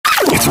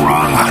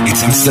raw.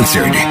 It's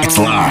uncensored. It's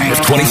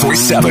live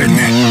 24/7.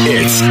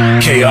 It's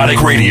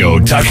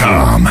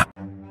chaoticradio.com.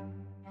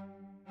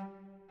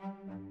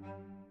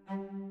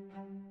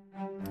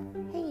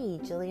 Hey,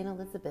 Jillian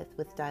Elizabeth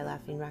with Die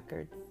Laughing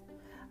Records.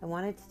 I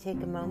wanted to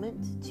take a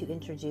moment to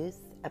introduce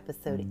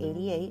episode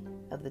 88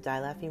 of the Die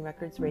Laughing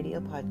Records radio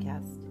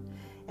podcast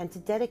and to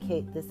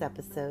dedicate this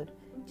episode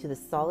to the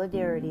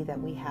solidarity that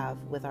we have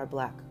with our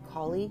Black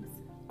colleagues,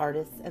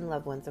 artists, and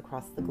loved ones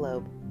across the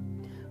globe.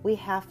 We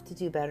have to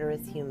do better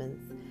as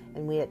humans,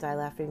 and we at Die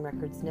Laughing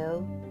Records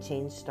know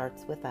change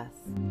starts with us.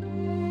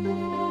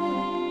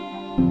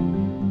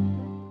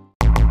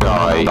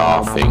 Die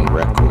Laughing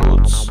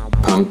Records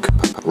Punk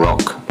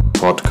Rock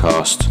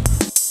Podcast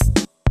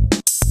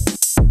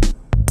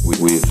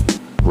with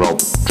Rob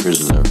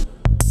Trisler.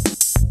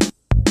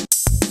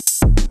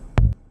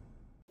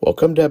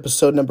 Welcome to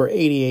episode number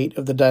 88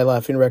 of the Die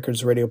Laughing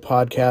Records radio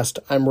podcast.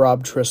 I'm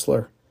Rob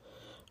Trisler.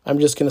 I'm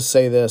just going to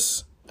say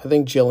this. I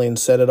think Jillian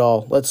said it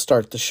all. Let's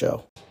start the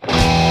show.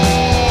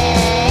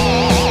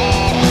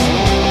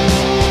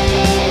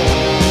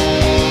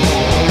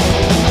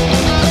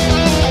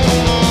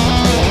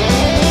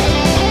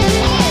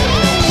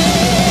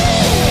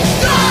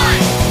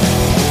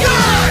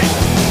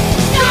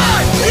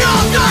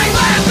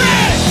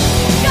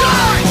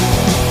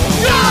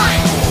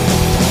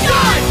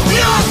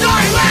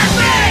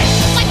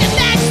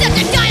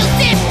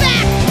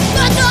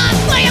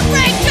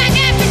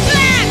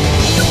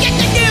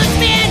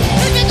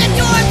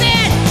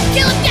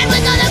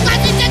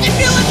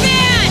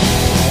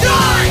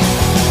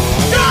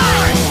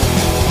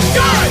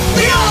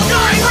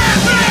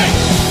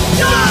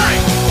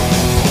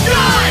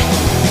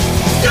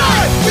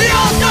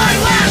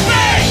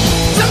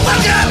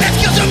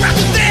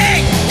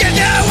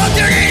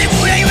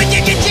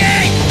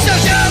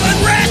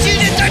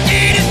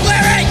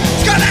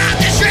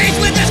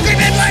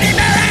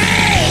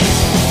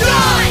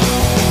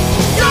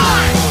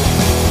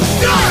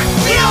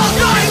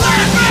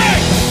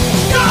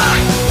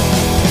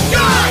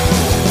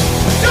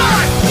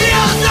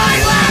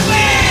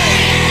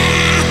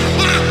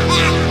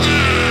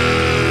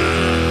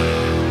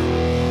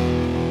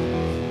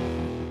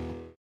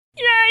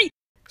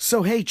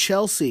 So hey,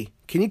 Chelsea,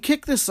 can you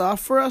kick this off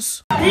for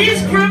us?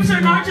 These groups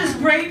are not just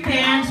great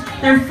bands,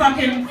 they're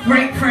fucking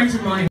great friends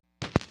of mine.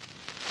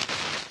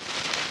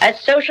 A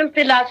social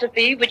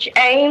philosophy which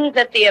aims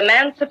at the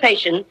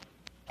emancipation,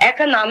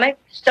 economic,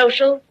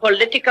 social,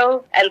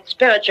 political, and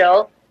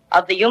spiritual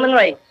of the human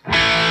race.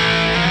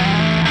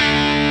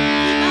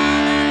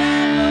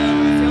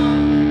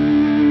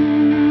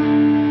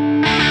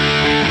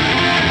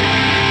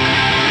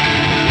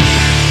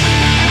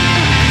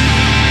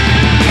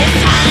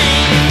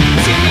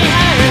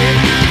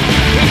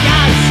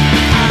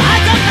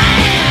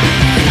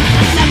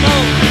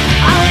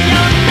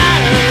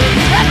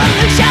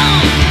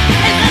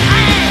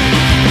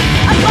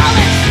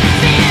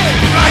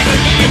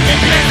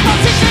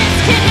 Politicians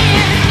can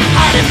hear,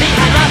 heart and beat,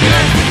 high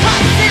robulous,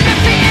 constant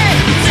fear.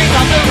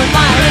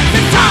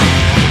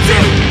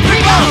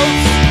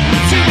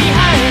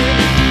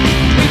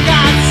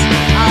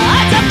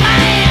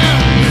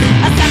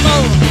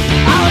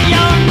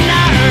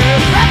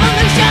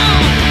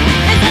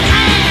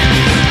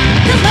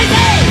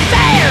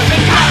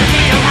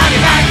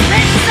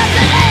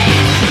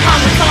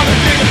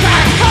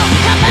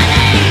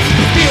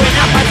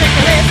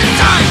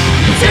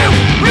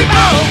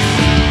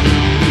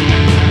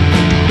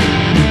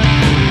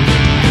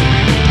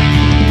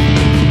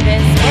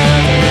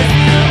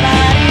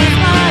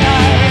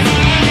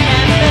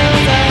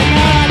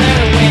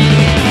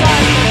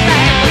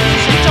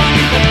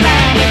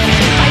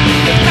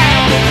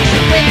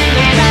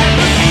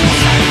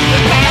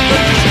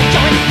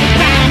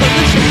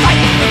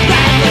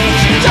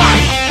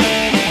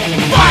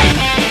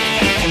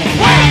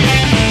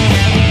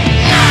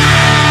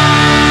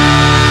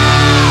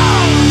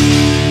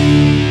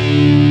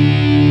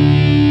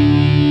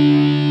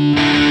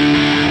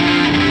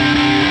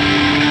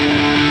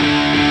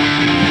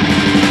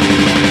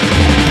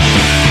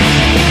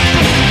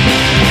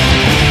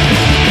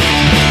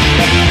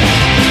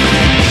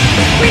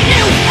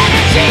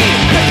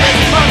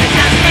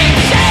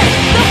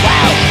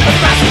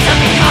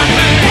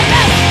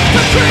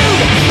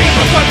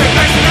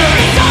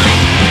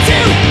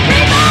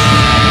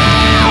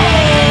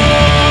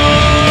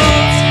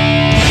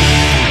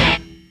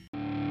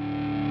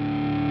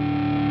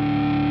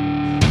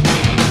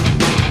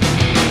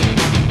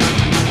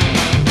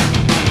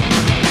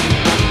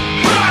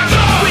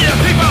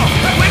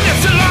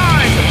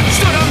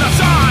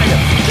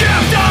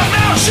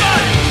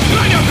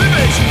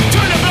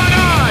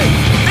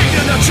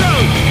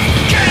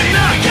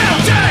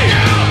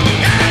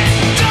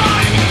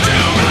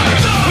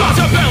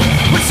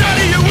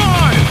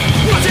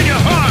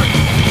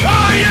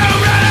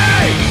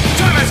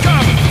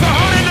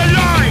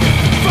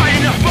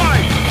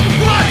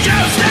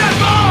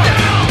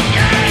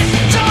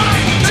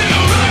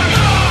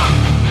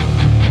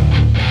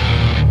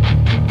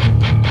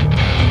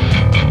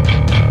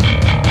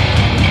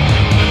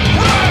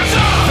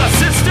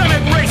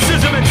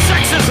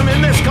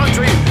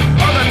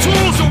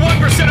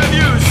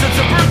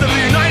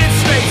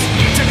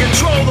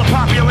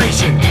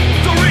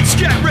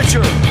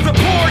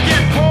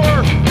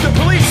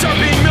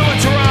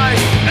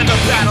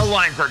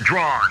 are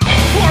drawn.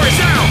 War is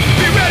out,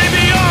 be ready,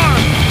 be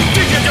armed.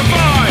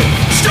 Dignify,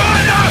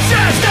 destroy the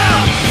system.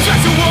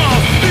 Stretch the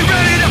walls, be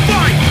ready to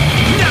fight.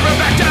 Never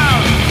back down,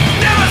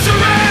 never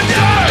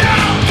surrender.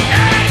 Now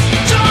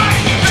it's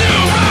time to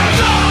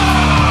rise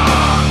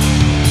up.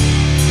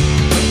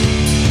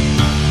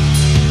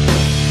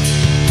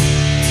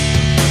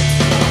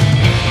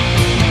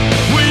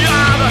 We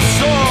are the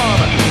storm,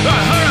 a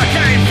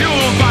hurricane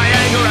fueled by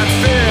anger and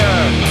fear.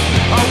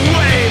 A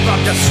wave of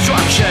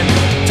destruction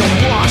to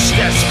wash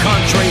this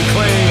country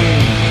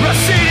clean.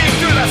 Receding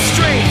through the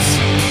streets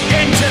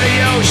into the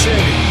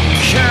ocean,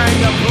 carrying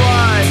the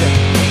blood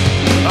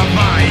of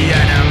my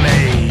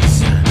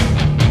enemies.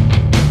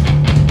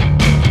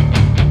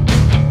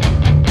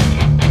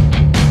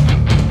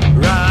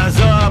 Rise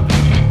up.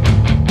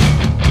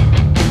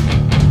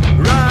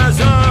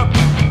 Rise up.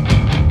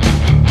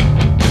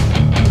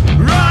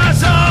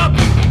 Rise up.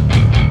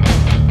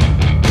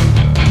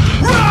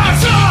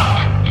 Rise up.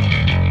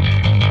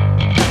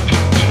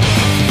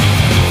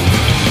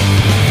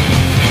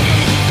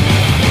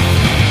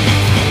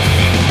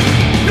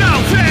 No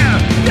fear,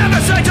 never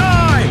say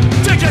die.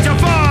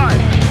 Dignify,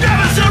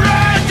 never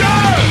surrender.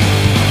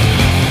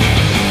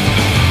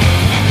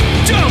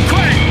 Don't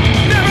quit,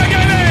 never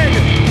give in.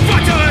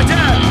 Fight to the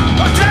death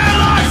until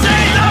I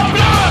see the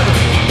blood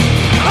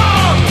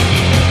of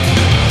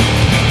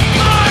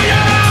my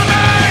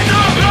enemies.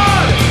 The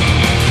blood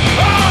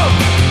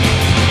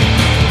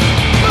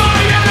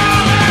of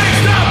my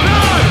enemies. The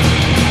blood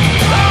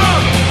of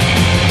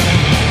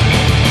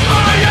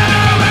my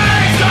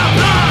enemies. The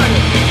blood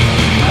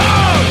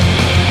of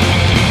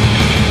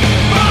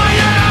my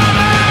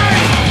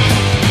enemies.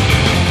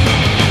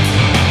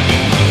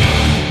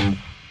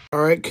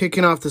 All right,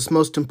 kicking off this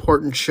most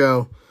important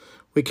show,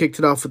 we kicked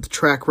it off with the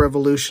track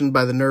Revolution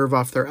by The Nerve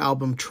off their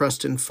album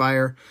Trust in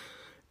Fire.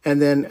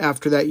 And then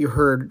after that, you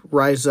heard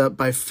Rise Up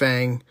by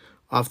Fang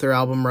off their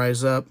album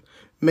Rise Up.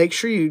 Make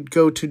sure you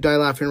go to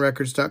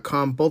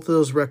dielaughingrecords.com. Both of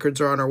those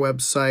records are on our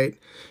website.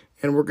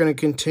 And we're going to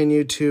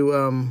continue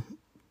to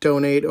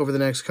donate over the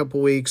next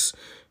couple weeks.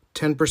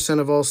 10%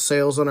 of all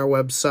sales on our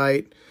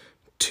website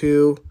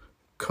to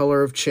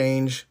Color of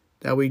Change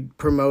that we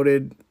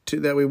promoted,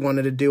 that we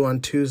wanted to do on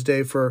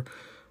Tuesday for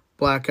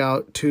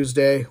Blackout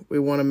Tuesday. We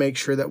want to make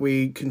sure that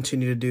we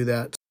continue to do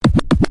that.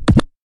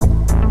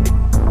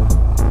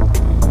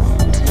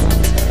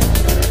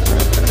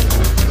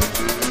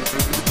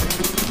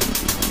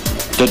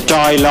 The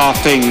Die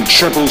Laughing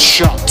Triple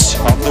Shot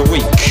of the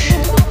Week.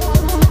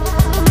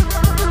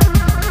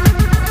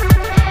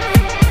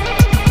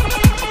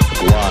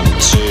 One,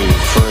 two,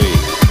 three.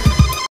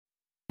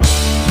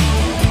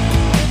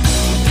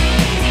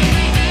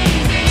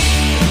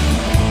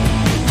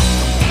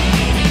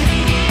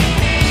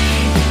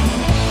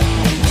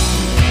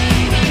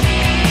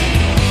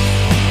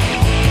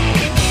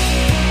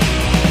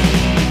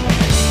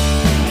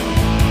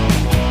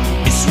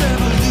 It's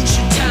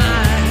revolution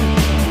time.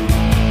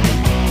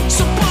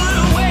 So put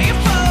away your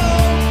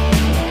phone.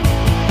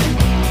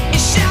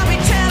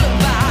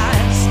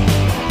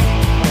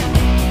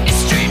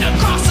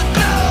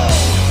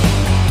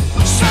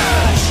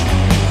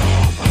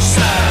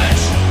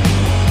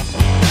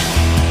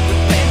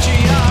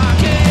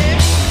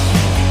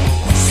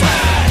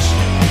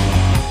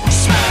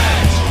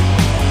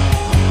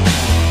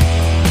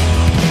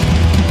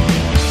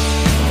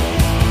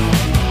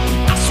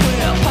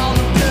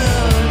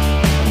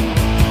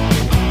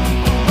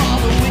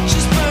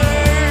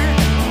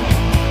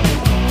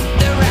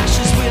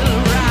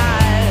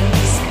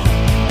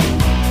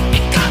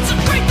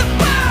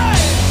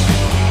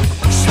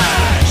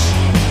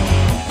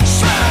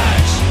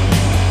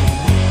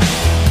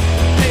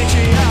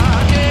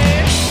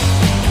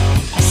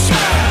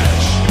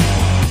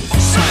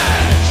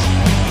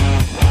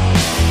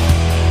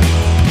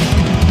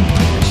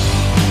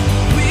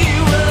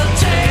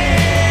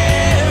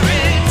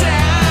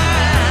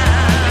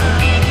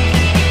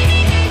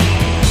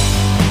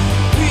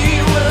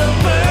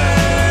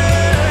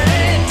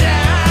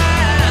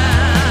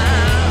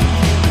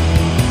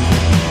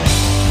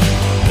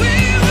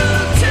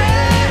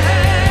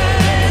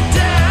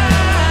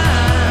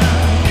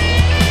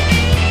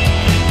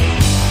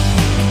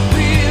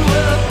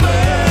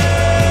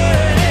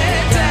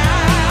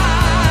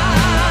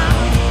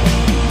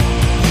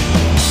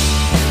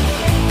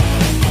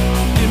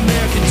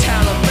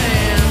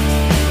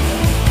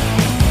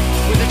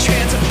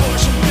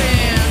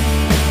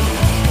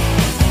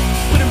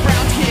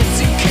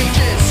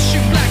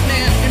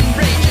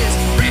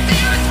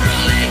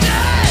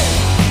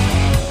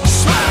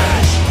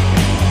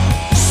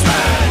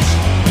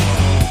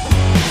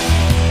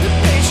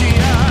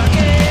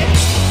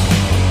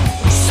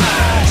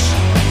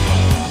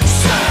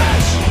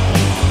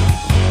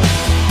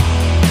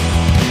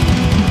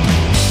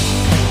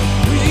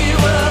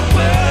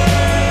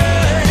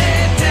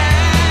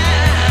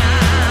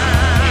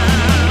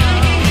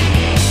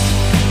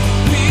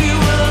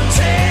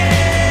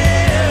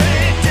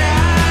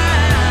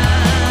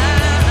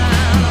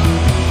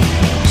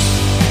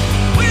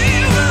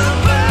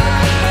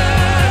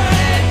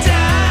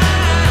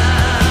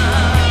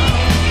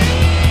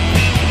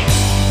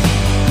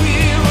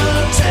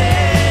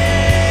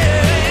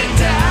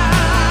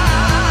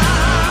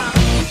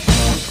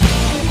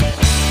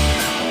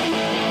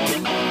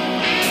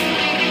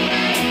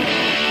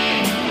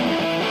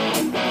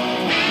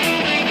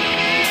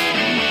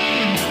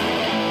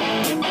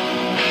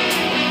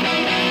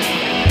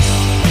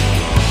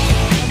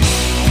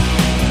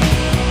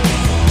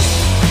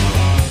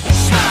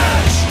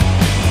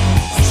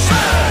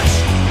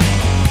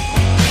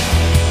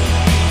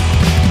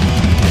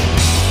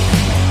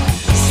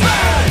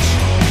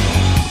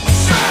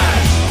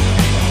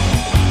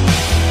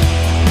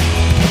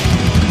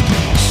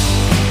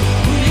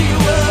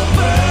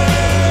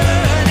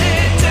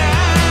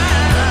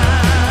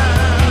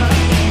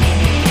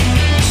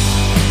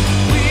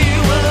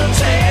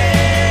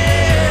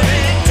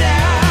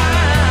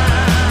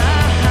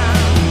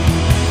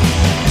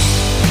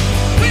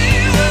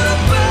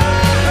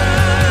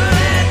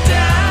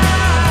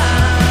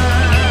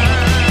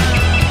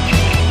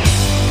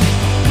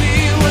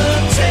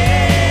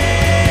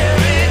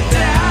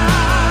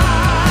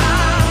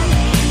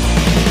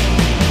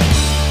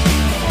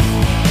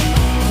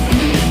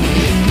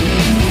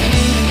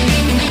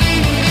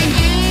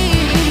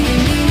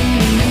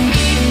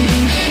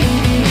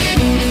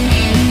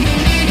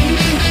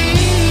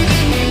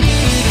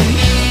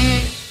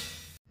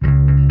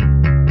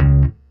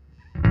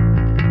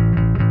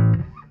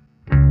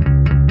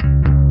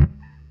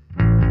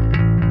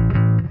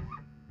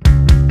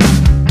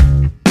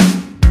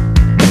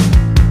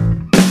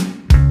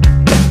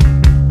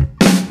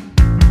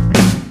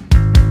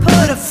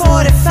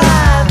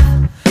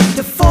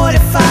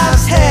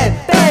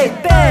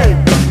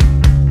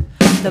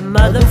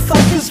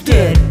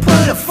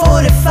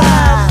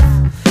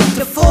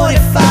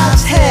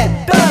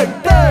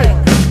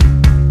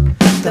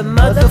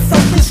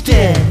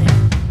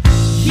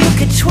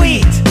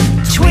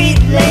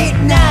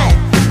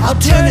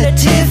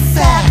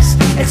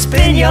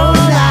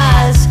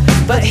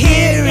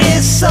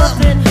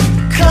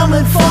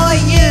 coming for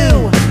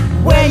you.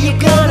 Where you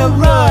gonna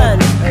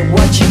run and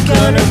what you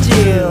gonna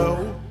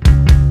do?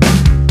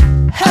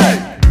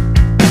 Hey,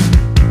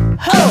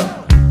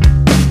 ho,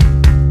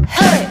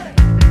 hey.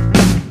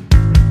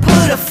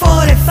 Put a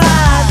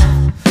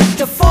 45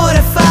 to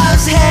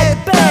 45's head,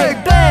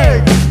 bird,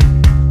 bird.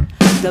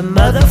 The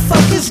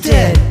motherfucker's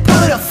dead.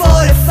 Put a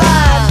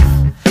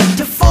 45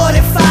 to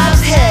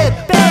 45's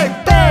head,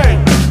 bird,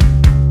 bird.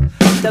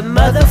 The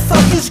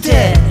motherfucker's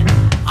dead.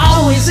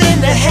 Always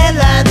in the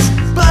headlines,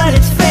 but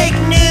it's fake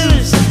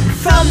news.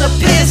 From the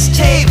piss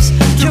tapes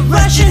to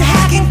Russian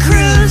hacking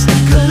crews,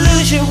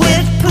 collusion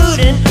with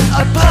Putin,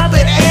 a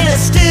puppet and a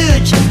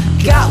stooge.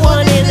 Got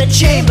one in the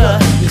chamber,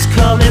 he's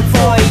coming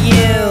for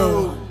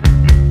you.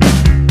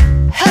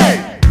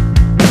 Hey,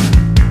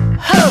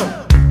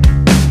 ho,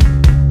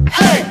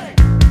 hey.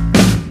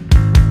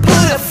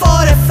 Put a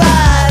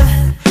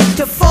 45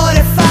 to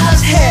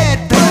 45's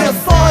head. Put a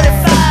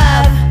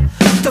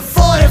 45 to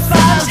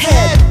 45's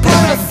head.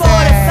 Put a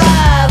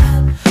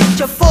 45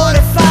 to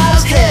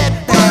 45's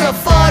head. Put a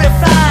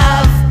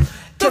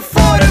 45 to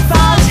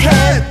 45's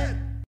head.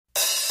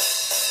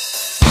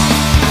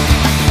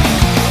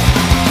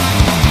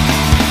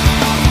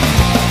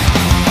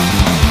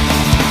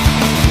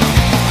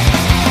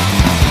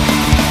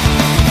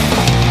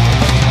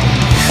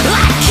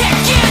 I kick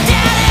you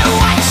down and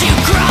watch you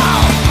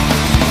crawl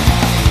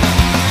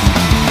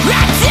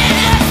right to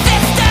the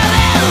system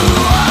and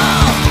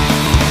wall.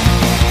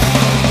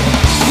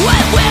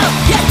 What will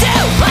you do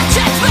on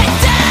Judgment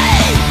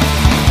Day?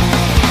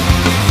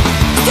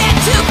 Stand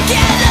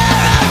together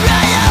or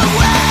run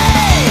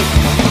away.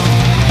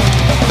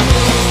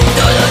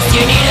 Todos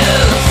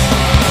unidos,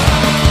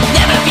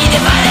 never be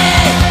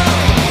divided.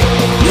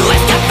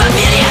 Nuestra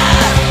familia,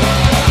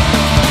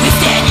 we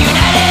stand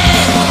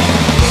united.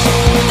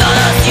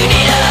 Todos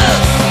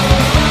unidos,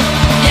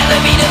 never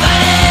be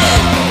divided.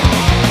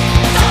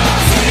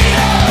 Todos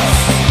unidos,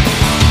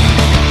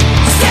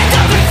 stand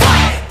up and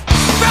fight.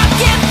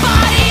 Broken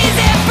bodies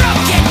and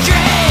broken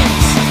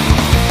dreams.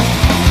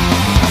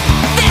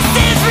 This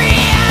is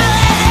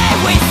reality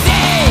we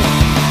see.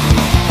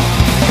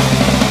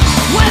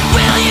 What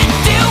will you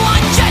do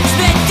on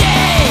Judgment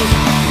Day?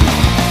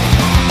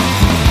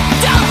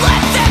 Don't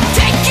let them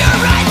take your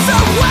rights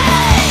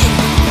away.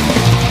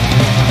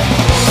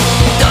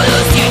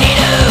 Todos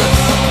unidos,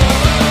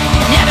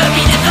 never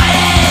be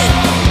divided.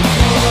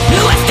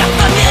 Nuestra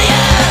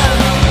familia,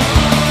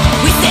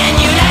 we stand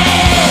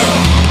united.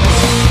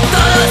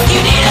 Todos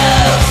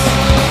unidos,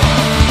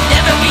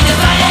 never be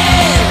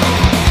divided.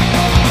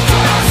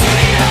 Todos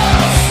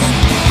unidos,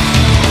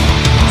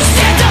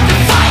 stand up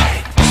and fight.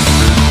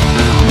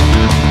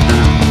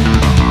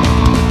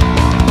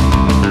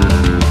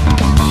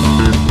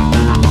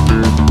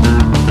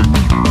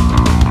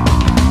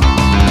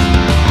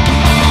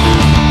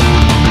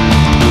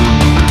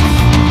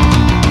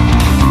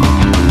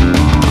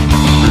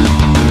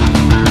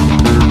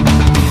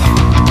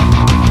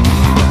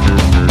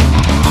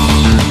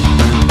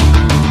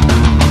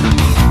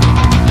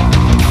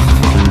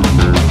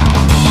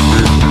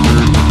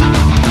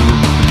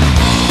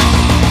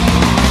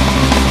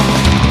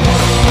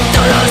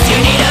 Todos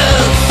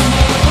unidos,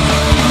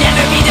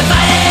 never be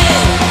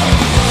divided.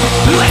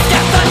 Nuestra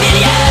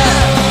familia,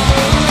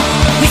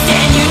 we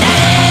stand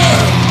united.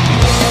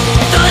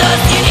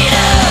 Todos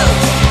unidos,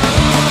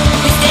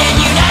 we stand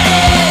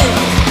united.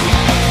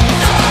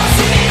 Todos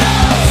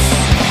unidos,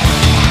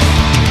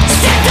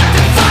 stand up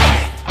and fight.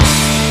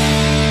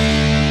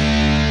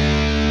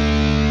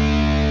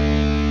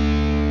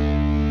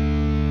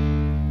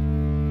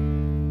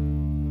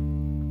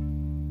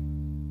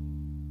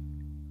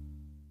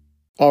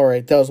 All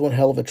right, that was one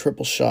hell of a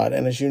triple shot,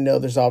 and as you know,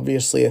 there's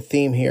obviously a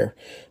theme here.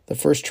 The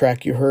first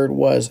track you heard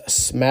was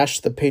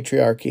Smash the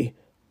Patriarchy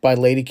by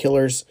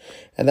Ladykillers,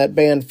 and that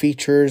band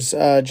features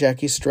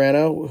Jackie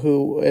Strano,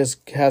 who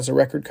has a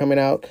record coming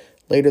out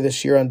later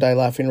this year on Die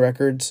Laughing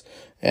Records,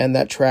 and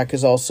that track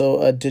is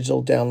also a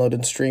digital download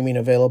and streaming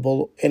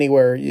available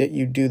anywhere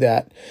you do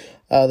that.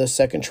 The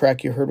second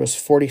track you heard was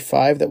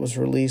 45, that was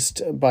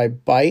released by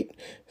Byte,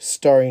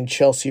 starring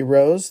Chelsea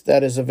Rose.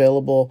 That is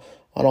available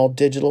on all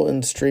digital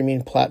and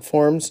streaming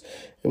platforms.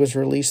 It was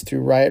released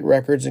through Riot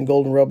Records and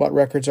Golden Robot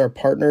Records, our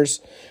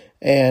partners.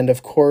 And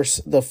of course,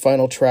 the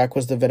final track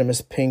was the Venomous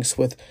Pinks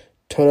with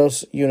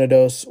Todos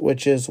Unidos,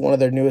 which is one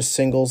of their newest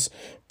singles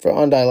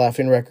on Die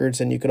Laughing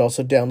Records, and you could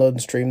also download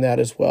and stream that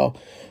as well.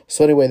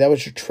 So anyway, that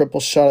was your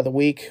triple shot of the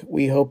week.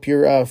 We hope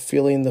you're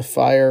feeling the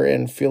fire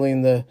and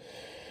feeling the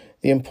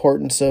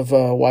importance of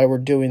why we're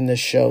doing this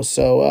show.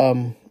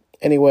 So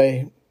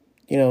anyway,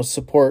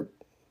 support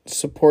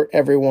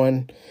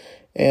everyone.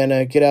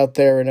 And get out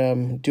there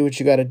and do what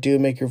you got to do,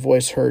 make your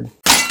voice heard.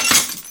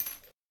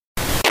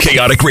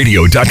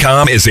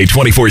 ChaoticRadio.com is a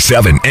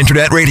 24/7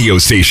 internet radio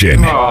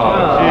station.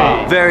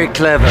 Very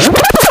clever.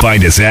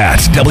 Find us at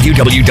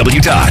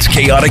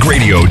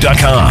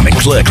www.chaoticradio.com and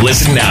click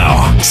Listen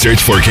Now.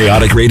 Search for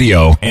Chaotic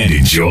Radio and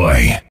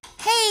enjoy.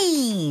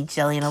 Hey,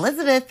 Jillian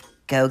Elizabeth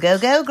Go, Go,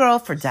 Go Girl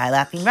for Die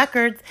Laughing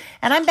Records.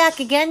 And I'm back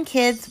again,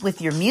 kids,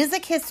 with your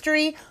music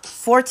history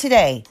for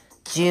today,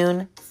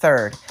 June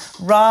 3rd.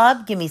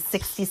 Rob, give me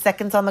 60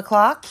 seconds on the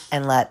clock,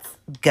 and let's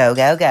go,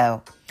 go,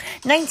 go.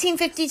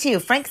 1952,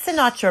 Frank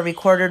Sinatra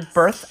recorded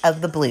Birth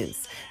of the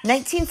Blues.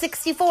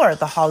 1964,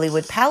 the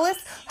Hollywood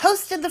Palace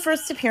hosted the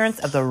first appearance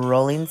of the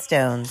Rolling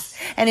Stones.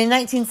 And in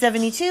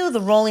 1972, the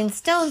Rolling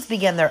Stones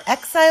began their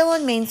Exile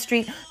on Main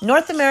Street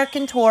North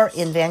American tour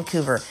in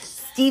Vancouver.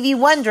 Stevie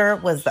Wonder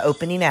was the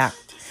opening act.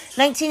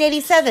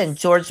 1987,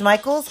 George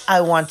Michael's I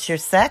Want Your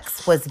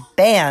Sex was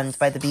banned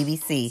by the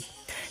BBC.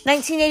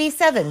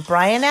 1987,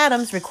 Bryan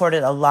Adams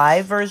recorded a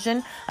live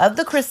version of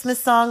the Christmas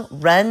song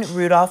Run,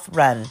 Rudolph,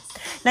 Run.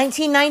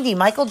 1990,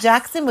 Michael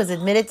Jackson was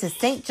admitted to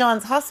St.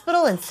 John's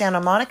Hospital in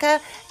Santa Monica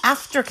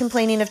after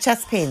complaining of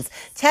chest pains.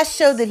 Tests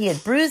showed that he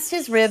had bruised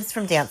his ribs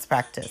from dance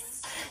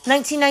practice.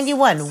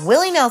 1991,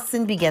 Willie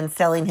Nelson began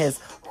selling his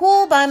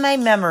Who'll Buy My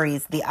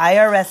Memories, the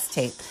IRS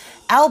tape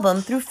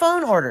album through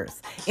phone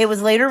orders. It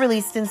was later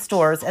released in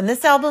stores, and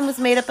this album was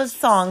made up of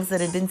songs that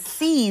had been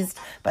seized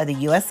by the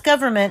U.S.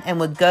 government and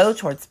would go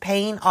towards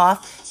paying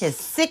off his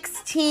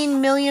 $16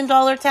 million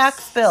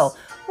tax bill.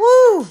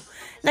 Woo!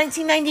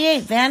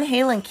 1998, Van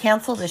Halen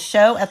canceled a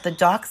show at the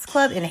Docks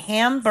Club in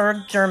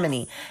Hamburg,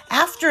 Germany,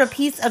 after a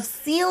piece of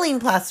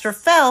ceiling plaster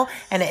fell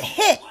and it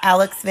hit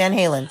Alex Van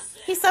Halen.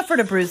 He suffered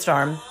a bruised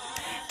arm.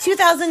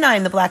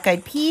 2009, the Black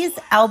Eyed Peas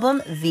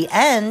album The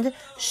End,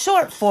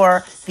 short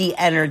for The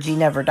Energy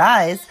Never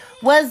Dies,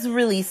 was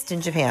released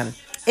in Japan.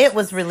 It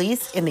was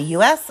released in the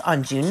U.S.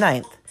 on June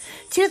 9th.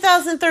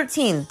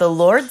 2013, the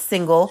Lorde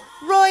single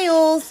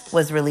Royals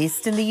was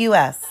released in the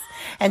U.S.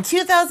 And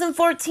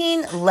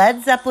 2014,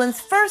 Led Zeppelin's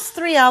first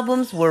 3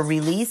 albums were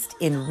released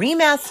in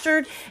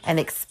remastered and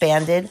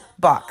expanded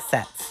box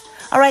sets.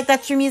 All right,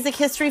 that's your music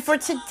history for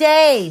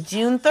today,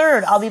 June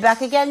 3rd. I'll be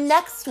back again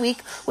next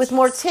week with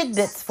more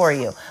tidbits for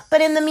you.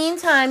 But in the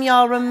meantime,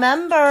 y'all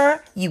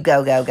remember, you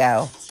go, go,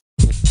 go.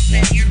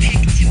 Send your pick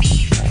to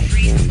me for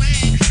free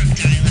swag from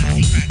Die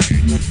Laughing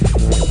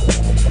Records.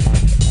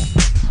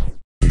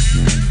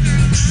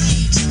 Hi,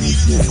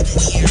 Julian Elizabeth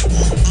here.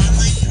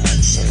 Online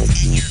promotions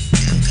and your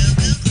go, go,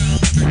 go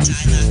girl for Die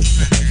Laughing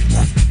Records.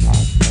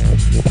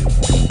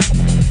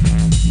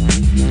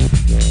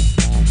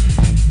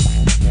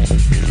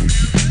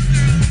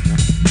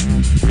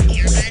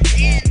 Earbuds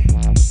in.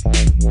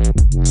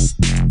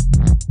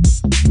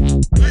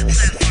 What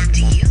platform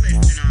do you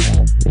listen on?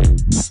 Go,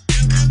 go,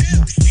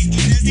 go. Send in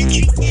those entries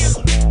now.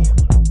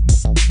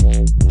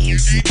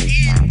 Earbuds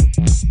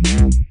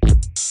in.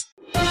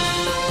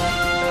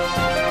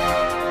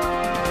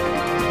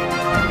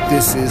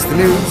 This is the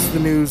news. The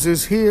news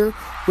is here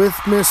with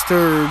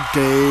Mr.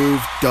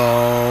 Dave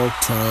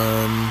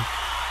Dalton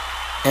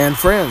and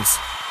friends.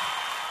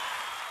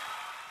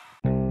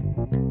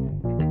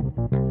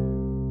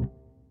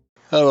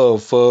 Hello,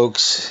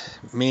 folks.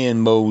 Me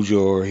and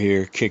Mojo are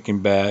here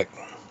kicking back,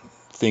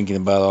 thinking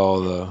about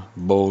all the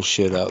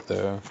bullshit out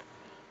there.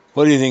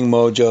 What do you think,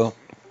 Mojo?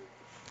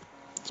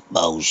 It's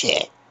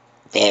bullshit.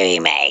 Very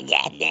my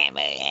goddamn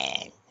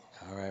man.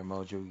 All right,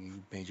 Mojo,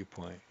 you made your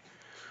point.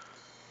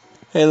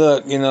 Hey,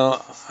 look,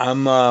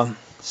 I'm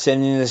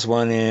sending this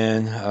one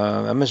in.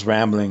 I'm just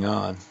rambling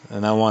on,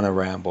 and I want to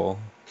ramble.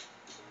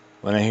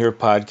 When I hear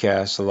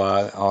podcasts a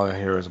lot, all I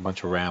hear is a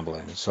bunch of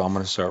rambling, so I'm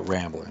going to start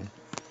rambling.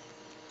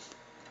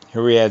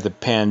 Here we had the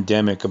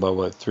pandemic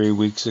about, 3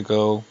 weeks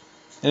ago?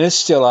 And it's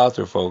still out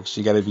there, folks.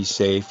 You got to be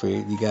safe.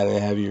 You got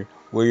to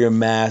wear your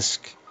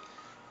mask,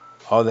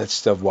 all that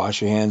stuff.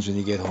 Wash your hands when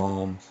you get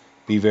home.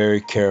 Be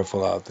very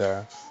careful out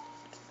there.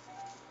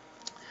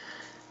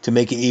 To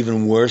make it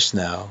even worse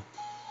now,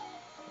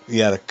 you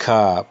got a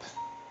cop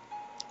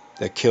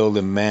that killed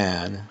a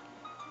man,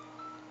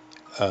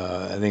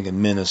 I think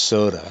in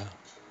Minnesota.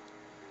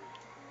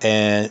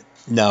 And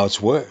now it's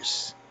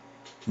worse.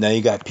 Now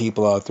you got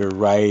people out there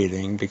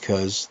rioting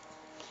because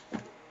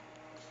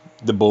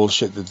the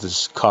bullshit that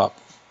this cop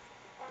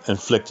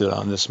inflicted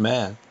on this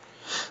man.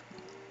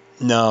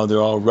 Now they're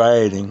all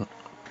rioting,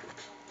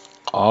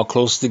 all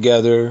close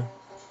together,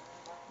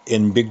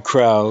 in big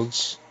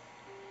crowds,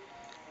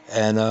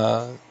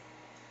 and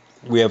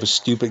we have a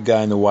stupid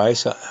guy in the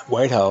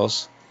White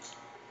House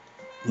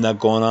not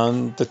going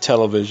on the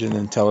television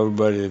and tell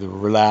everybody to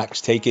relax,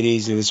 take it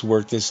easy, let's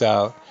work this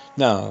out.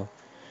 No.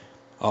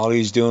 All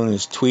he's doing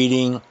is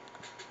tweeting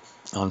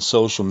on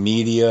social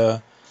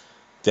media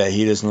that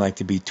he doesn't like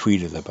to be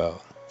tweeted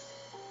about.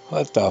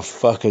 What the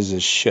fuck is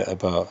this shit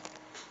about?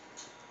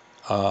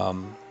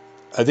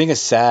 I think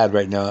it's sad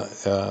right now.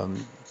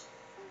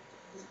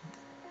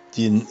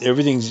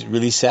 Everything's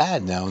really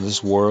sad now in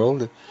this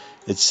world.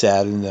 It's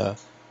sad in the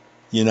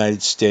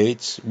United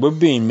States. We're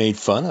being made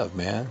fun of,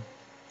 man.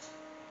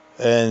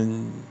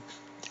 And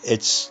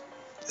it's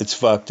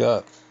fucked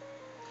up.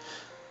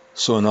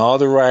 So when all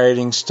the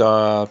rioting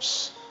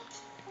stops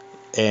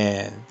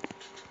and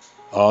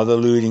all the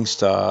looting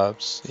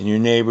stops in your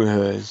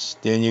neighborhoods,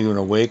 then you're going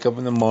to wake up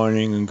in the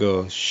morning and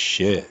go,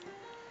 shit.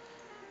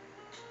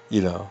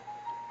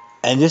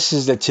 And this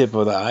is the tip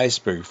of the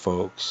iceberg,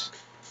 folks.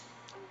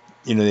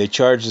 they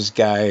charge this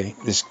guy,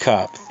 this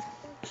cop,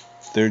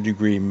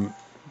 third-degree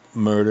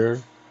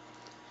murder.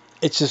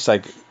 It's just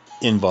like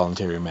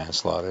involuntary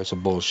manslaughter. It's a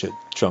bullshit,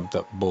 trumped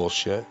up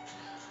bullshit.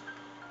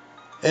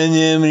 And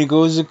then when he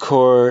goes to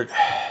court,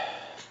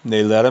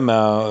 they let him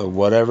out.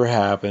 Whatever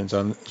happens,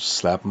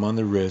 slap him on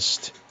the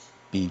wrist.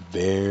 Be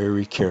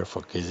very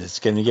careful, because it's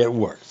going to get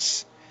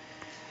worse.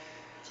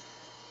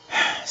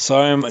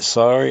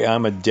 Sorry,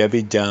 I'm a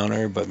Debbie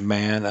Downer, but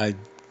man,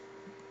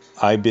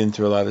 I've been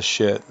through a lot of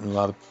shit, and a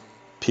lot of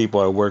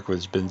people I work with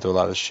has been through a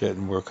lot of shit,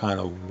 and we're kind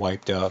of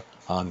wiped out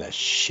on that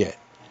shit.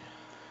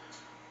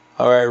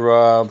 All right,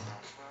 Rob,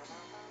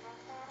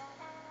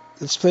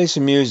 let's play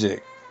some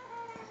music.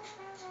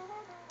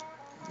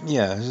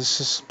 Yeah, let's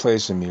just play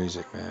some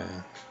music,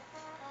 man.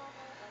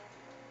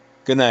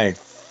 Good night,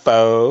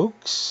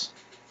 folks.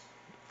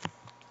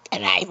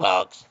 Good night,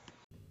 folks.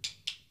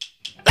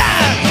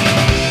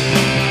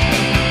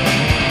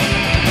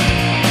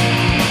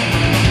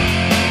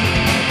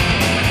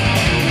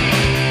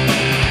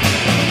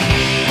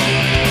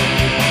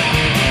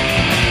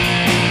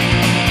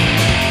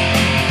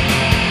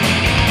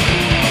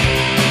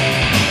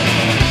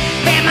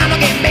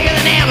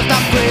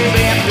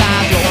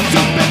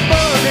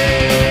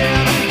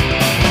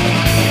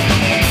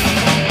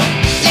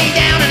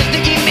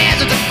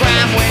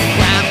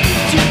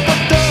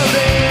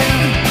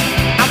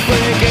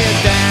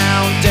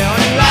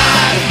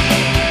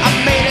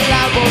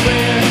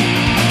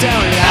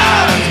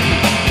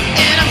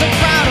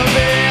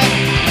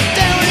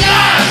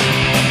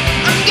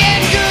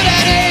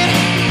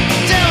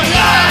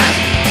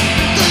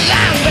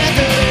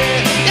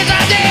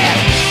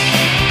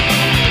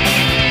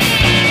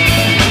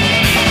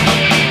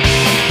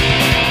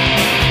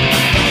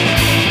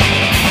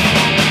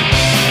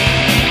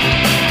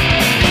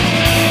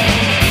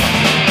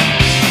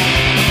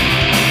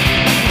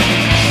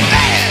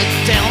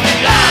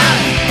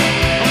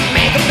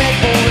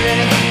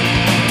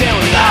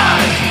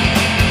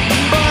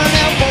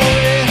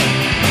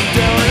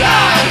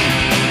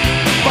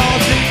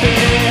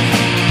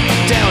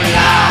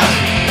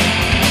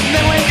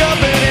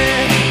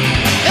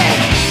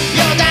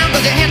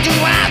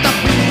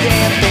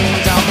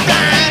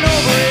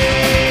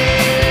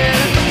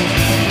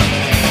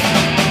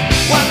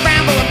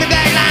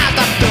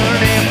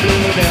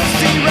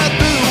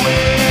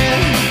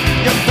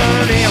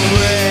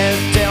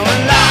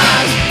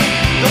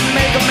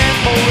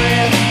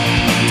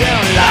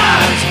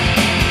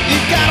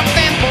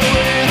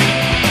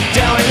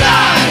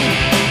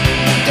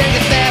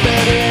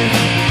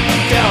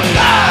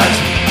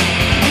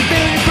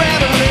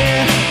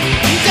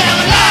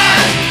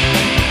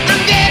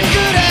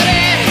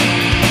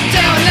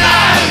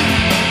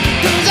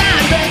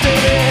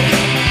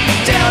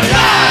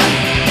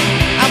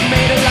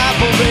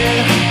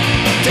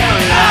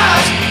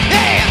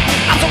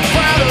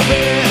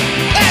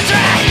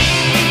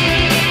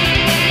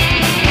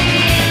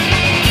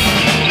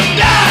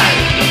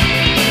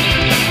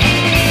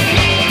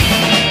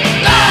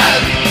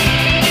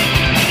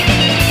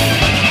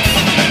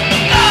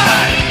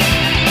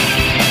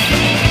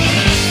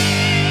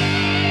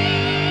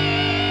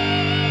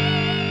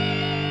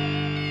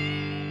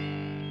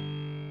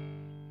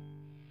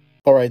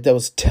 Alright, that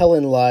was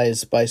Tellin'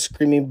 Lies by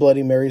Screaming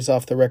Bloody Marys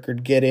off the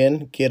record Get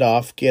In, Get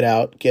Off, Get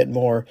Out, Get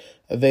More,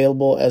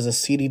 available as a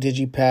CD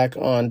digipack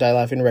on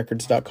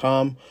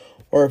DieLaughingRecords.com,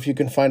 or if you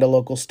can find a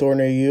local store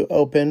near you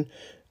open,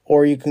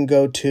 or you can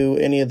go to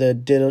any of the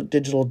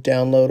digital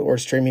download or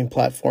streaming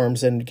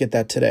platforms and get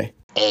that today.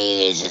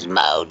 Hey, this is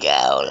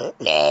Mojo.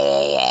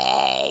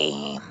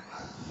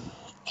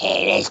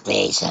 Hey, let's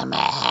play some,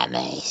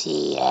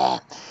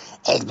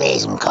 let's play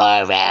some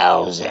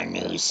Carvel's, their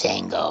new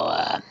single,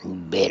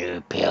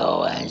 Bitter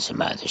Pill, and some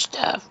other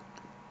stuff.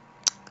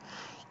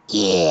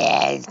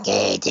 Yeah,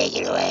 take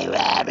it away,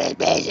 Rob. Let's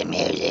play some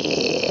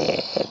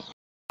music.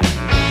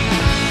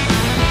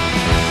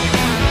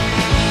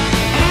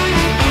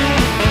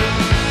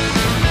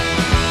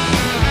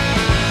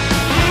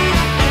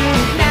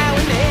 Now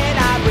and then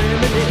I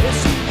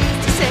reminisce. You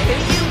used to say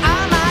you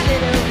are my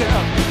little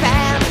girl. You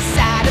found a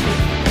side of me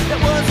that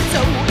wasn't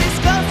so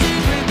disgusting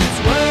with this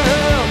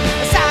world.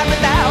 A side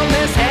without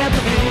less half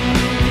of me.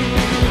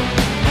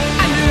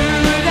 I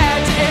knew that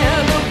to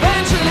end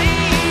eventually.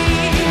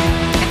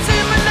 It's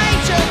in my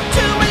nature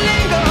to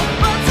linger,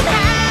 but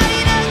somehow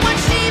you don't want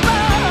she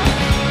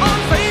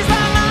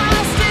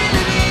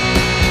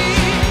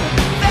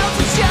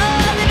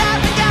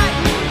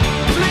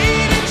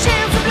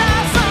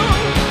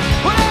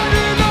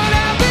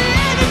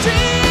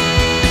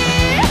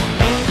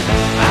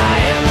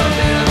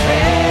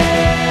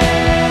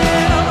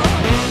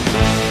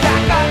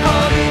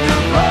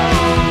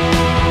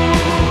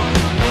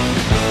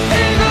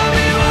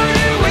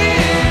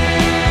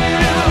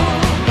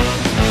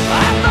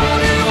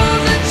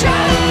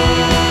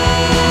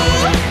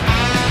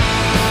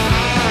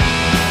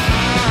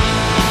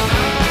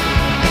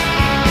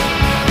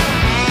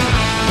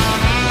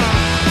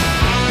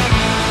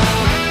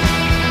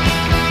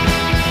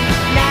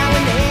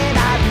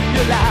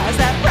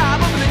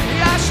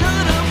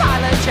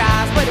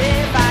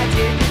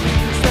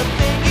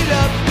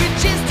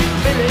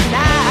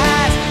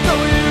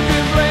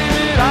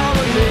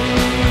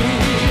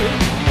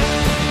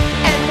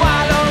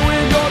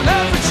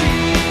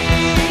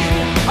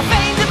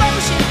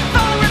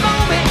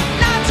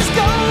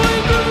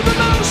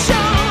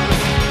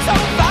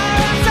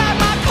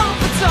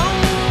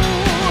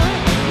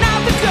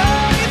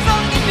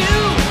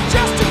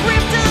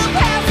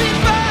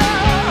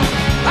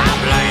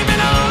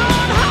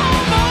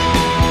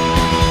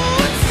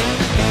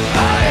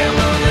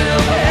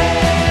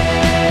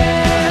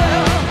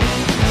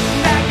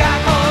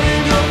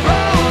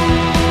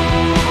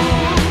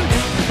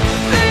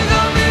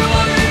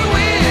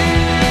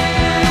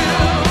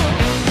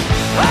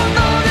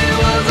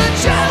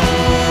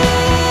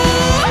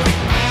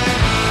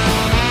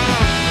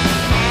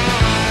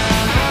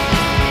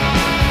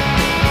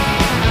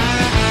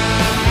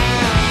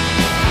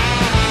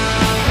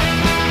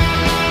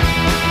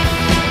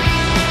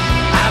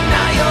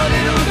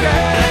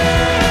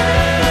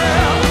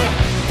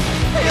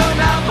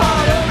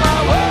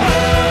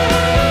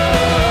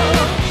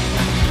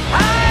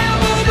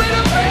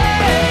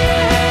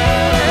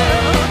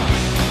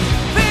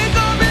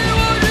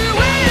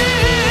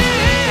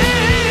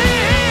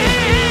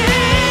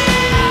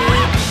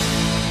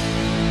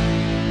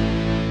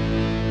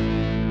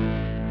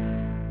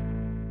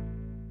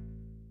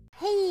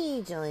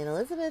Jillian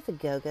Elizabeth, a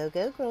Go Go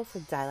Go Girl for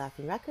Die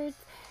Laughing Records,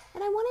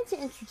 and I wanted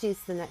to introduce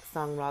the next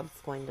song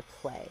Rob's going to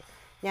play.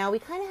 Now, we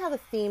kind of have a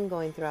theme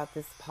going throughout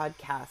this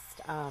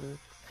podcast,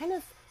 kind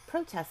of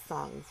protest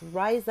songs,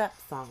 rise up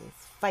songs,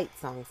 fight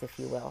songs, if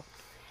you will.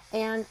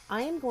 And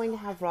I am going to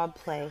have Rob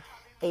play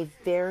a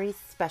very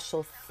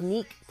special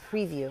sneak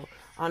preview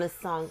on a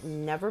song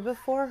never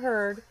before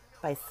heard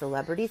by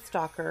Celebrity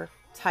Stalker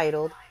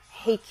titled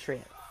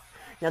Hatred.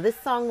 Now, this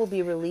song will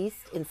be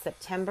released in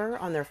September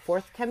on their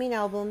forthcoming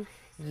album,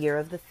 Year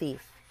of the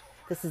Thief.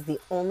 This is the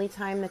only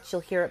time that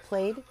you'll hear it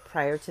played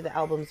prior to the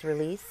album's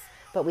release,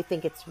 but we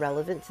think it's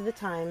relevant to the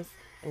times,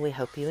 and we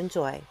hope you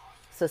enjoy.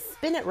 So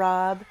spin it,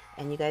 Rob,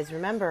 and you guys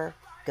remember,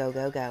 go,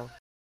 go, go.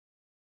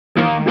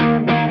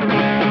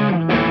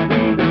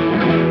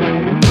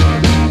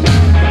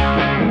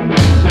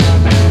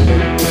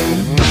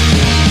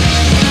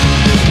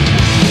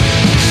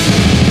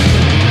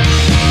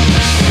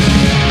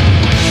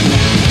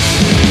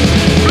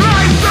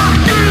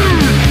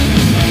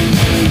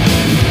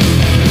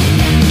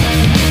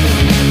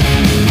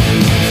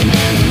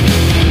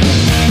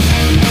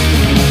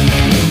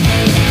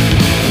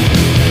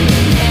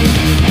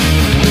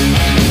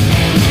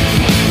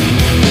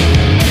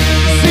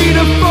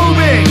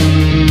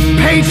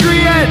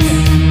 Patriots,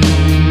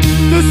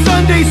 the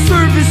Sunday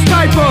service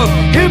type of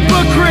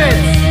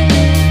hypocrites,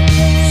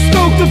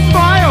 stoke the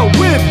fire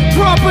with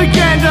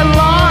propaganda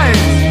lies,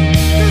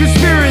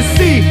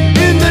 conspiracy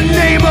in the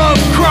name of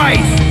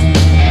Christ.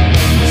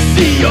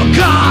 See your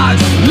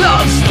God's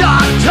love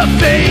start to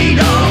fade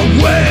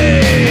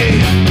away.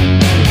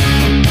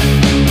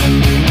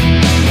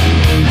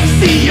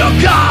 See your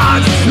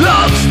God's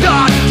love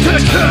start to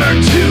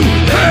turn to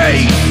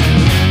hate.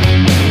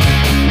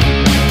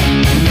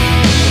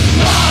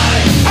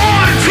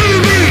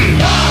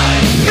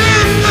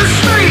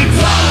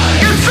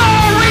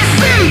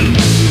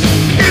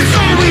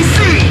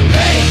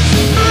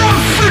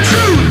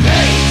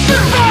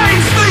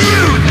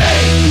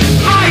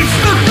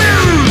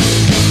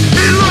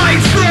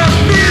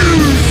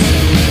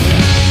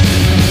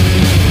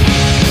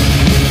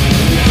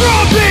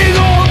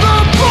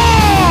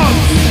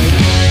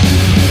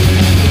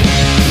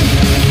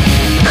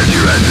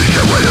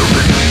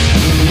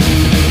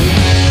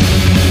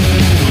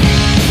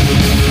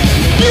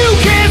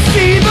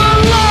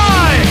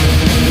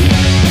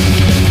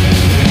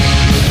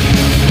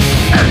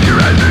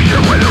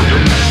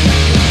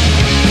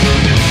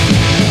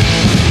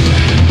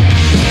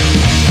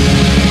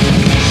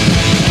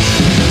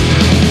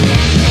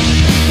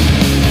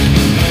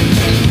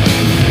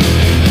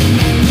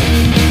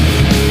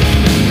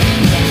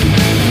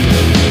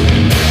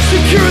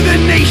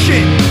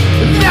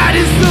 That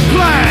is the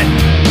plan.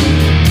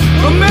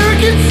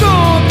 American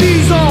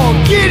zombies all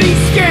getting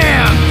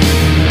scammed.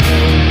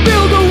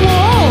 Build a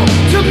wall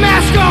to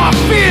mask our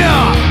fear,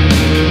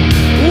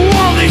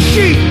 while the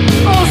sheep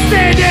all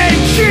stand and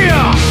cheer.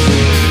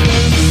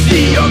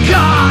 See your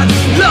God's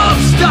love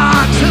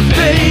start to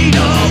fade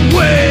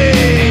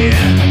away.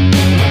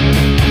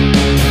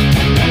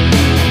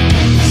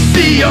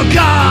 See your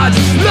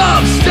God's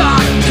love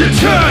start to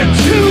turn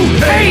to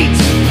hate.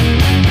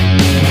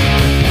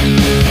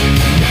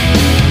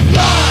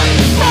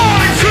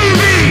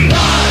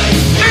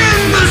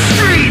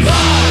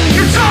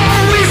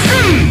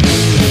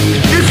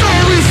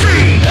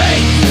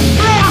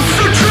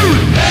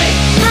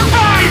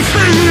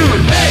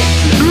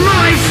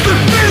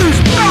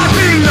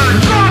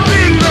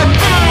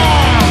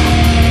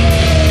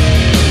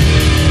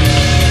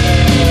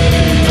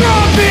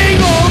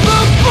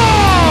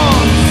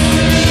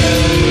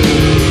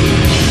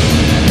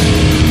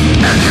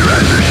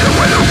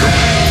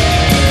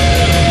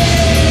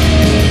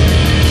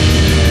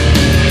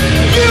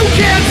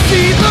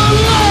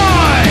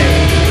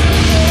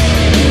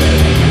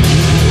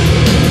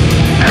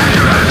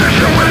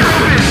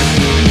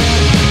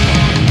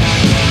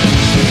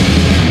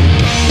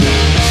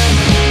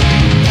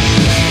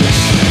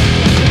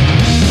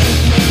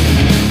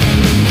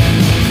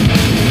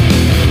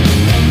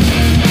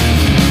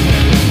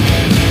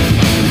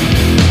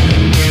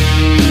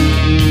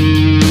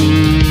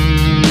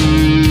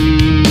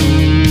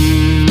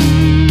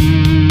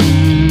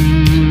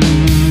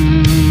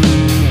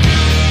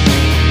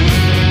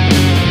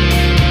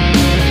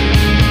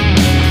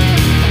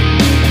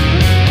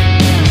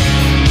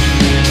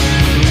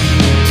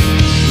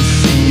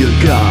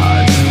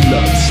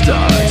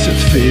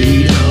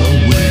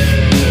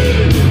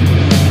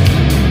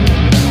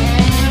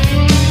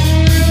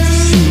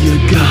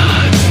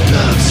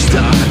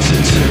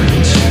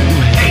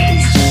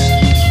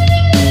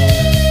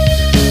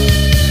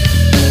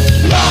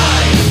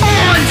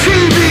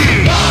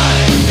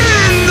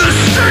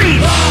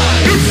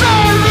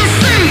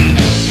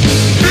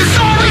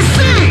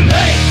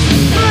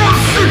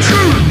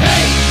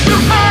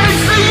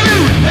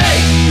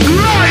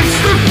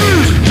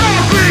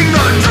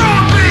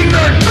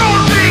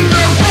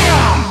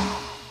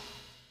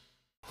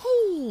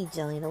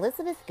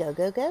 Go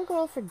Go Go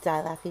Girl for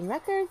Die Laughing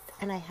Records,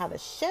 and I have a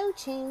show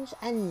change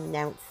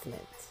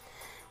announcement.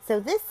 So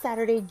this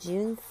Saturday,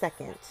 June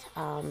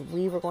 2nd,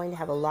 we were going to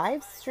have a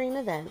live stream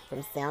event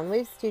from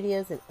Soundwave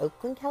Studios in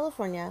Oakland,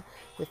 California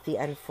with the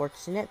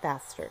Unfortunate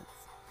Bastards.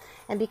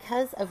 And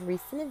because of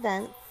recent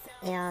events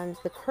and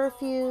the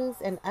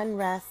curfews and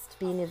unrest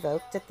being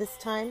evoked at this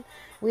time,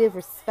 we have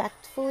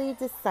respectfully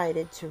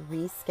decided to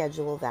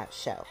reschedule that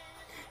show.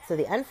 So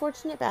the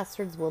Unfortunate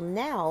Bastards will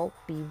now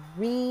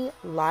be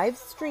live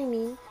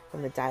streaming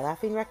from the Die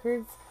Laughing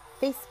Records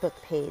Facebook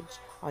page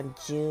on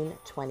June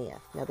 20th.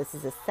 Now this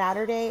is a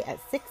Saturday at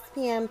 6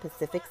 p.m.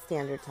 Pacific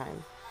Standard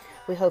Time.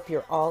 We hope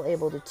you're all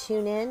able to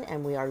tune in,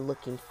 and we are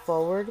looking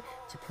forward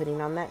to putting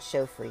on that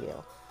show for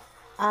you.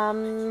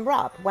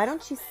 Rob, why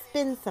don't you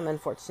spin some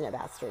Unfortunate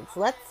Bastards?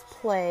 Let's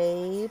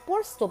play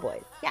Borstal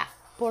Boys. Yeah,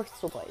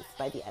 Borstal Boys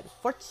by the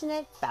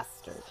Unfortunate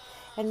Bastard.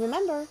 And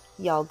remember,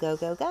 y'all go,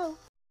 go, go.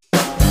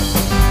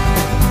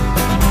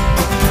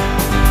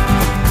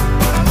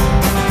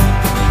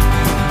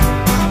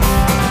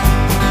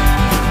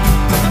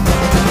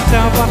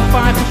 South walk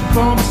by, push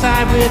from the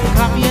side with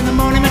coffee in the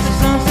morning, makes the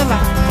sun still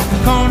out.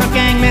 Corner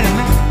gang made a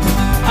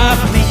night of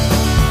me.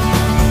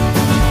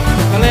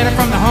 A letter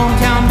from the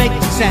hometown makes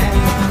it sad.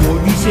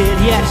 He said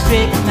he had to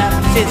straighten up.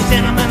 He said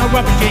sentimental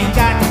rubbish ain't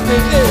got no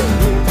good.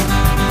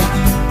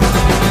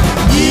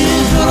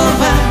 Years roll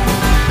by,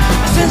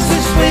 a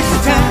senseless waste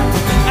of time.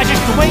 I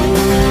just wait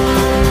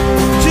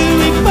to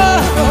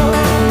evolve.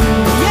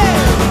 Yeah.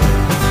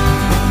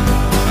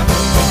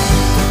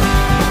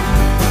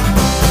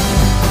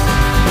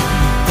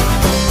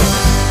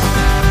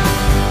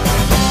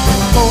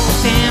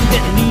 Sam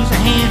didn't use a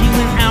hand, he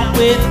went out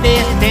with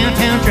this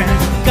downtown train.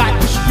 Got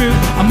the screw,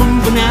 I'm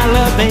moving out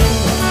of bed.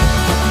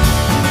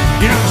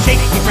 You know,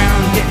 shake around,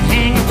 didn't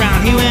hang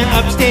around. He went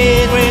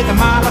upstairs with a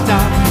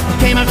Molotov,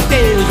 came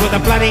upstairs with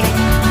a bloody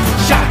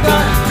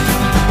shotgun.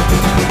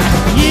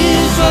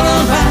 Years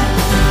roll by,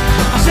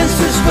 a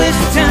senseless waste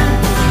of time.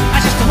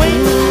 I just wait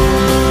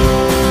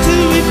to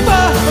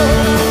evolve,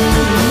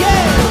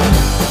 yeah.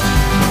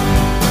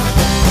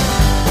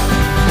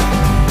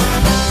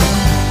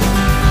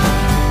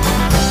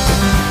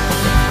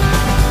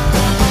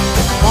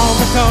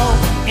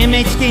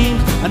 Inmate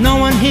schemes, no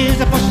one hears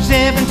a pushing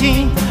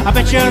 17. I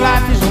bet your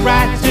life is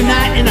right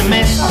tonight in a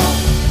mess.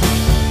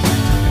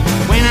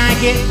 When I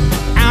get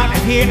out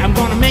of here, I'm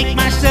gonna make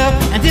myself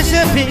and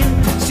disappear.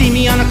 See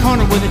me on the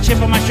corner with a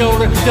chip on my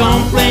shoulder,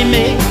 don't blame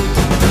me.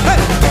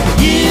 Hey!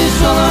 Years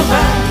roll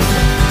by,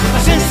 a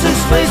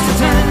senseless waste of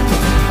time.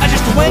 I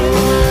just wait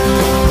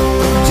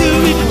to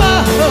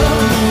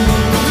evolve.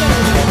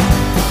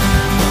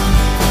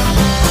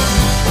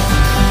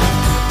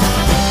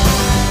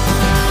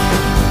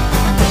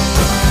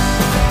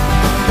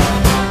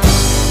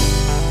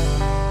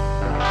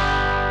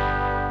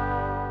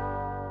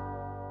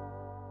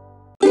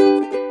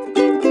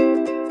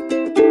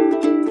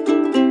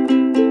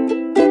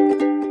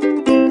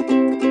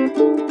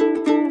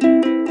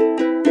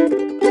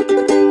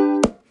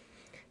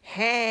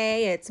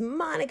 It's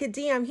Monica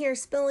D. I'm here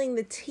spilling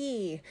the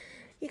tea.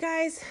 You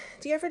guys,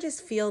 do you ever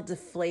just feel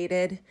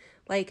deflated?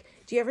 Like,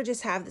 do you ever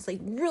just have this like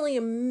really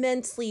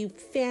immensely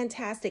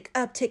fantastic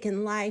uptick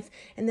in life,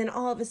 and then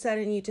all of a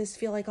sudden you just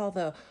feel like all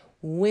the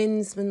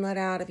wind's been let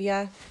out of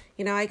you?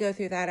 You know, I go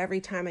through that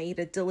every time I eat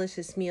a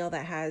delicious meal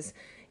that has,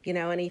 you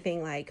know,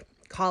 anything like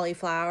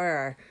cauliflower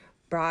or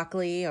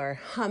broccoli or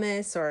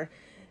hummus or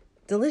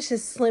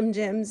delicious Slim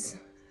Jims.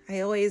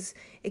 I always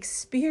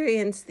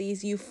experience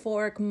these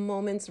euphoric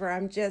moments where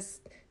I'm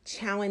just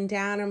chowing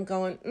down. I'm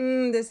going,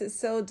 this is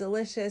so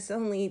delicious,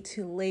 only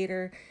to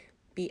later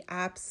be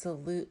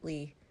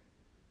absolutely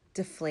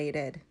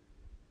deflated,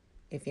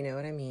 if you know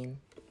what I mean.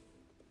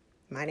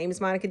 My name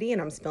is Monica D,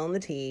 and I'm spilling the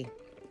tea.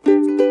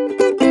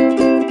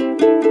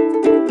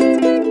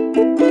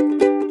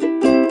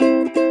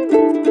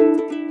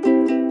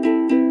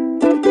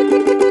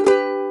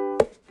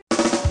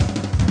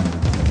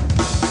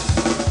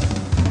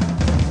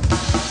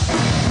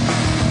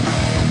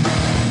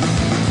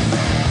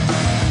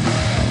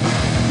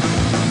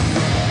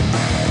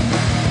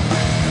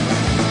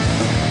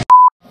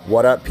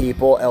 What up,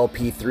 people?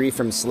 LP3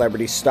 from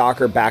Celebrity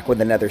Stalker back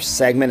with another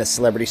segment of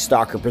Celebrity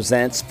Stalker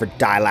Presents for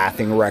Die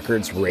Laughing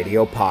Records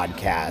radio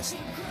podcast.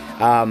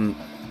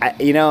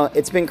 You know,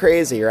 it's been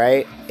crazy,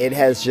 right? It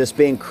has just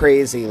been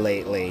crazy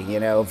lately. You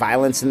know,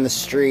 violence in the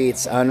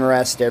streets,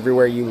 unrest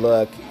everywhere you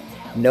look.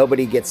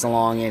 Nobody gets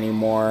along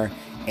anymore.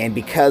 And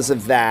because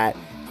of that,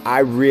 I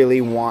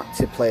really want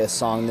to play a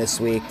song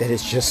this week that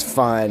is just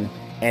fun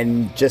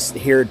and just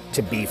here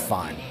to be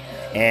fun.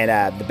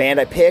 And the band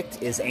I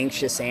picked is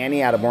Anxious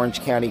Annie out of Orange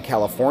County,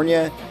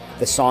 California.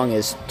 The song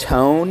is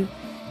Tone.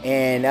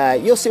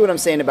 And you'll see what I'm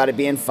saying about it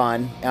being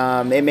fun.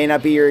 It may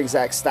not be your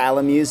exact style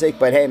of music,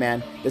 but hey,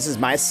 man, this is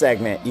my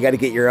segment. You got to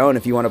get your own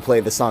if you want to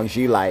play the songs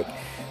you like.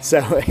 So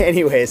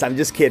anyways, I'm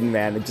just kidding,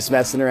 man. I'm just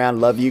messing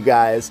around. Love you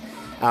guys.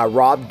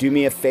 Rob, do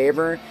me a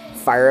favor.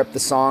 Fire up the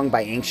song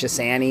by Anxious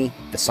Annie.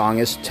 The song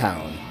is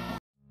Tone.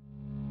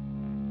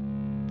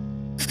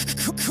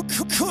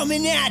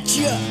 Coming at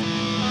ya.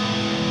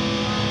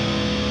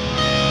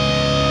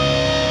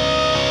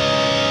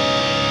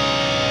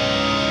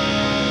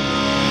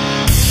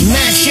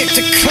 Magic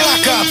to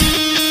clock up.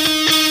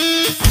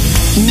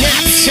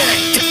 Knapsack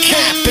to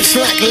cap, it's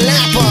like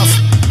lap off.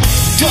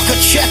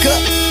 Ducker checker,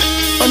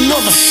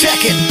 another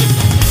second.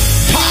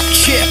 Pop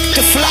chip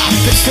to flop,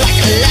 it's like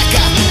a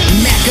lecker.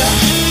 Mecca,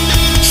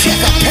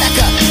 checker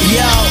pecker,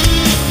 yo.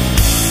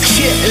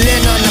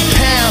 Chillin' on the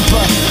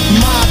pamper,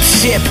 mob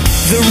sip,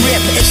 the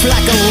rip, it's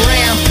like a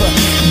ramper.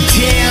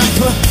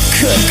 Damper,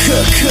 cook,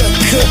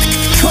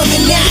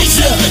 coming at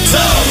ya.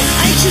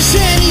 Anxious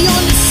Annie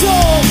on the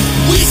soul,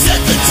 we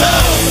set the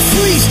tone.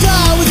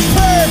 Freestyle with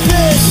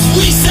purpose,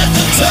 we set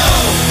the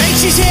tone.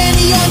 Anxious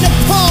Annie on the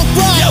punk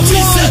rock, yeah,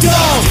 we set the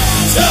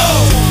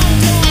tone.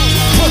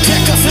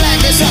 Protect the flag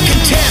as our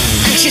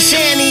contempt. Anxious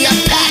Annie, I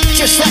pack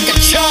just like a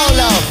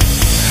cholo.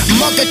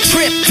 Mugger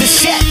trip, the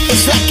set,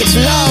 it's like it's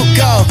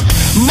logo.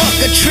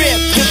 Mugger trip,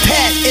 the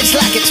pet, it's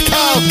like it's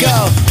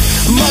pogo.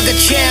 Mugger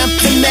champ,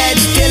 the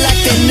meds, they're like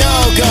the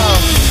no-go.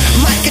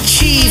 Mike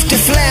achieve, the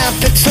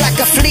flamp, it's like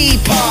a flea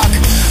park.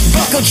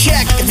 Buckle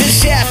check, the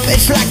zap,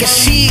 it's like a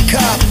sea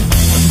cup.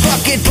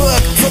 Bucket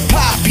book for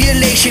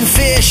population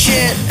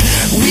fishing.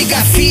 We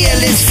got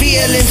feelings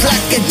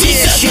like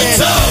addition.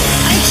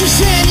 Anxious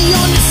Annie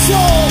on the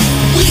soul,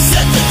 we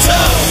set the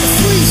tone.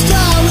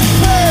 Freestyle with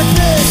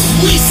purpose,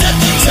 we set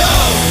the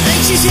tone.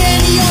 Anxious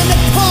Annie on the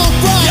punk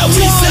rock, yeah,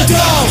 we set the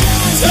tone.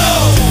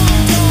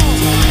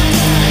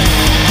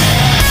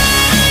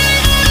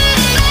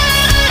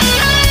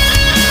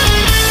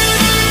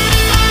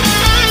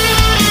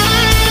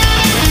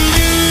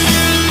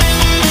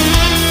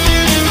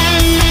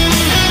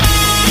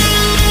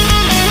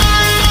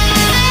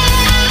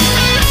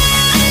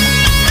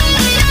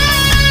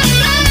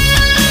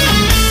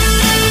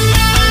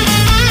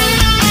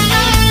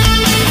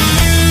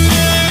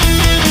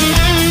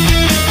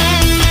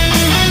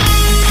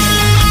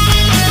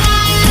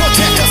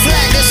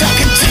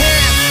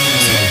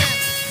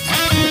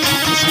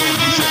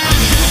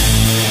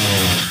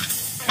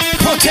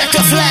 Protect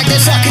the flag,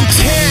 that's our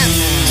contempt.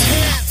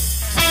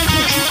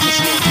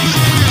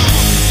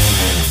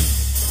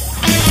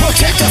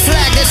 Protect the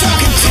flag, that's our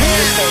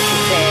contempt.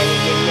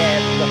 You're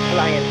never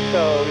flying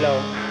solo.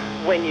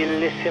 When you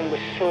listen,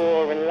 we're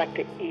soaring like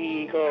the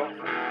eagle.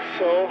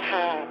 So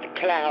high, the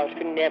clouds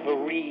can never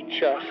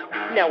reach us.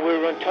 Now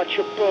we're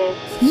untouchable.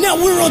 Now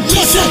we're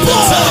untouchable.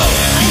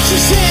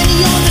 Anxious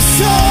Annie on the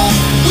soul,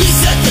 we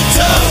set the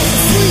tone.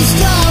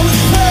 Freestyle with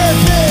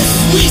purpose,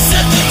 we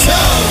set the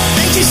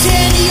tone. Anxious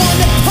Annie on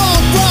the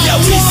punk rock, yeah,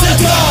 we set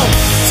the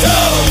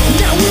tone.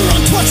 Now we're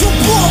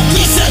untouchable,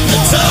 we set the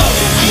tone.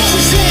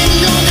 Anxious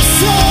Annie on the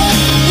soul,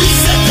 we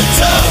set the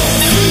tone.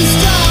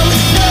 Freestyle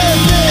with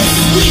purpose,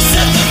 we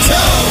set the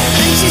tone.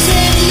 Anxious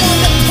Annie on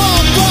the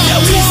punk rock, yeah,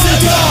 we set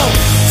the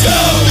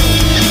tone.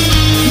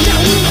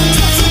 Now we're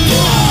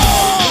untouchable.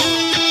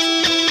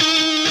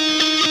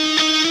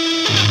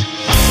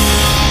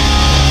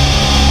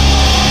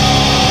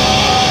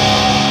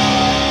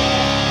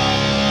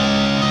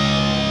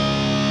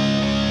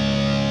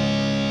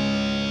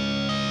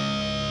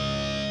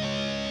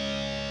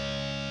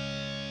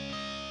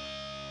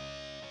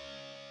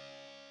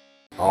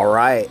 All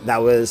right,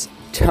 that was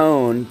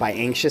Tone by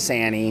Anxious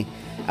Annie.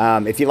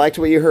 If you liked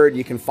what you heard,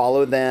 you can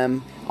follow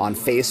them on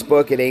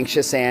Facebook at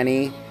Anxious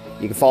Annie.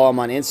 You can follow them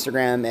on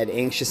Instagram at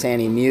Anxious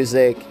Annie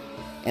Music.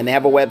 And they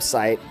have a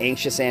website,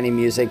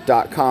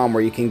 anxiousanniemusic.com,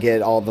 where you can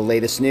get all the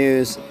latest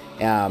news,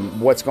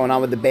 what's going on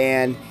with the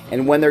band,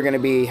 and when they're going to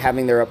be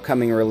having their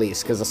upcoming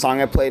release. Because the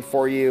song I played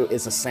for you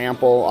is a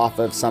sample off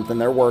of something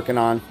they're working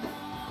on,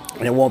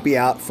 and it won't be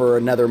out for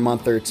another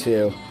month or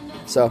two.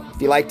 So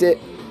if you liked it,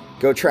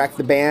 go track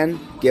the band,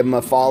 give them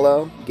a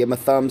follow, give them a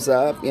thumbs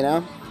up, you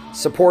know.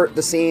 Support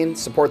the scene,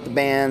 support the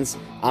bands.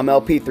 I'm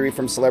LP3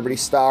 from Celebrity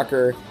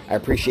Stalker. I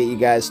appreciate you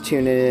guys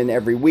tuning in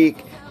every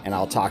week, and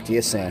I'll talk to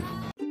you soon.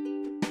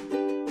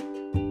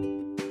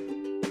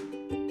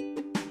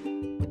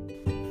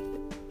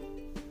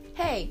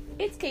 Hey,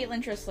 it's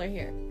Caitlin Trissler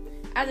here.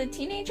 As a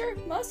teenager,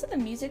 most of the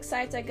music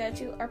sites I go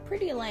to are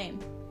pretty lame.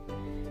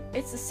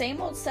 It's the same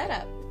old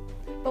setup.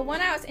 But when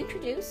I was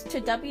introduced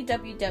to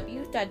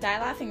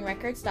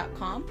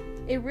www.dielaughingrecords.com,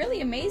 it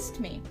really amazed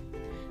me.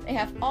 They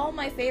have all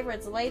my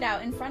favorites laid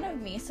out in front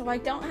of me so I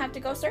don't have to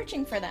go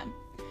searching for them.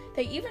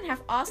 They even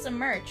have awesome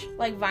merch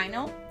like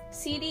vinyl,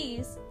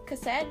 CDs,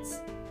 cassettes,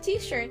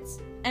 t-shirts,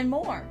 and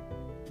more.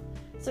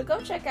 So go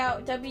check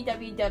out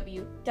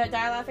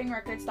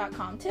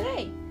www.dielaughingrecords.com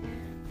today.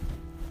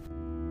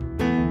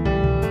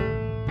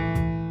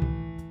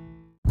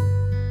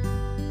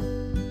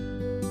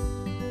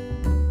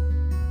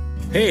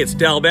 Hey, it's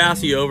Dal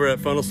Bassi over at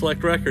Funnel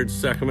Select Records,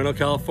 Sacramento,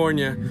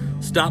 California.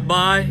 Stop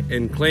by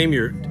and claim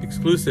your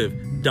exclusive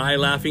Die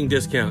Laughing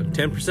discount.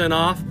 10%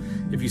 off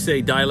if you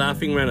say Die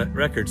Laughing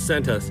Records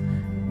sent us.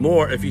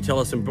 More if you tell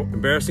us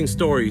embarrassing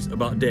stories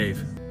about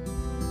Dave.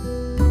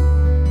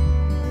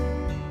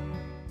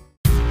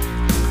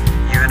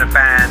 You're in a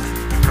band,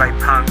 you play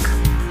punk,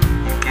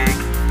 you gig,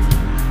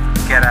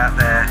 you get out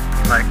there,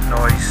 you make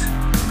noise,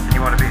 and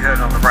you want to be heard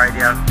on the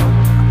radio.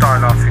 Die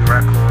Laughing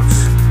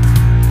Records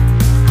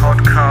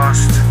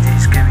podcast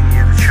is giving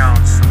you the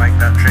chance to make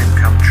that dream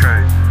come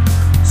true.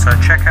 So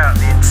check out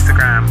the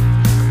Instagram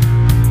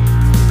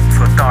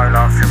for Die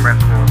Laughing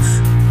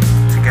Records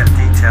to get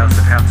details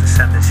of how to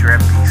send us your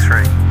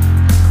MP3.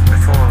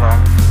 Before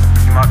long,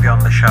 you might be on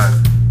the show.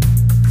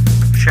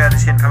 Share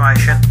this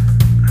information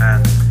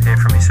and hear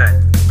from you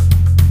soon.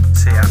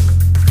 See ya.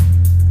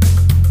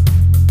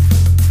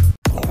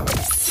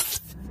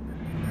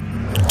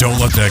 Don't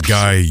let that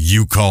guy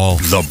you call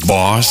the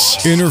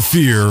boss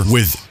interfere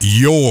with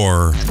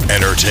your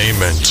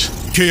entertainment.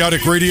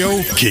 Chaotic Radio,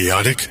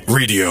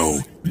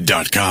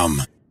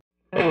 chaoticradio.com.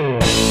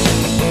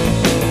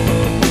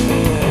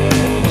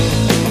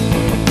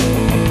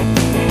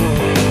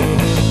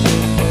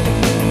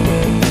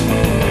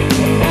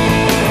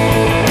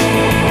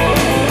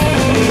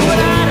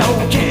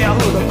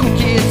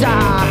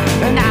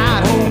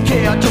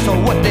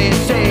 What they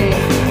say,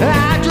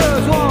 I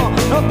just want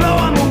to blow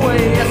them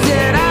away. I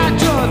said I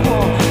just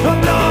want to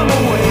blow them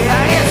away.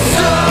 I get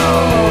so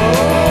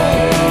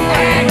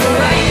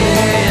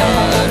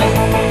aggravated.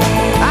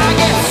 I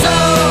get so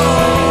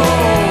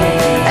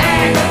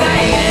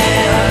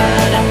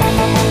aggravated.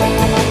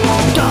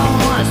 Don't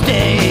want to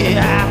stay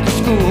after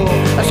school.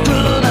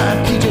 Screw the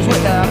teachers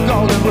with their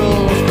golden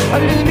rules.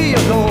 Leave me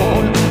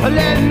alone.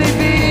 Let me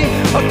be.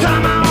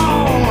 Come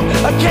on.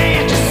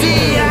 Can't you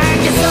see? I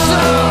get so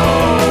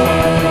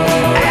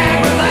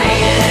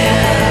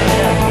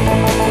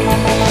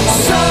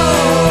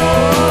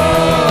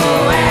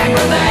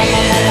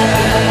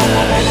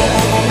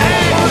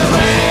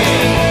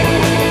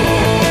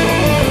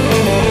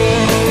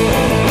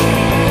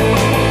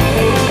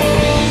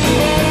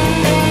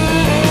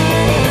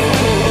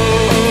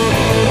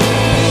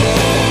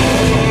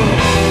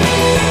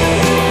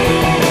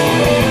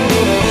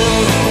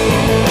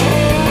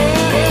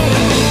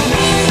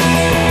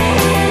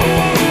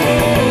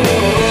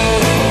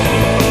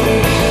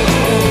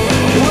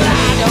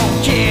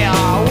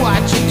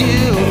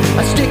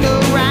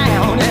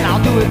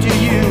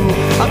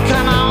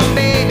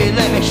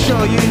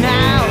show you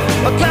now.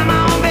 Oh, come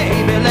on,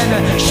 baby, let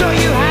me show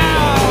you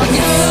how.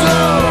 You're so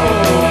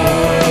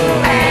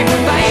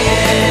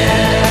aggravated,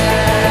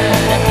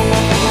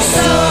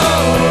 so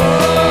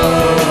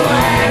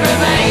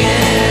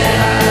aggravated,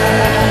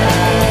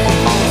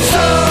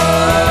 so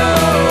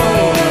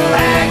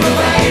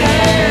aggravated.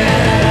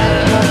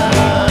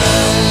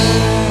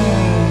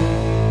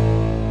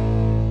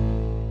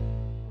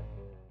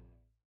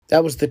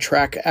 That was the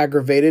track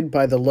Aggravated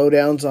by the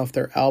Lowdowns off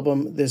their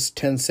album This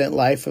 10 Cent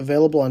Life,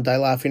 available on Die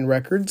Laughing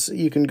Records.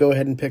 You can go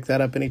ahead and pick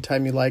that up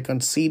anytime you like on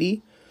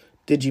CD,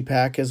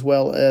 Digipack, as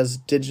well as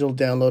digital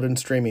download and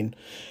streaming.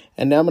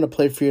 And now I'm going to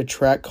play for you a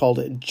track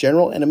called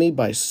General Enemy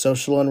by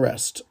Social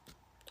Unrest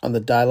on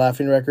the Die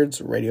Laughing Records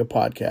radio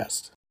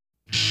podcast.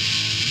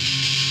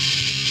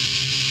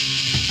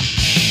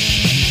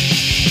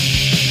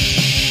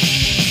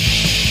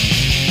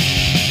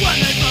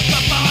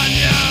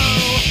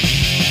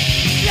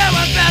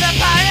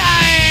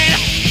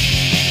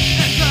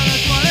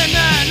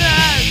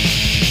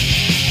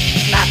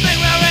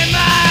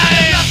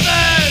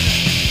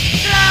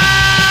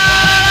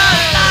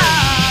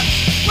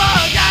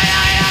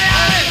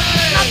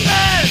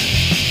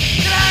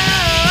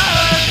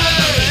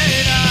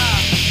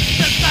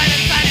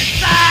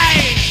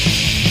 Inside.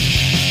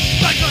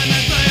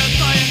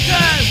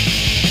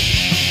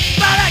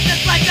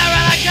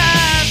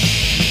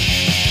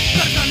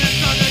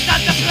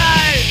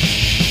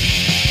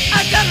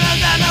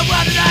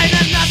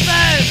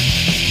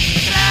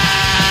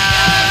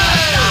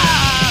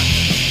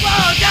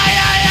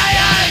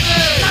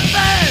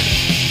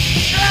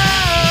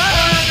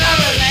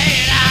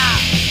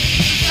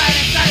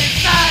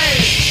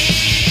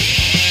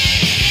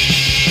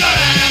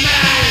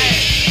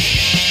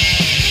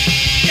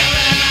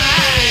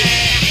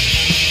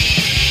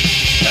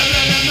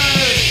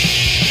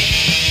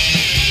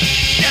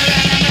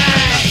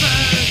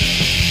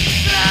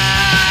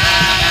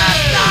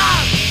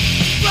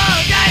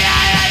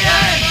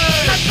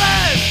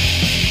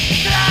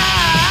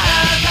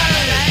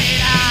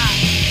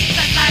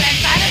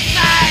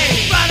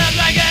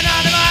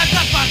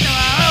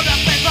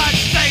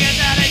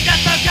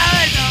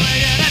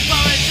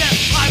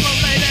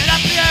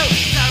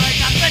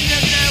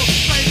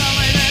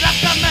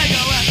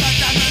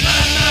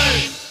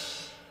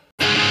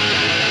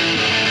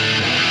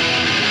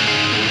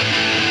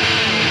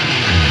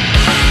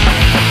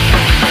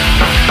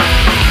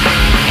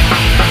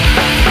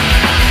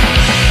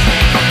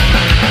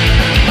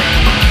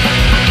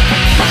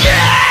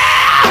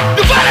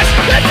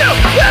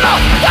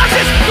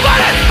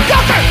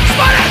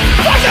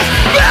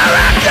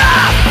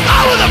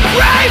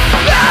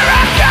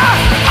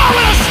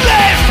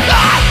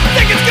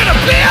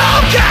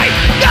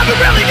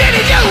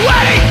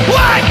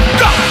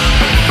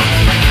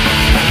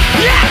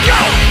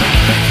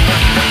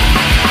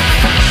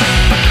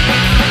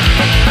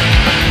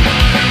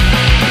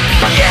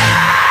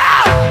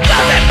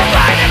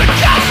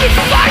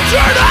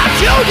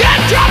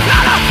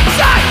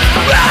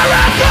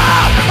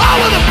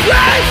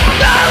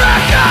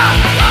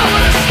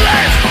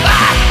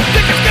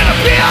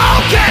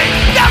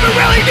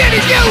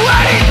 needed you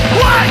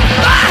anyway.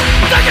 I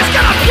think it's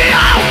gonna be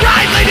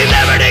alright. Lady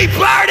Liberty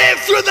burning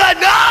through the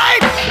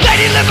night.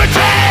 Lady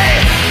Liberty,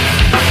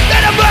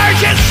 an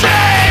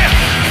emergency.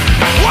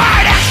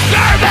 Word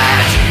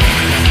experiment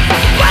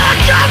by the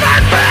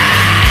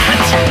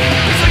government.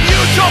 It's a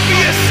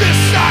utopian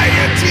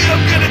society.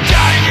 I'm gonna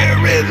die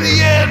here in the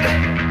end.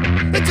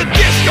 It's a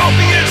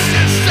dystopian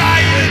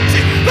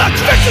society. Let's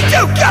fix it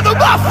together,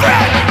 my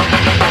friend.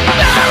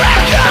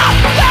 America,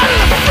 land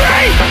of the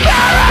free.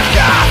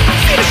 America,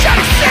 see the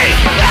shining sea.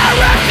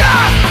 America,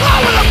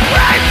 all of the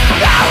brave.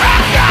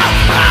 America,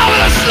 all of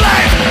the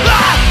slaves.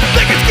 I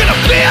think it's gonna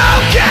be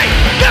okay.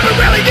 Never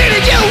really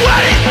needed you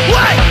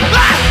anyway.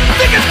 I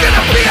think it's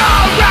gonna be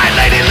alright.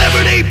 Lady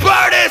Liberty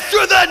burning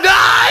through the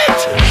night.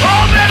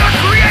 All men are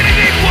created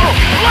equal.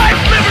 Life,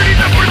 liberty,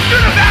 the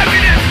pursuit of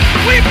happiness.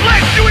 We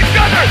pledge to each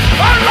other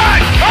our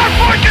lives, our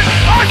fortunes,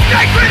 our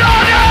sacred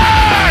honor.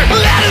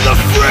 Land of the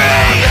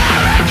free.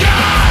 America.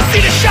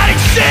 See the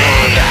shining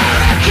sea.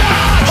 America.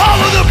 All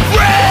of the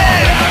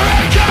brave.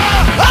 America.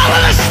 All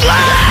of the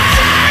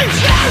slaves.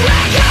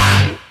 America.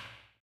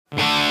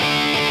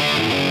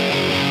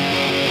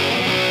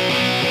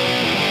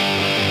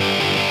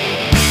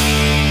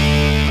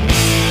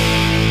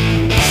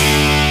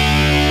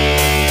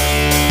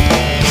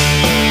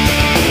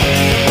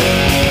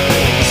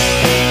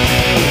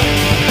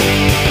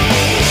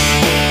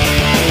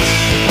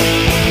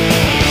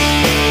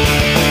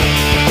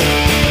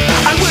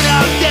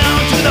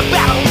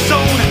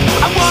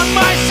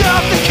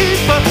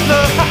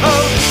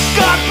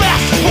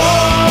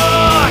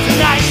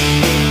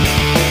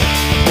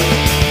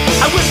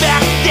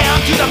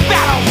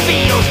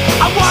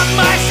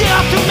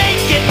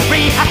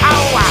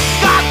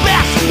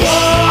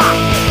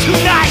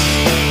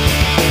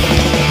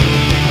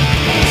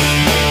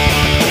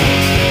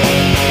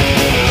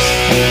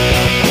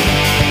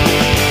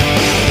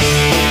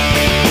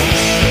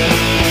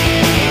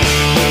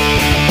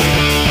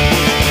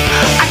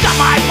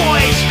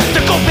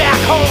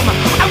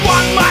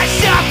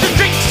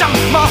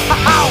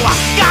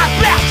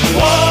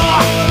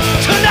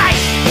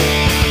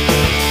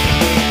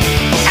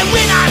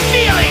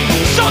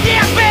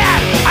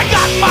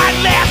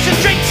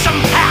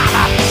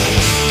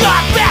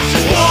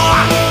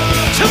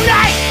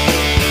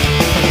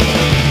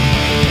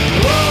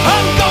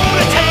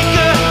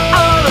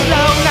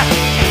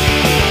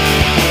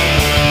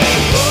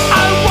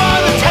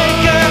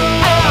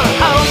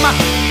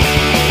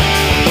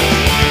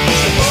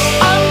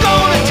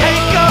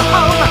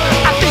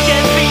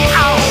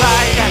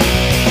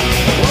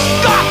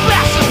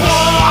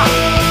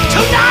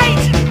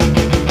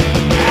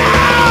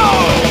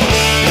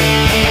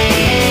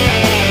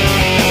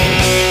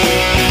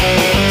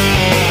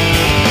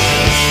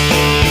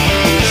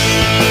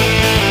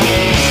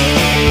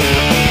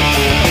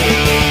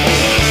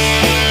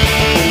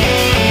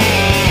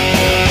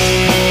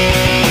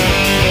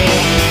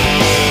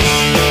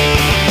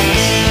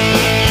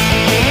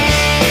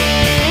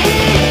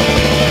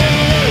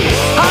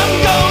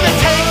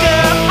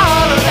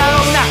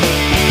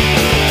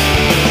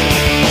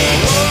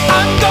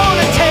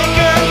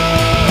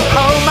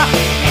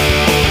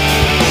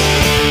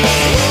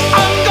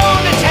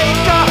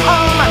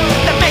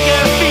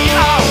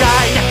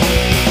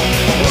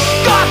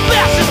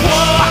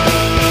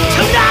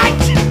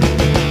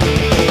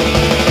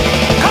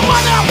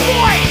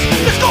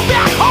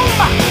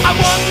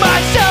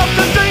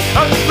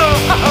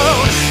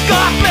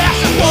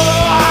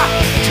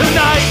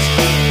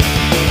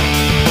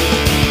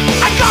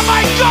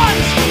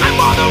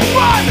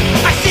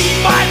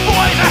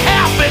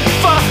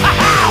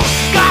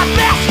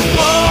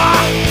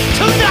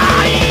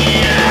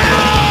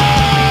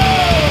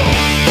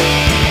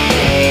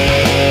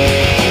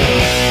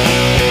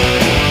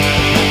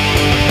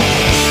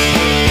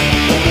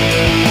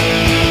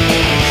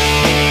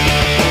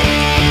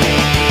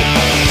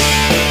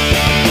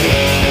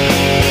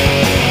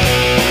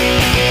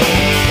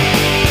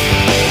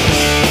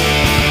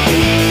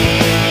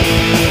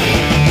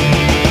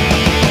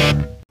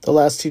 The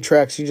last two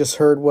tracks you just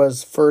heard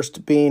was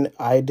first being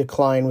I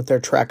Decline with their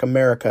track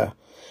America,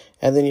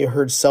 and then you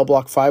heard Cell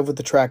Block 5 with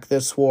the track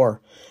This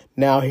War.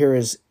 Now here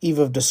is Eve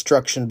of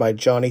Destruction by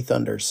Johnny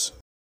Thunders.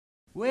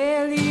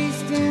 Well,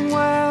 Eastern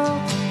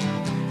world,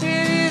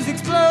 it is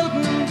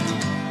exploding,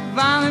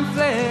 violent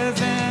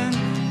flares and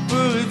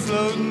bullets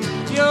loading.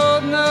 You're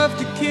old enough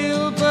to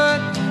kill, but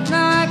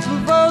not for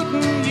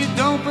voting. You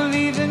don't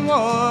believe in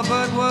war,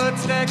 but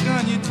what's that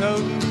gun you're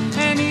toting?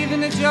 And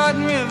even the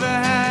Jordan River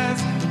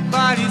has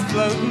bodies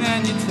floating,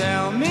 and you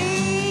tell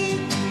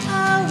me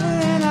over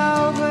and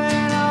over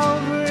and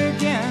over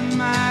again,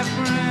 my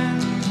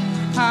friend,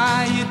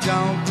 how you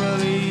don't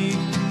believe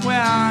we're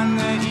on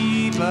the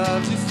eve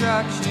of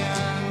destruction.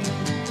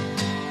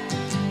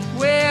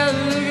 Well,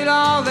 look at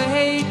all the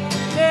hate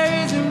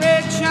there is in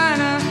Red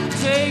China.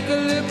 Take a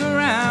look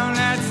around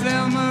at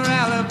Selma,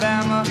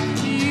 Alabama.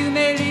 You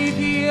may leave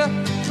here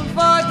for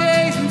 4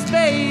 days in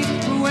space,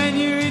 but when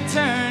you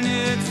return,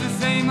 it's the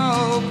same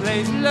old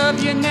place.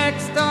 Love your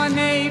next door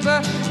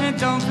neighbor, and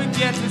don't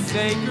forget to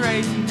say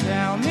grace and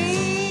tell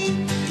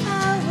me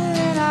over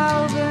and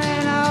over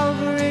and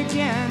over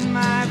again,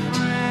 my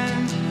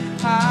friend,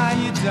 how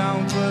you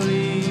don't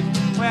believe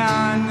we're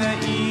on the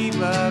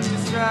eve of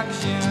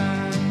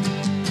destruction.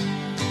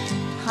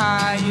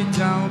 How you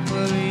don't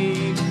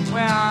believe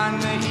we're on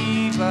the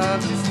eve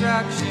of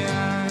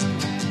destruction.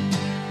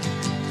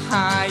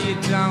 How you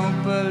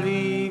don't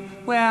believe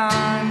we're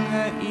on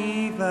the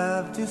eve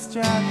of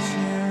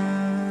destruction.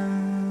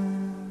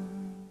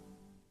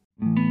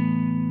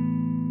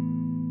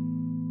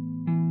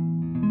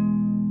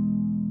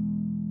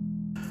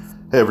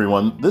 Hey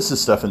everyone, this is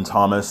Stephen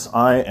Thomas.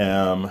 I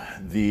am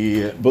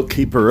the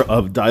bookkeeper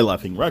of Die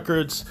Laughing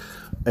Records,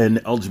 an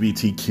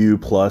LGBTQ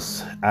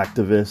plus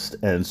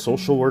activist and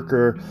social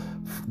worker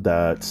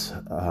that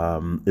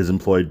is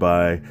employed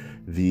by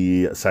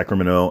the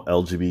Sacramento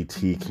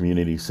LGBT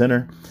Community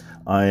Center.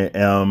 I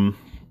am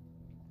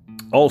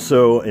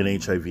also an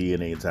HIV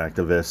and AIDS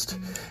activist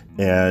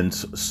and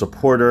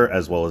supporter,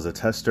 as well as a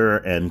tester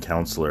and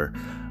counselor.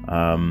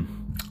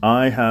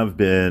 I have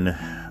been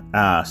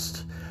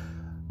asked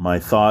my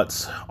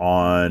thoughts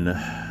on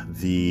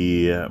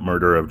the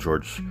murder of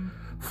George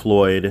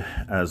Floyd,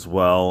 as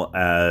well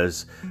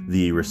as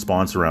the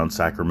response around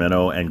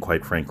Sacramento and,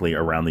 quite frankly,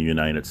 around the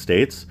United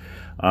States.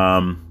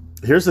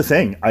 Here's the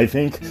thing. I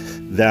think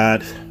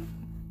that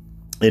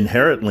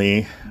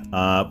inherently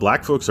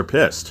black folks are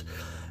pissed.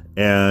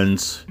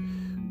 And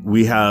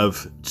we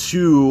have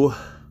two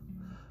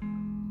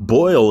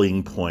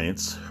boiling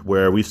points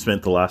where we've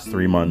spent the last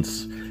 3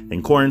 months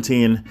in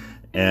quarantine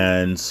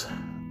and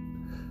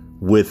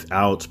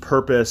without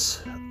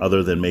purpose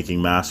other than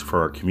making masks for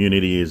our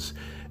communities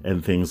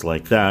and things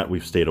like that.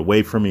 We've stayed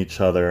away from each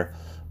other.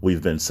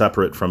 We've been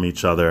separate from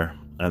each other.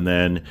 And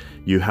then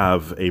you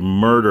have a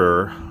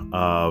murder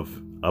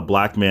of a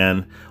black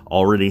man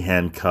already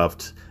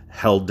handcuffed,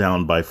 held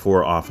down by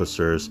 4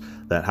 officers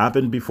that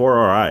happened before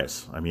our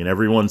eyes. I mean,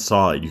 everyone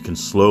saw it. You can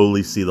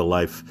slowly see the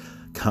life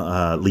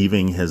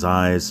leaving his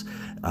eyes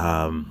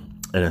and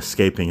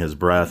escaping his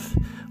breath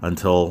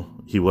until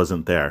he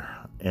wasn't there.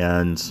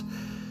 And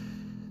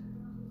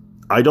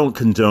I don't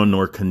condone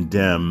nor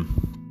condemn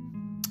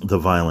the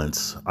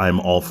violence.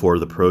 I'm all for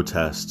the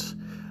protest.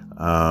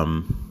 I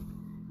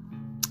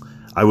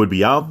would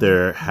be out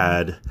there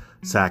had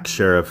Sac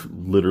Sheriff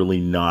literally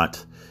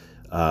not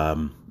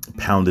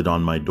pounded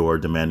on my door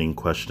demanding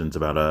questions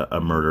about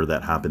a murder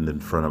that happened in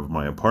front of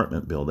my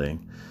apartment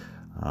building.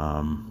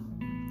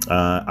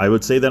 I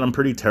would say that I'm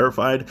pretty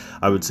terrified.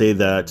 I would say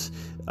that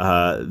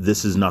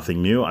this is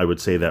nothing new. I would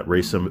say that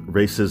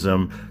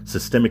racism,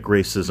 systemic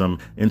racism,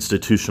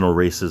 institutional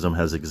racism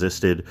has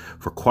existed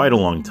for quite a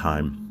long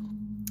time.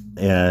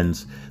 And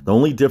the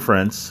only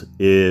difference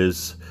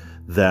is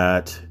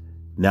that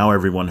now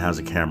everyone has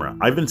a camera.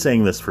 I've been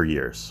saying this for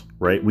years,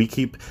 right? We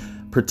keep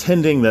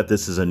pretending that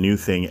this is a new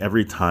thing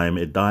every time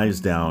it dies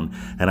down.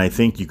 And I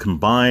think you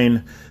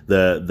combine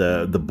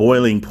the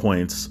boiling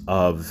points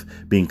of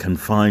being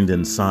confined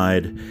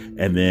inside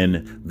and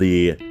then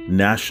the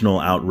national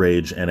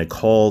outrage and a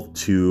call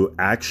to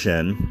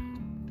action,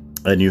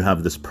 and you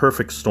have this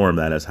perfect storm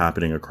that is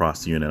happening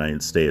across the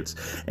United States.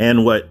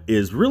 And what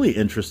is really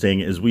interesting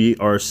is we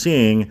are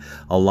seeing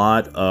a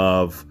lot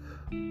of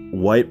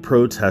white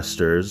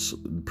protesters,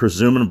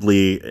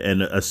 presumably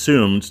and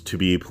assumed to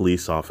be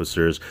police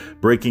officers,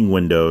 breaking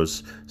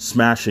windows,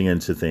 smashing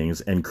into things,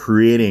 and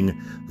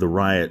creating the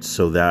riots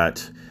so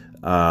that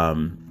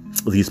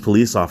these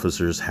police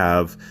officers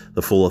have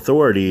the full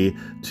authority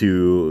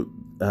to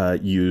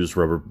use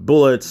rubber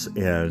bullets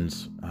and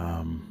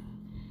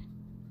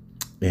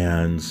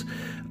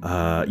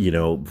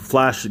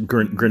flash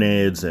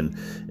grenades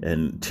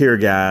and tear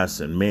gas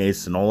and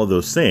mace and all of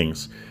those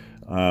things.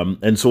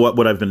 And so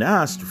what I've been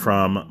asked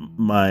from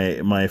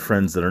my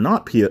friends that are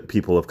not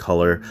people of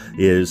color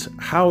is,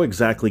 how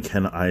exactly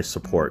can I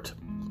support?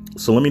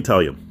 So let me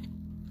tell you,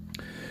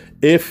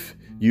 if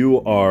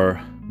you are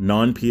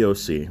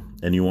non-POC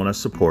and you want to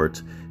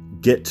support,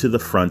 get to the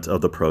front of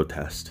the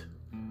protest,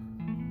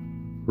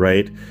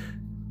 right?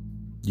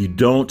 You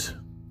don't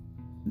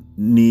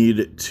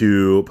need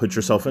to put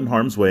yourself in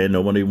harm's way, and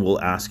nobody will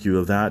ask you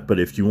of that. But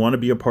if you want to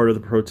be a part of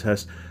the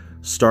protest,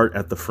 start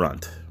at the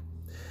front.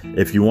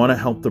 If you want to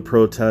help the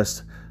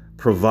protest,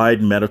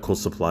 provide medical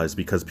supplies,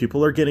 because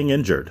people are getting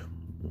injured,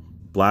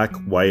 black,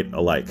 white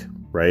alike,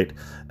 right?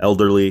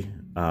 Elderly,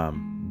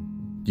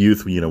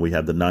 youth. We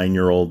had the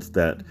 9-year-old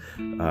that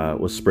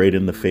was sprayed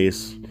in the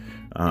face.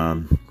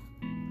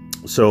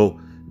 So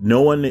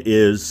no one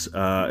is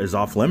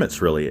off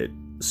limits, really.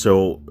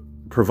 So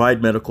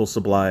provide medical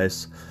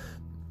supplies.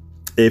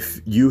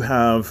 If you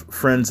have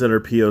friends that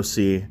are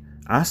POC,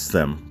 ask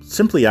them.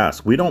 Simply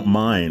ask. We don't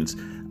mind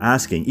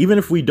asking, even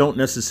if we don't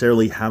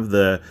necessarily have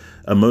the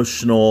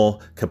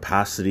emotional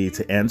capacity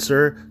to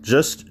answer.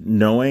 Just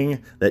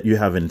knowing that you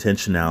have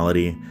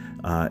intentionality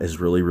is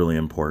really, really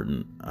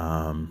important.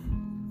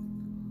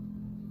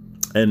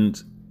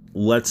 And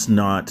let's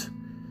not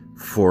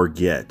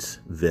forget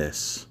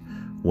this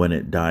when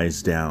it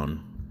dies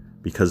down,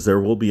 because there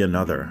will be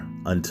another.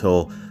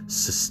 until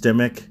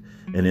systemic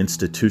and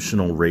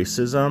institutional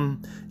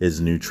racism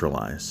is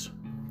neutralized.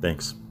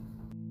 Thanks.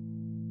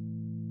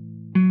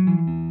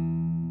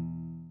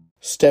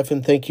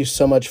 Stefan, thank you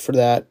so much for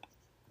that.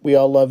 We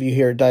all love you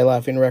here at Die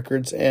Laughing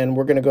Records, and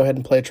we're going to go ahead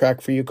and play a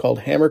track for you called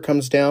Hammer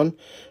Comes Down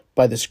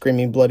by the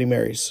Screaming Bloody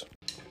Marys.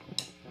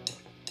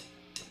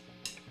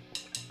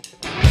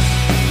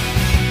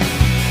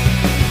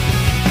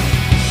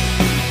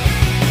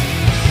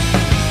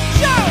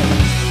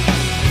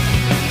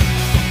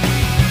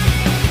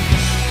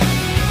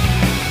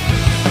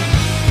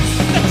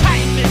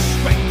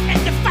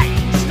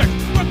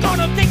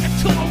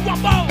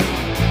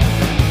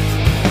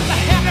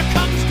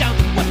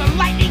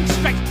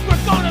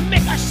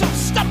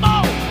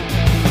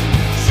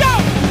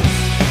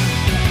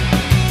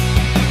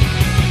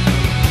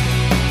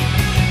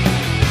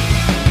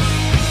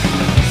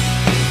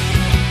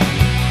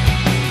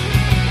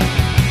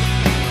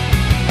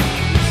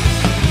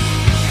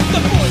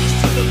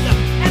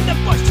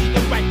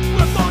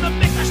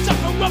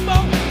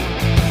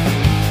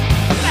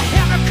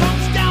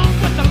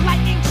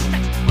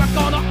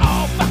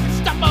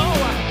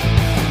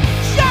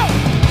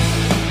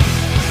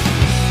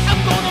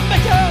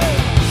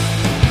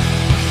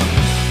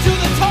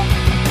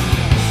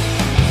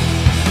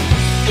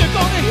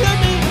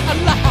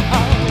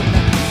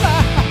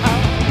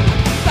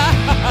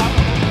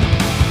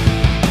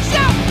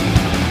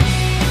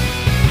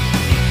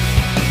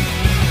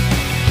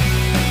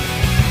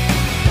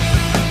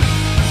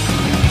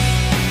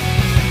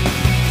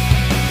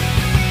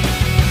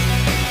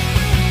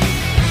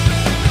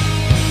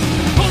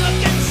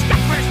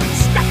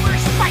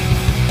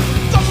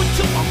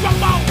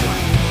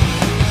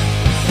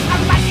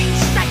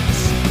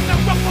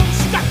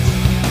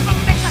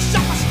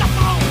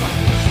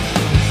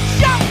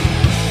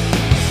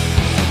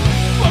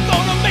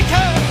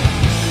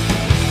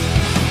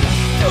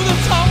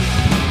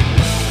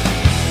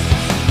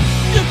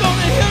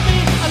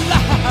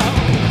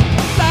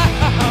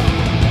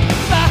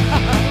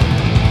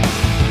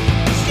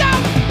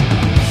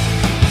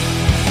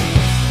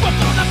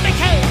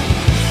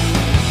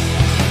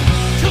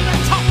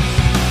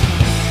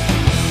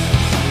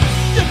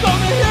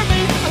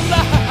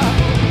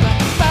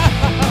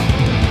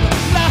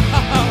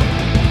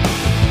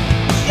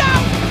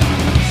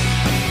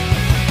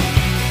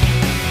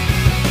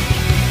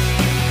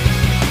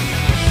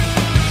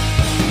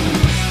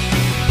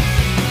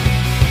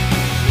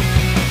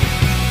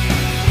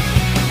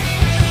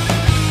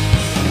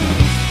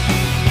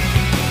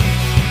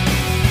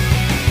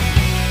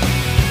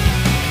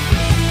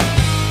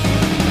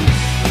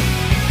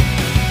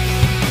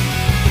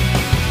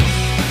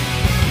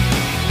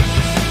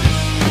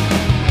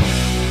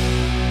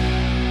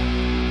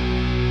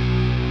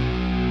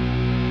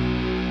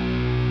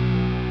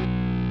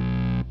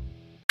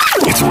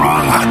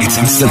 It's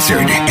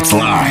uncensored. It's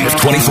live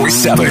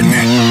 24/7.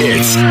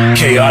 It's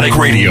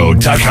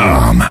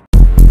chaoticradio.com.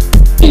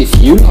 If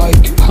you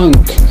like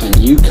punk and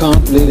you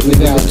can't live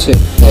without it,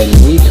 then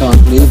we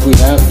can't live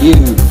without you.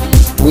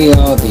 We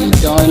are the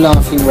Die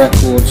Laughing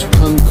Records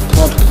Punk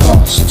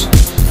Podcast,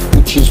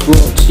 which is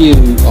brought to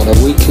you on a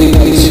weekly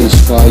basis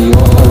by your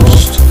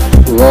host,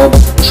 Rob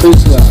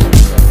Trisler,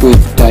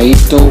 with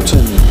Dave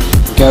Dalton,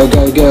 Go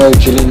Go Go,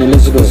 Gillian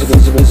Elizabeth,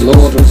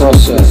 Lord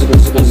Prosser,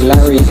 and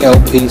Larry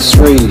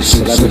LP3,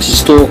 Celebrity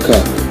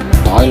Stalker.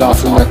 Die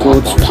Laughing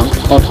Records Punk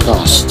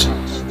Podcast.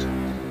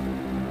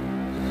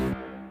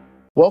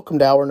 Welcome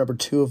to hour number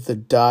 2 of the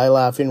Die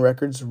Laughing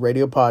Records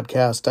radio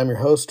podcast. I'm your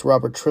host,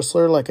 Robert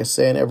Trisler, like I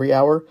say in every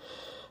hour.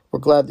 We're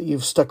glad that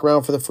you've stuck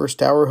around for the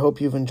first hour.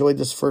 Hope you've enjoyed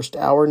this first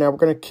hour. Now we're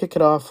going to kick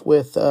it off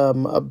with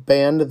a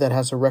band that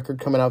has a record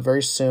coming out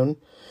very soon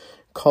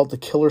called The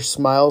Killer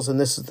Smiles, and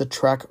this is the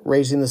track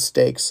Raising the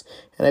Stakes.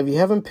 And if you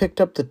haven't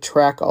picked up the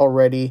track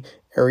already,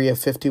 Area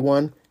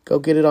 51, go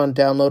get it on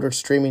download or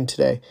streaming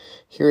today.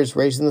 Here is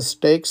Raising the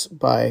Stakes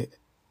by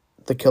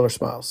The Killer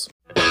Smiles.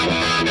 Raising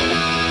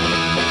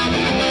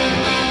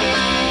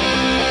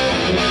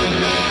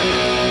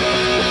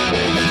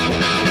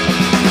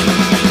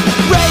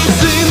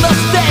the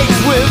stakes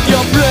with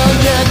your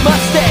brilliant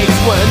mistakes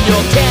when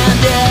you're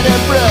candid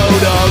and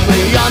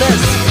brutally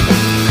honest.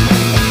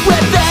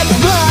 With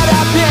expert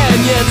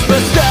opinions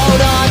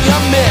bestowed on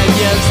your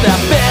minions,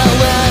 they're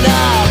filling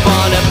up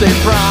on empty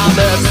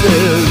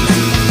promises.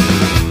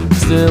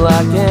 Still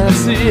I can't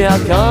see how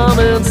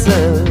common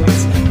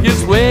sense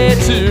gives way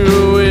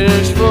to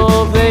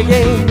wishful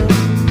thinking.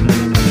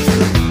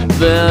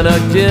 Then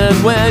again,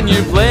 when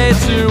you play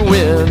to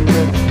win,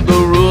 the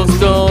rules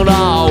don't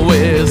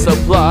always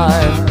apply.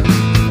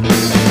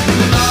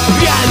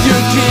 Can you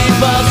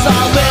keep us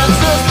all in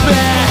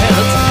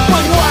suspense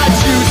when what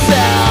you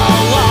sell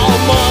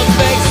almost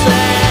makes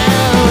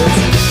sense?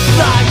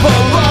 Like a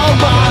role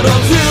model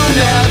to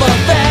never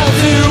fail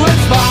to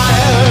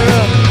inspire.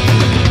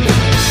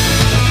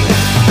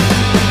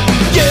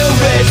 You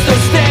raise the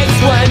stakes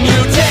when you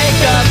take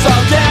us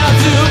all down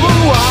to the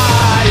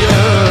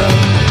wire.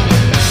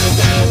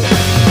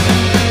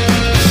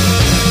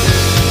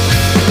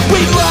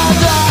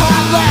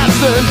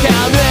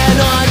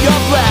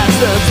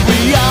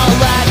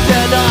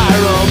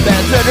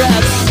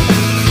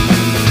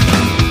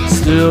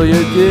 till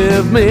you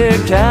give me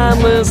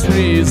countless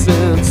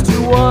reasons to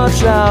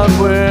watch out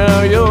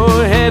where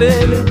you're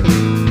headed.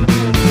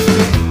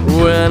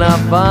 When I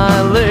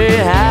finally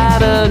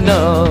had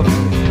enough,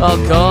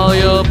 I'll call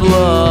your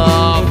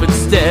bluff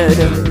instead.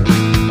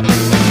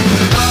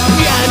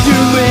 And you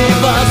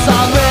leave us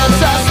all in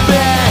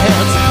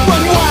suspense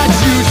when what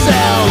you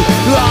sell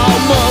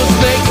almost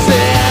makes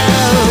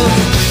sense.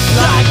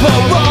 Like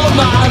parole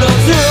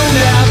models who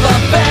never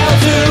fail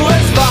to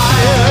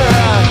inspire.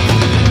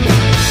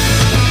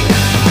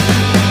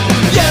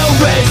 You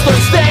raise the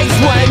stakes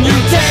when you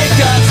take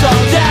us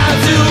all down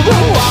to the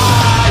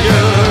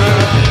wire.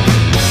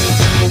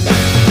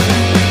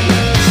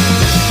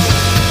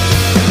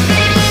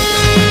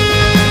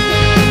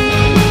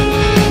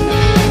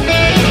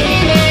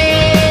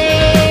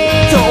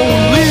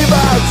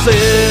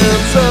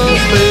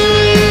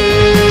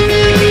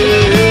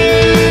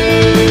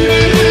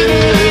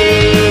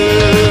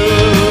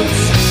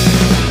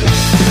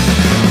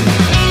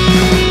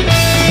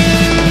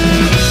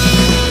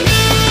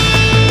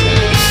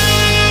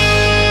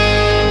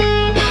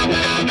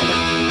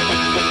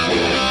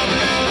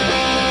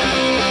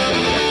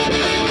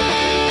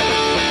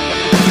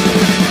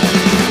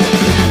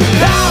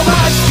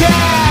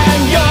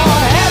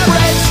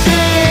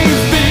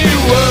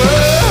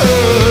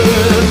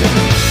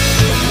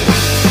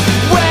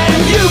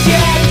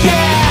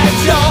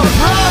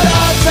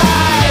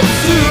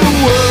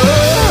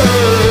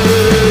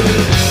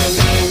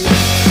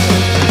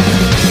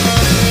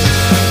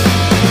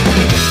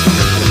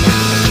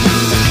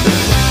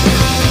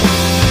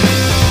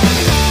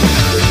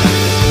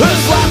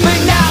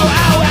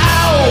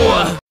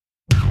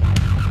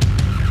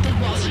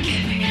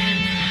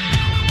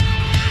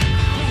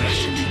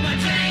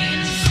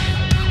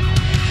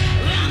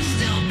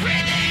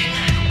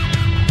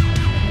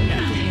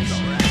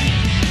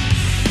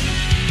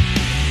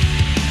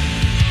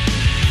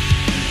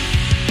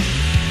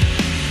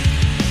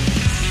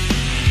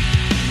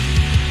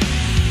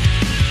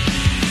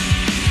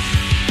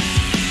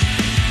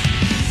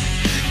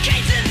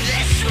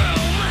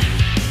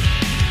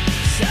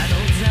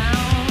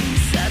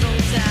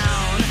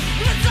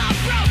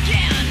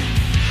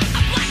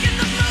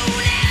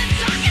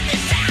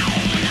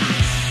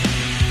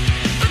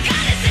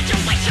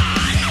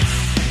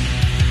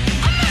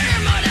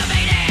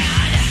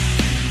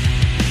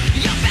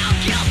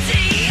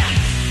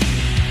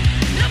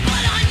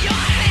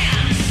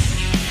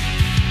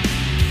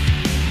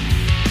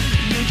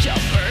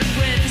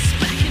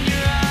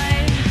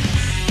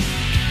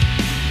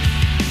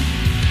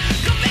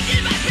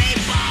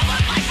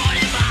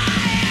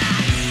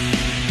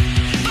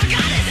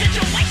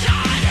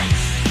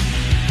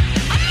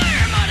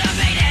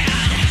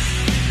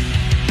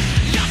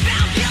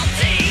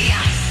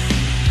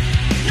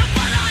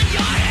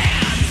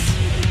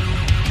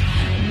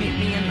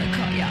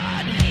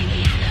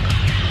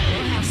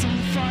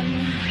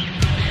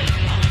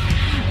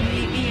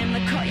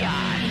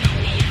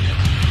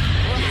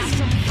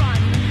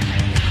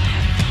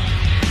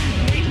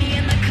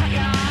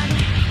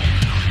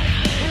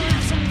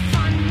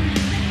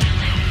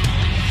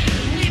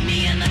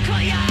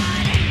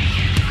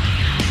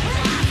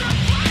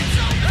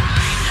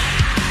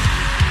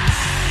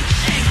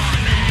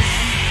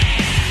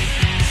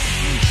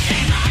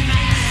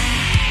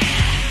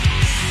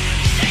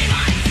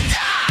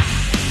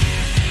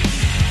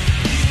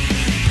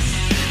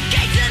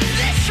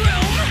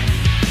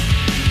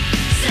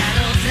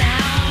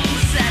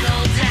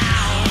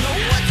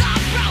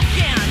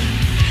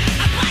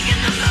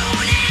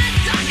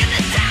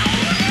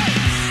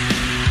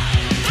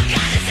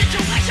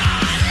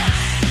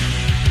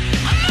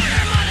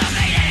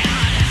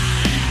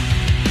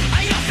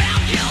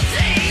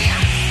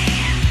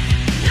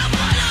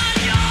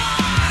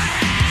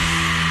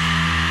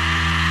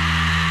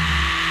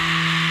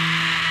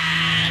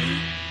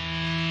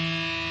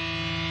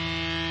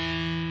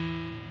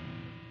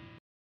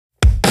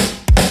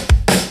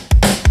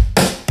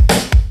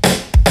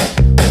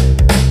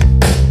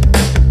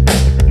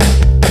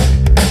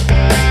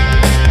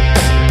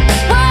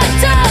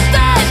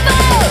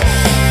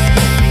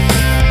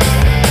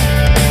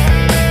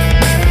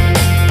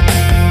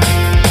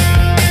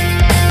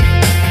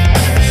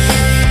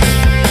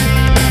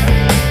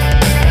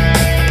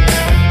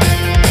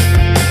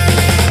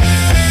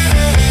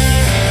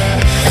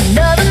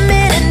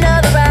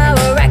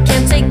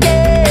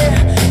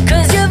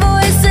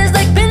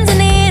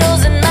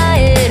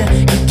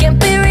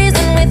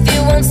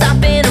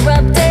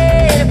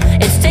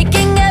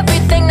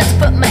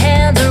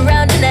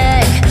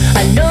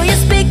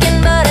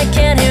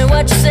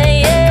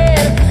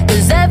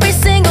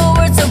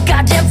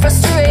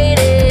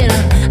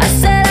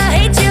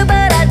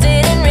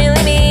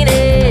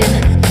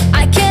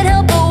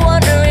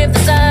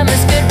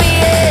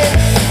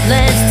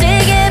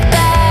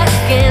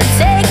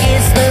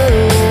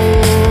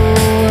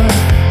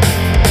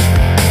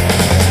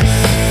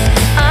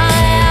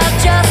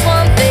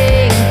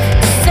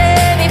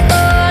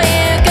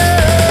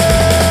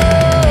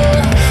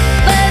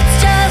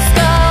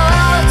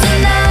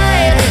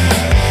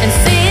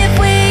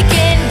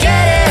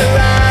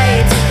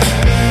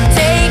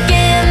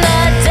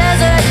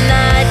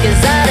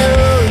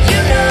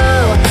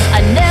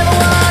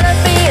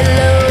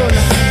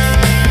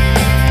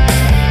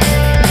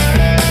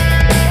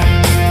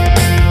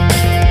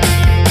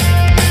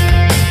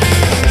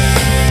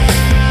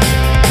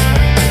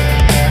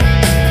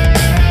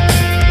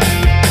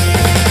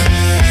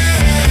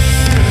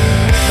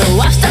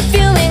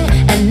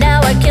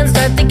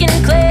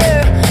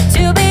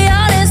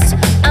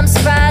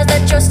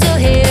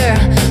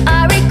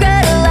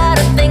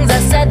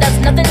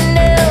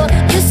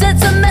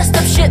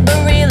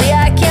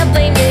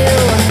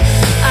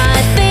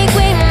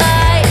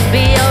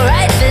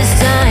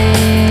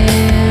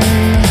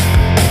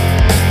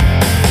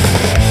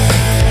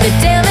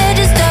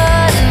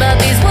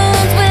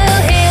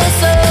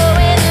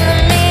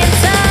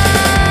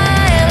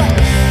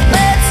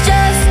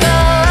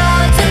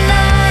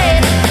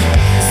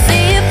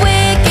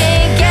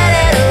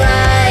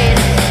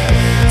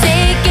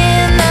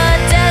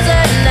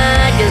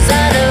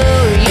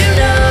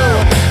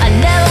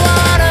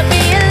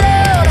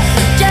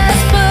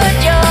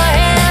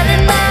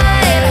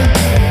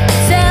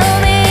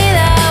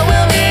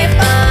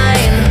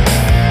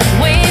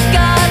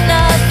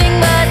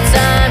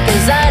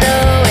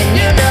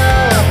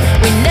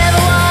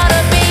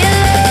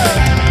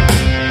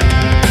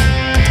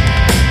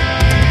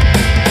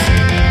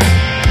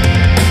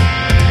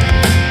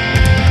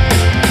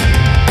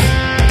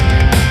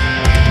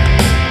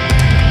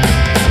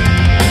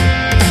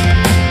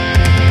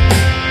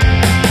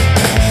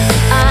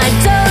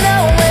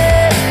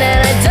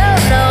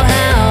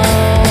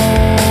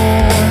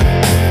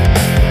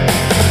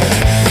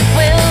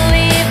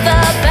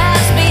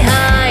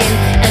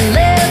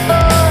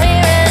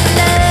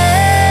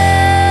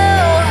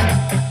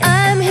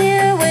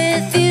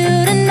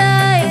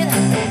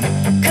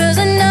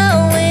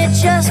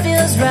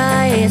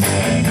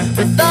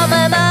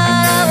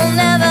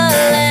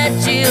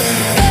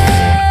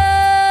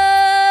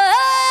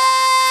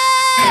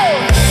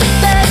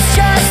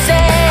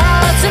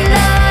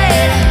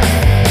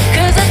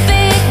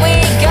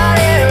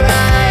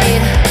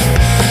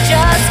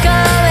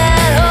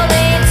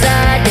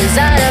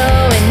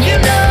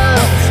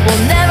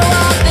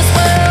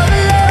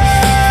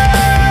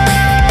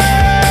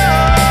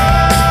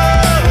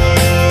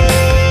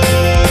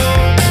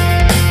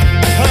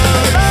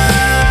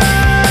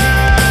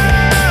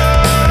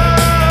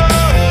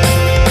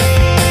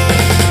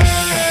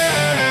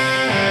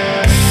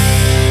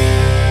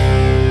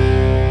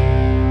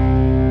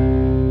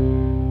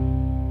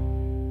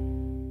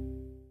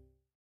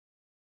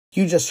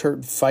 You just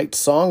heard Fight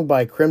Song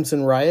by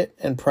Crimson Riot,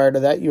 and prior to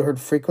that you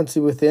heard Frequency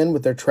Within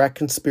with their track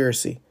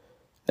Conspiracy.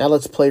 Now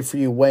let's play for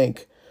you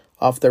Wank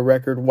off their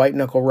record White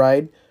Knuckle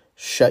Ride,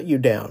 Shut You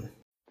Down.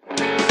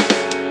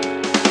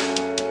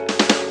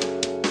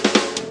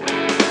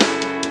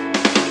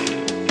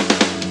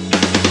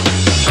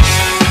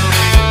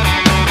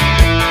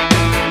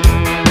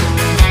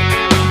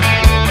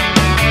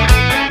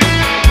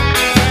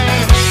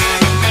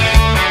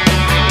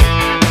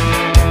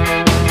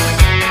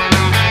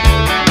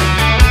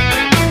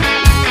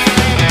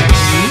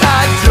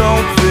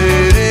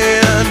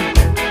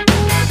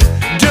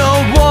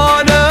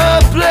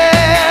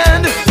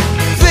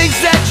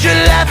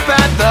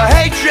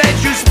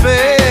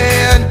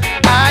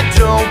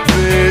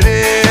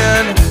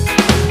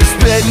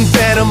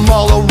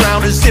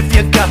 If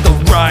you got the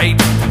right,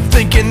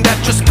 thinking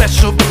that you're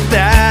special, but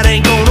that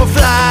ain't gonna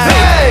fly.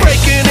 Hey!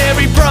 Breaking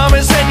every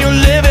promise and you're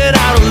living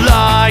out a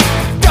lie.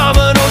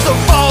 Dominoes are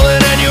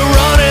falling and you're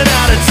running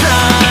out of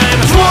time.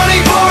 24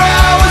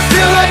 hours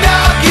till I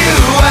knock you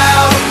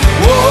out.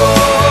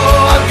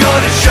 Whoa, I'm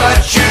gonna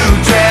shut you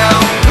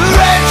down.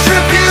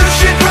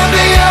 Retribution from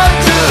the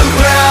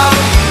underground.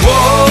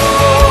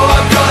 Whoa,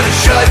 I'm gonna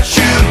shut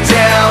you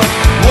down.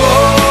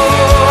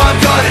 Whoa, I'm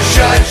gonna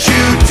shut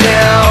you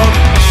down.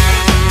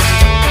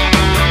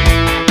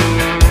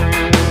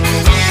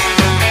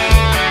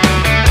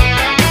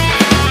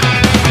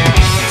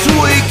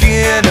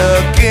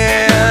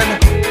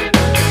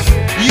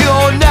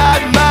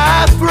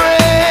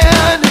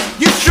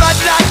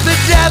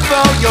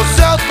 You're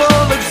so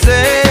full of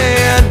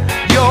sin.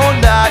 You're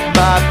not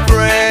my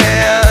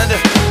friend.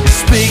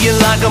 Speaking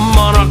like a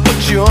monarch,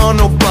 but you're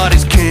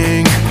nobody's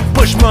king.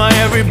 Push my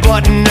every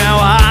button, now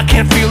I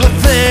can't feel a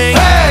thing.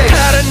 Hey!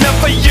 Had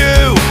enough of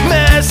you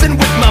messing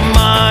with my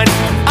mind.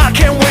 I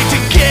can't wait to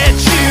get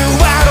you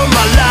out of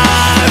my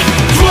life.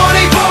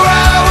 24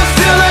 hours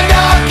till I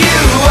knock you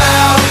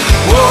out.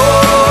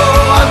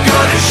 Whoa, I'm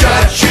gonna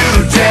shut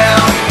you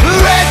down.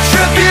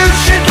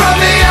 Retribution from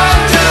the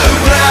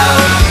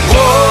underground.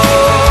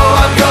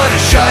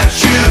 Shut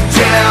you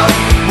down.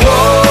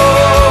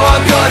 Whoa, I'm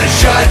gonna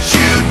shut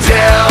you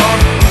down.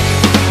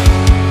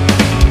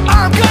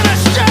 I'm gonna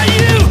shut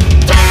you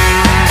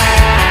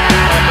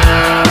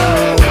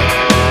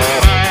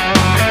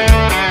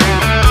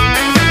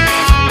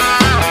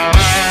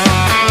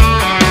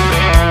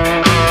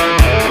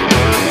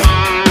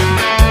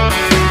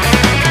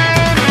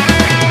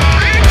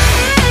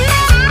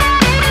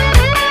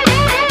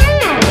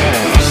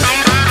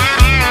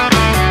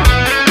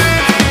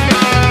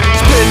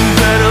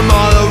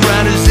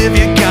if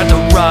you got the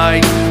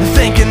right,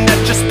 thinking that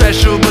you're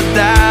special, but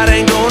that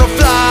ain't gonna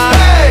fly.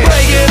 Hey!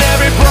 Breaking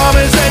every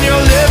promise and you're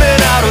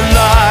living out a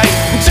lie.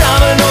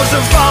 Dominoes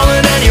are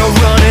falling and you're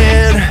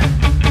running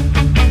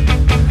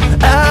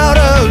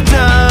out of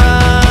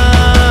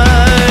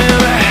time.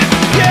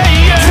 Yeah,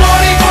 yeah. 24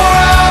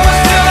 hours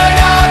till I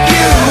knock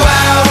you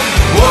out.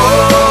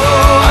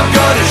 Whoa, I'm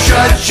gonna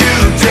shut you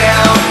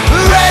down.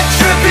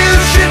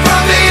 Retribution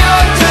from the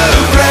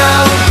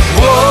underground.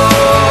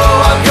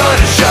 Whoa, I'm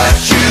gonna shut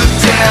you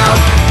down.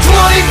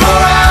 24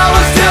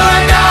 hours till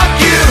I knock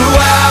you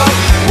out.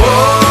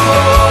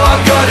 Whoa,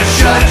 I'm gonna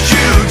shut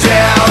you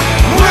down.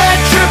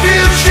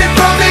 Retribution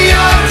from the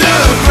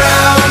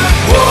underground.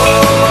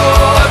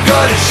 Whoa, I'm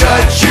gonna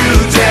shut you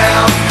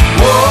down.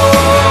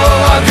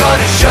 Whoa, I'm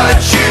gonna shut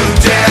you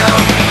down.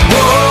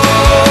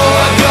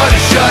 Whoa, I'm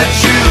gonna shut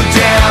you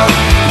down.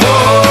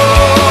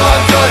 Whoa,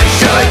 I'm gonna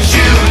shut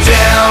you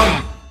down.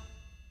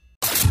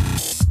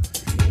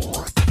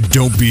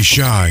 Don't be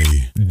shy.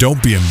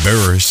 Don't be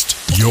embarrassed.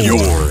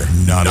 You're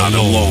not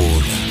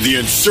alone. The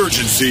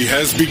insurgency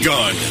has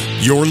begun.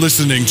 You're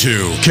listening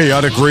to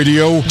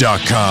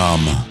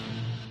chaoticradio.com.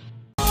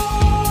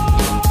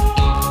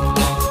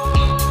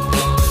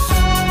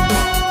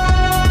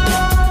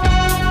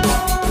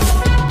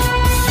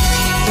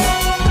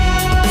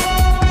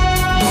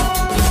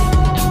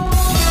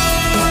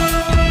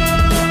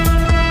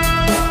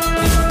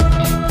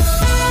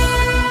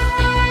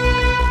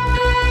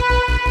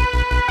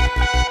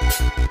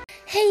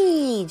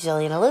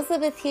 Jillian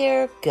Elizabeth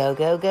here, Go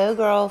Go Go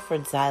Girl for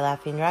Die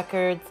Laughing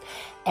Records,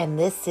 and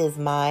this is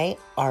my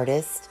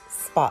Artist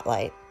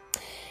Spotlight.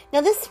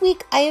 Now this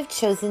week I have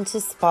chosen to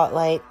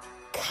spotlight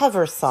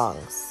cover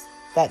songs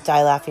that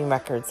Die Laughing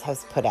Records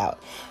has put out.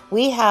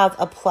 We have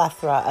a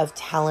plethora of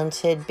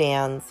talented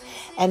bands,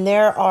 and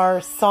there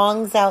are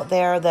songs out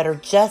there that are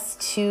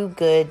just too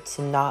good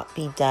to not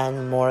be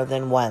done more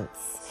than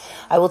once.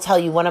 I will tell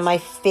you, one of my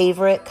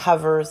favorite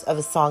covers of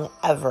a song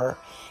ever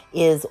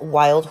is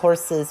Wild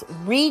Horses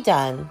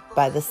redone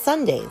by the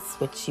Sundays,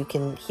 which you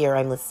can hear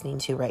I'm listening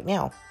to right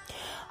now.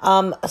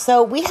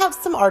 So we have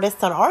some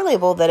artists on our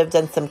label that have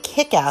done some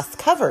kick-ass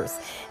covers,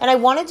 and I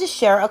wanted to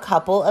share a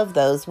couple of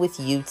those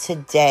with you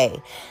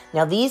today.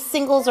 Now these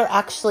singles are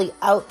actually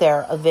out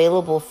there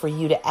available for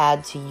you to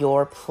add to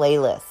your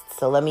playlist,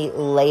 so let me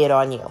lay it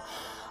on you.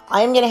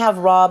 I am going to have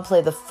Rob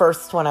play the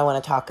first one I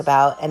want to talk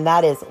about, and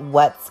that is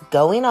What's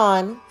Going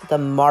On, the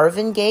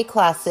Marvin Gaye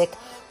classic,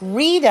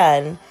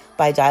 redone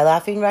by Die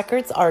Laughing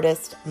Records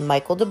artist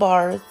Michael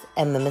DeBars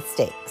and the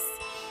Mistakes.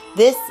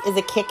 This is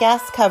a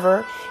kick-ass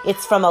cover.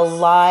 It's from a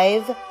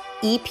live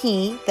EP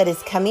that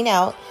is coming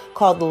out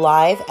called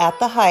Live at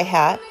the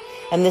Hi-Hat,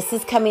 and this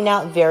is coming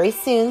out very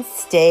soon.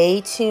 Stay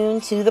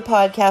tuned to the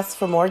podcast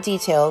for more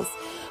details.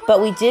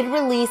 But we did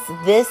release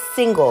this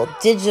single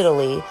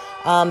digitally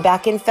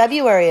back in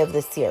February of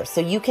this year. So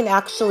you can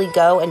actually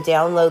go and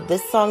download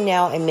this song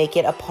now and make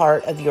it a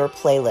part of your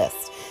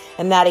playlist.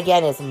 And that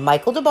again is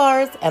Michael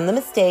DeBars and the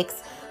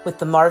Mistakes with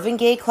the Marvin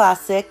Gaye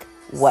classic,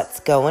 What's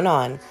Going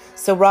On.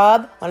 So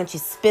Rob, why don't you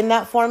spin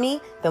that for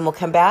me? Then we'll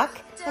come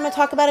back and I'm going to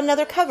talk about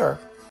another cover.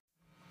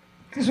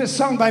 This was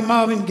sung by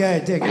Marvin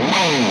Gaye. Dig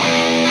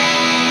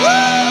it.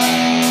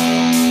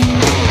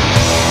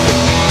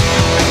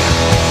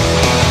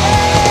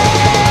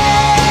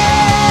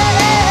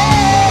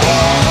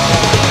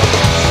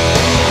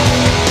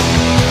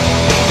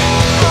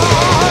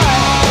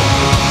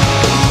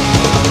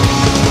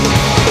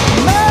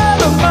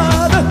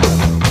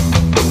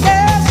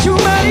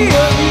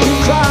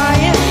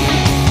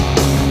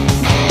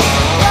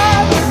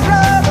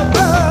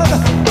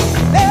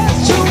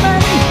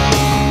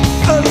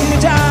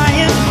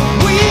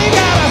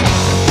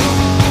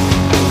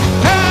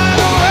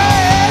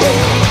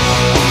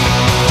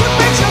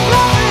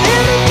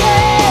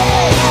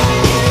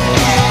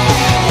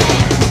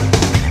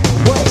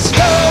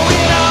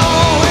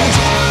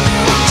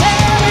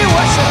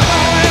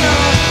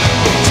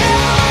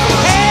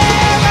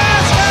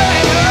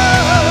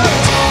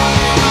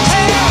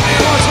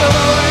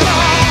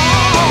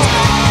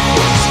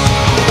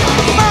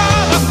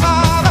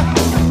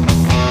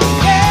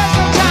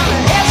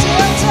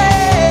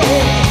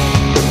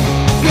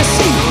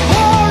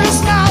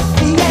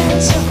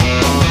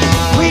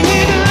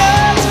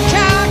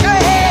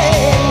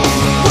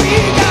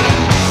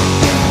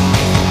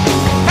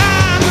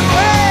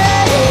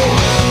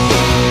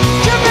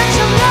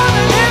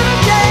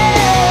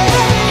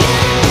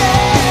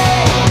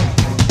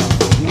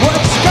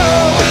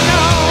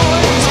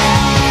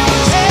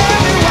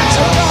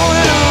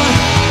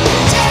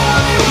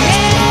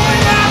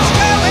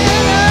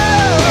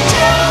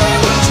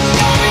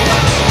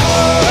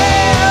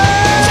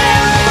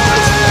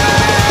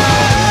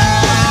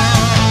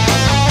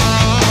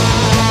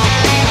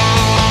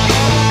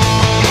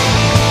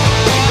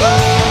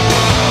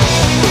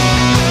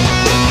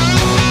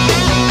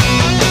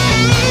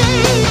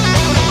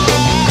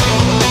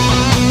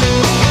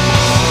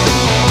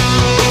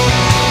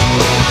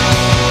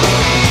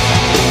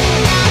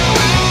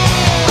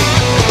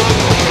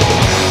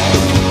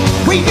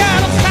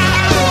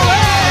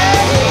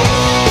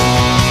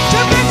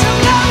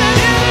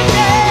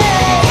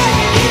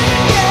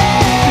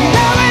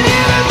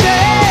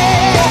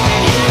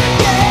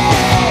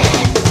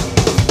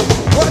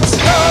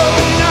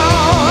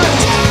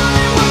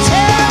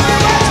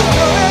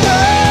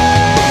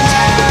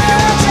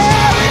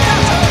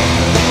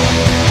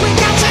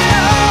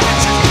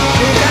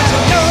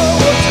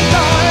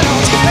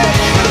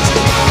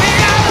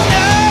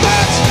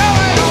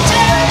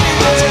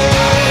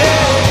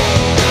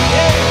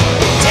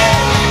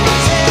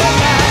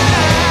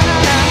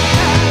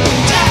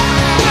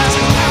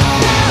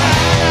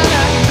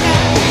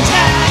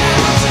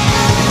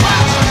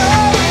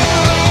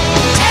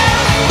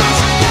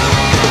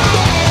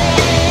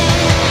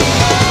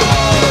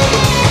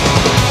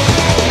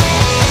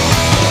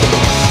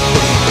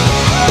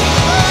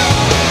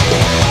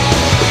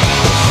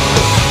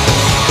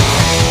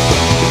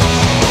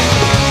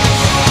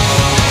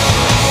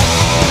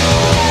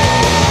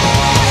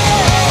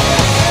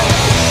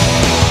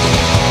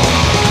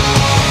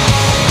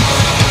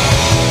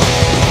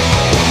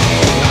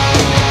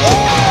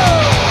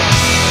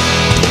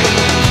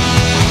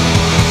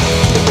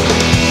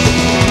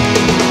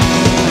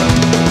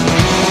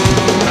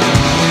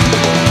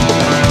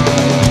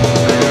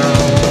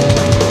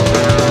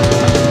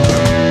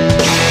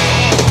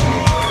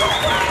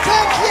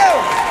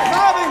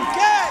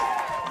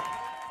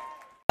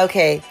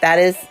 Okay, that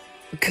is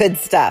good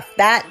stuff.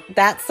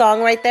 That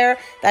song right there,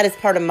 that is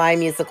part of my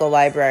musical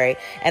library.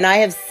 And I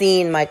have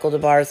seen Michael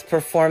DeBars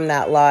perform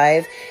that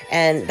live.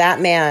 And that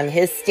man,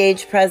 his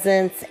stage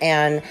presence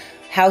and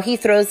how he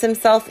throws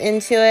himself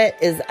into it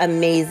is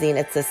amazing.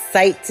 It's a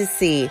sight to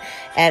see.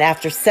 And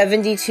after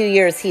 72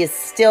 years, he is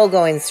still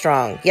going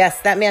strong. Yes,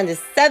 that man is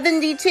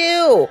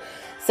 72.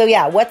 So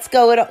yeah, what's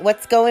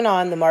going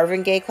on? The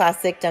Marvin Gaye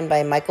classic done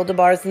by Michael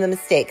DeBars and the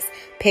Mistakes.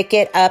 Pick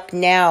it up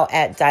now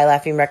at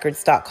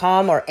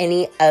dielaughingrecords.com or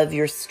any of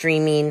your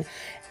streaming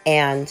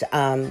and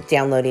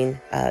downloading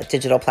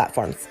digital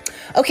platforms.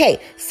 Okay,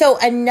 so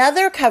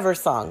another cover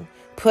song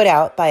put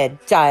out by a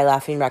Die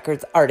Laughing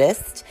Records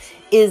artist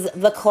is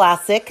the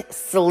classic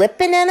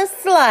Slippin' and a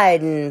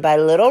Slidin' by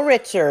Little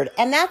Richard,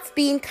 and that's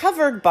being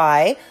covered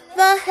by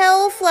the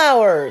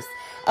Hellflowers.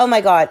 Oh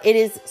my God, it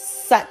is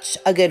such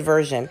a good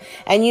version.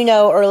 And you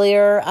know,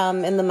 earlier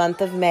in the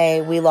month of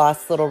May, we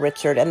lost Little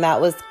Richard, and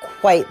that was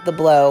quite the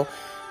blow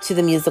to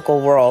the musical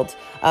world.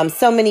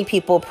 So many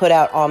people put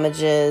out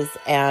homages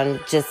and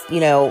just,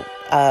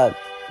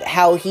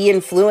 how he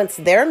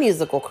influenced their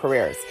musical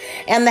careers.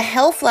 And the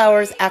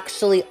Hellflowers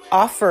actually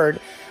offered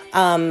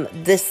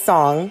this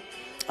song,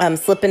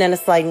 Slippin' and a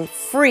Slidin',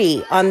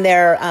 free on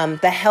their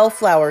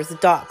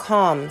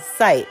thehellflowers.com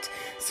site.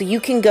 So you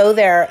can go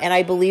there, and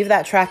I believe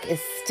that track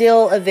is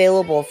still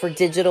available for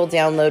digital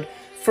download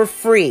for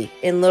free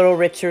in Little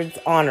Richard's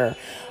honor.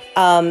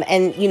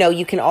 And, you know,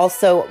 you can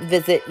also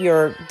visit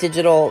your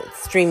digital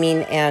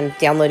streaming and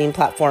downloading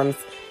platforms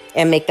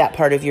and make that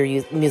part of your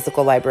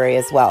musical library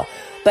as well.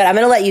 But I'm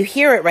going to let you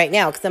hear it right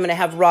now because I'm going to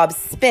have Rob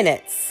spin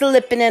it.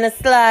 Slippin' and a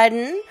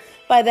Slidin'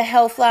 by the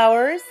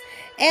Hellflowers.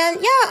 And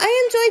yeah,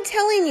 I enjoyed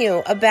telling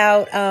you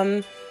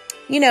about,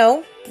 you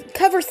know,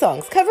 cover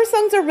songs. Cover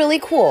songs are really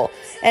cool.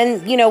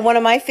 And, you know, one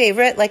of my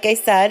favorite, like I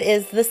said,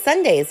 is The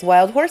Sundays,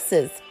 Wild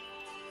Horses,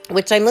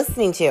 which I'm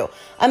listening to.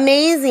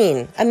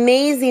 Amazing,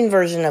 amazing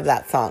version of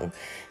that song.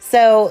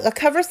 So a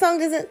cover song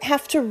doesn't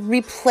have to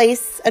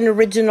replace an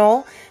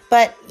original,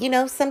 but, you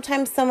know,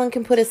 sometimes someone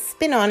can put a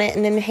spin on it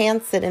and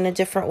enhance it in a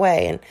different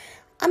way. And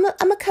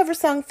I'm a cover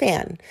song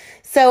fan.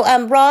 So,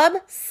 Rob,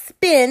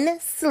 spin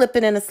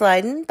Slippin' and a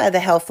Slidin' by the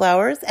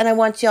Hellflowers. And I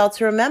want y'all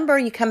to remember,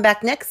 you come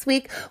back next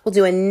week, we'll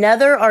do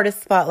another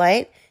artist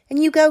spotlight,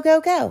 and you go, go,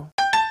 go.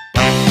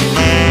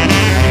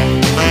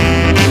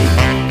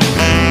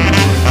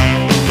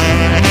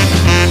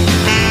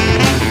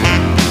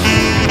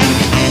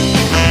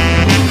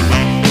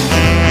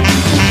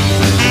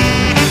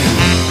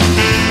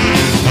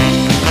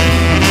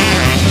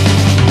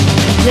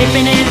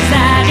 Slipping and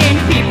sliding,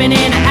 peeping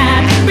in a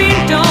hat, been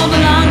told a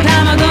long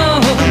time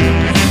ago.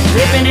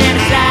 Slipping and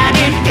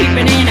sliding,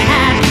 peeping in a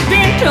hat,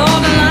 been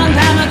told a long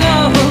time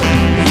ago.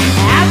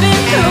 I've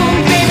been told,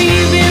 baby,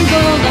 you've been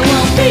bold, I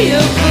won't be a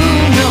fool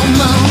no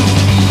more.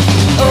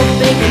 Oh,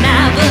 baby,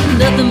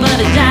 never, nothing but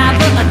a jive,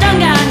 I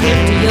done got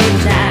hip to your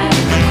jive.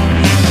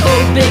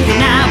 Oh, baby,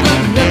 never,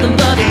 nothing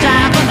but a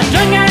jive, I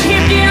done got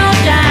hip to your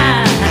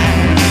jive.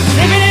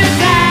 Slipping and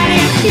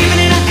sliding,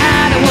 peeping in a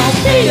hat, I won't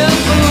be a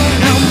fool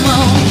no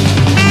more.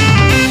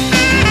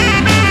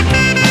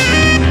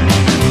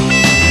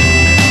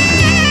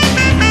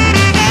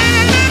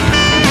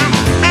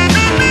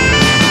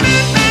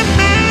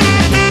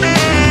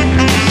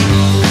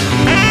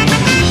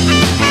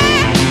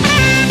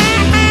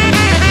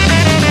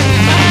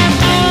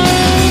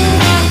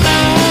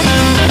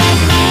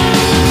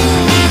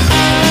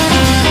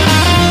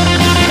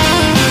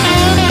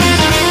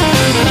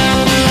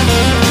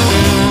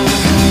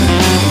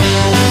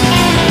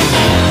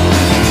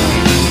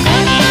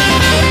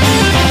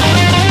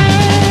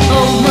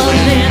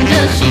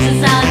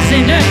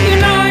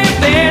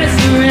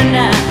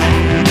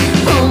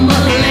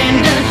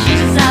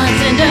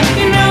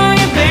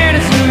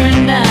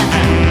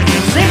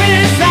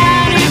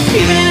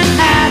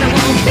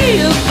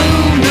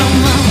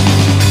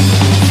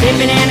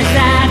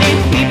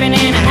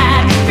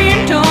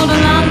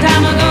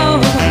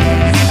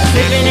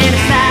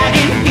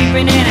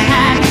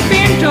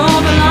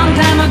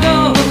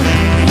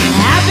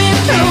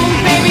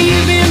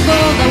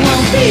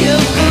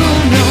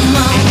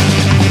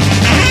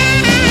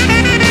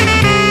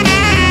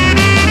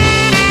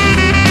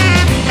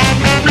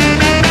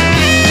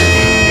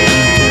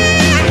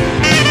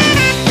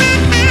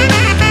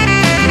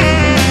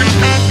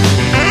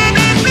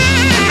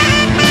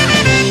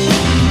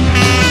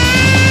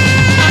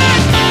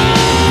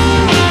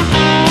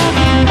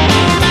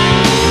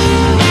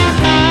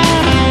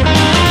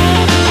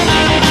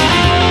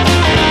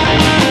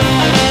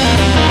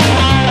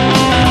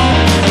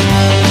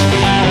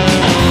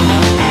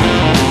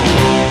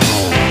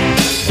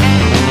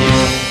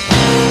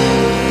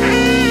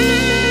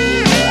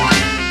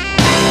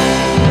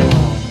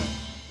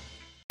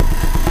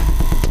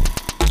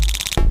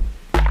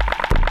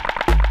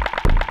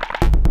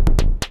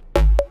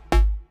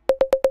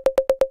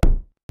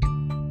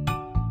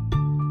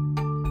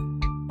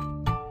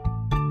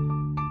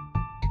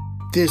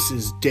 This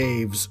is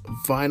Dave's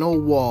Vinyl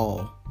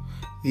Wall,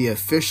 the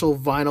official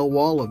vinyl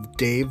wall of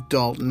Dave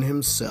Dalton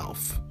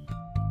himself.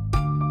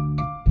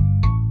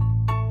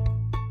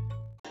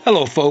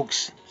 Hello,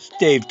 folks. It's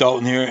Dave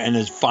Dalton here and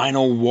his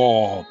vinyl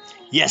wall.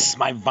 Yes,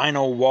 my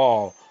vinyl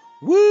wall.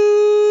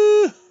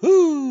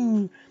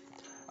 Woo-hoo!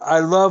 I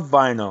love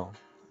vinyl.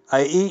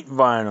 I eat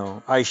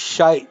vinyl. I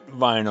shite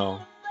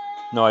vinyl.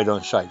 No, I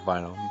don't shite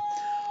vinyl.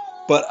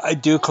 But I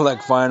do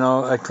collect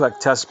vinyl. I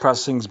collect test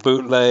pressings,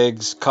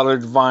 bootlegs,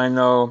 colored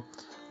vinyl,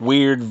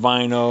 weird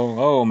vinyl.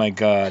 Oh my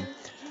God.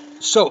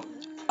 So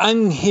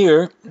I'm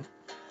here.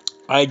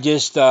 I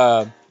just put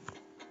on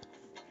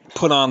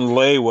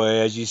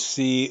layaway, as you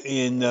see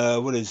in,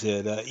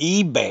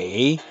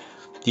 eBay.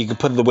 You can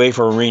put it away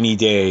for a rainy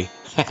day.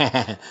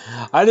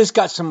 I just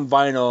got some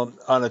vinyl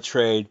on a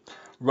trade.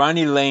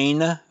 Ronnie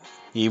Lane,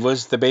 he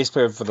was the bass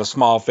player for the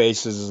Small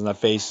Faces and the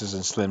Faces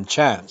and Slim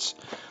Chance.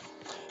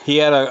 He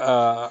had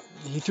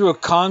he threw a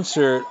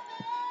concert,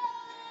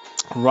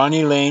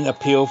 Ronnie Lane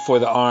Appeal for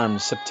the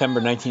Arms, September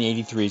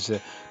 1983. It's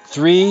a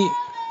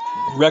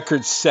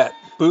 3-record set,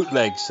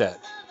 bootleg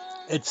set.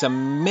 It's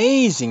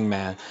amazing,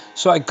 man.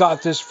 So I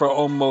got this for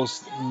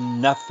almost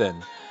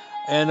nothing.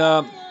 And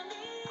let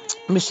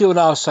me see what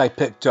else I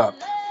picked up.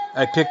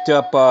 I picked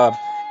up,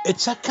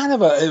 it's a kind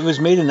of it was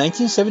made in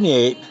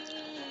 1978.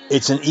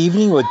 It's an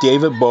evening with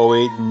David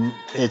Bowie.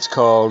 It's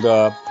called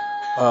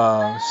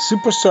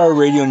Superstar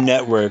Radio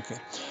Network.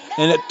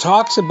 And it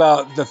talks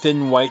about the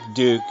Thin White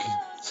Duke,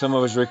 some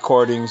of his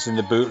recordings in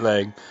the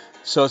bootleg.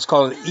 So it's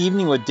called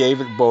Evening with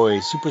David Bowie,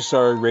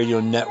 Superstar Radio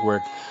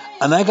Network.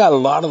 And I got a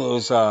lot of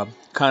those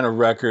kind of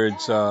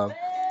records. The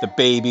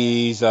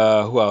Babies, who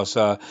else?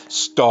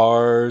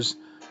 Stars.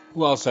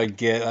 Who else I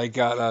get? I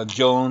got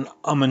Joan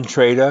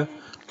Armatrador.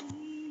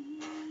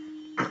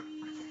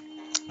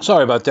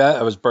 Sorry about that.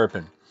 I was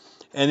burping.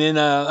 And then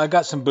I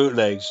got some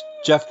bootlegs.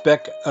 Jeff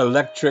Beck,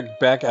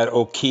 Electric Beck at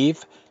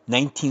O'Keefe,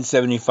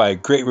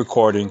 1975. Great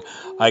recording.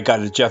 I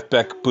got a Jeff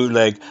Beck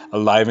bootleg,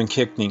 Alive and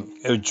Kicking.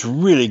 It was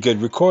really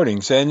good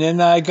recordings. And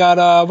then I got,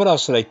 what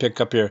else did I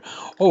pick up here?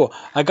 Oh,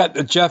 I got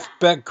the Jeff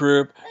Beck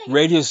group,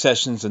 Radio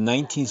Sessions in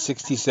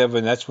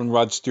 1967. That's when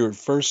Rod Stewart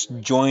first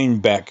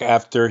joined Beck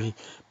after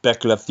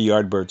Beck left the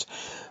Yardbirds.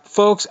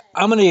 Folks,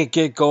 I'm going to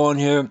get going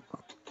here.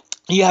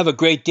 You have a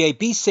great day.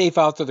 Be safe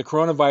out there. The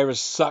coronavirus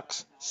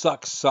sucks.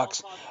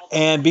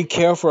 And be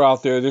careful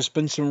out there. There's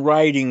been some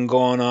rioting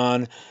going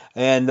on.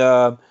 And,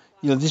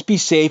 just be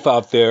safe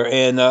out there.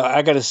 And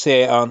I got to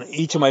say, on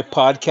each of my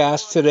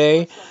podcasts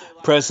today,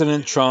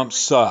 President Trump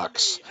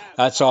sucks.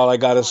 That's all I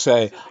got to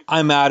say.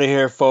 I'm out of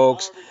here,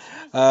 folks.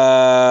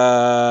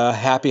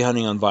 Happy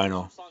hunting on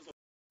vinyl.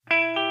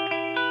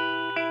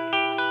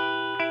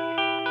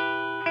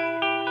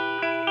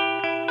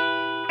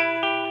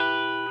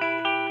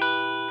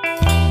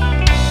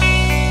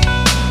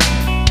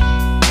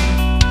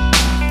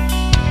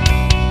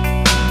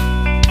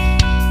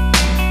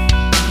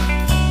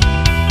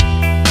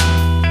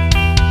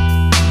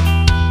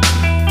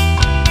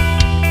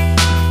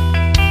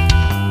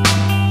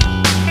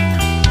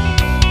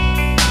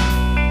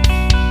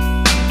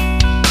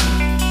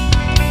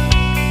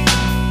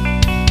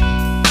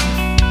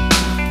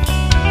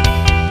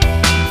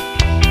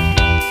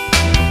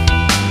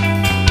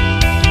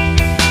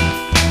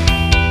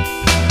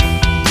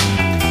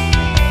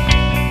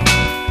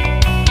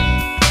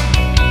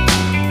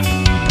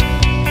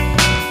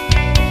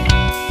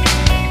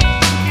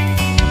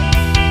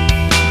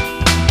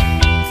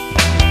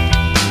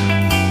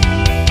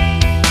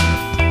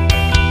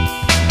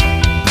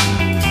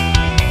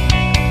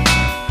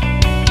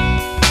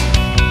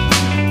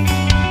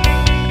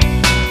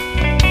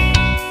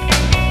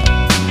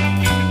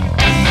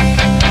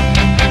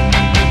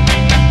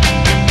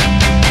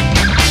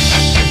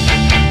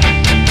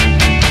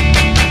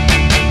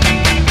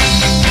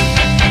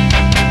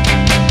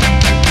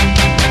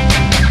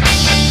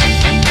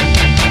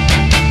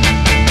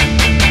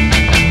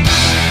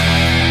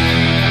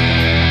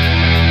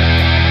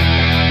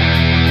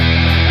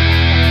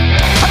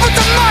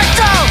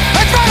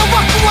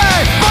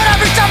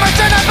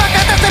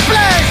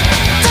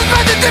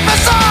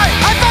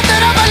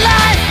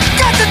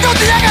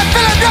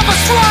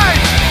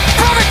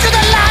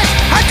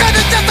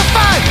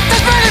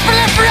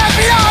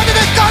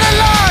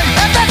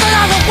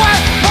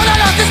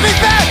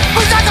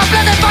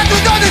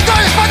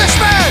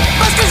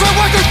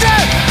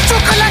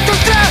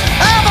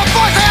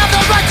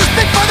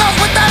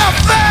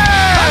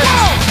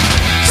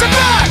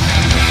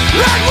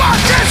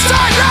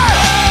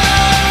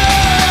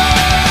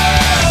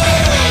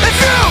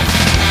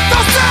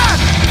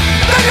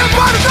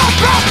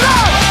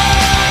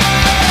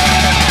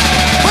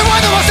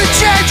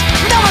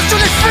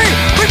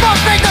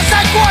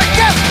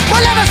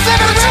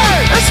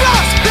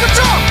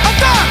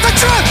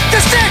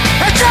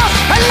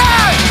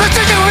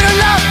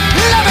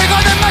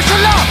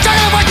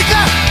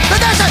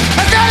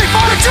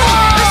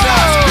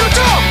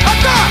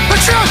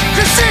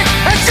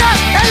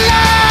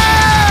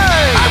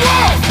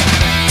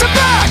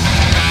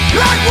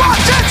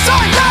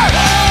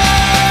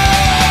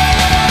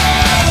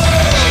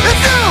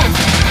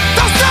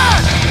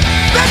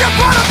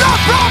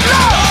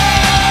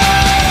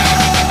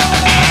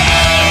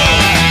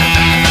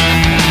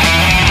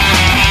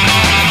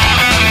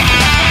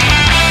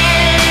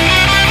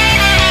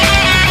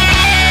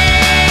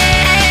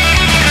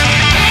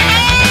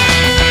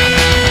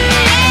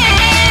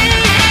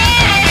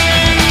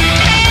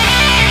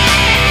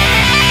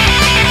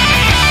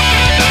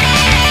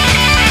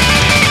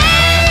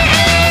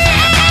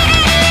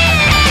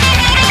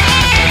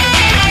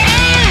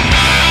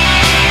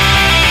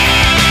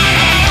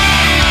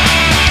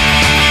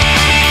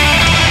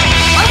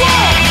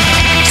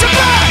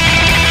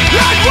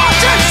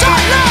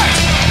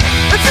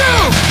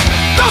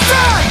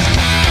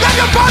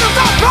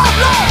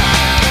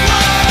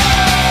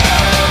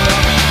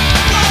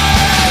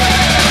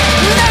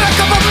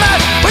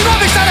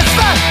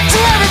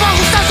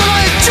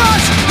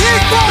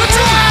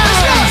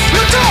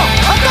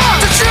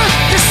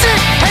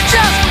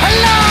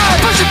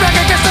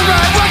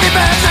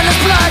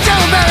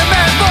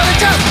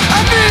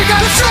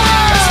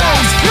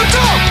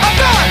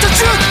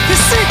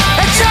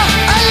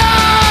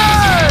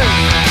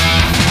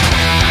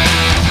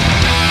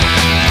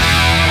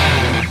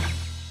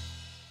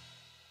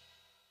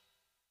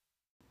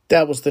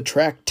 That was the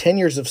track 10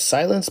 Years of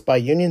Silence by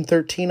Union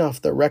 13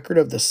 off the record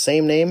of the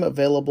same name,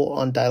 available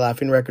on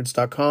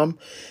DieLaughingRecords.com,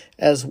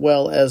 as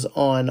well as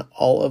on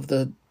all of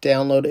the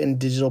download and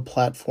digital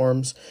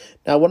platforms.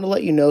 Now, I want to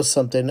let you know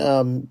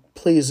something.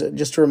 Please,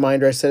 just a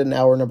reminder, I said in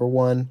hour number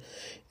 1,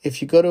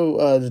 if you go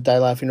to the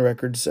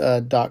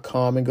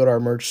DieLaughingRecords.com and go to our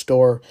merch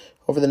store,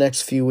 over the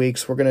next few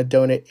weeks, we're going to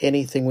donate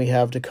anything we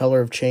have to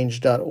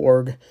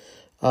colorofchange.org.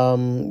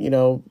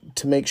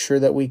 To make sure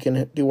that we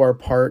can do our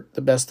part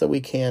the best that we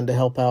can to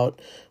help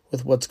out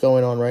with what's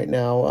going on right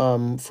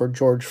now for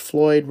George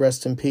Floyd,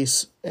 rest in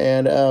peace.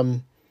 And now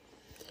I'm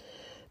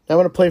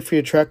going to play for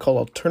you a track called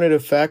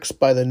Alternative Facts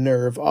by The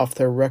Nerve off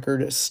their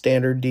record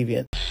Standard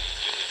Deviant.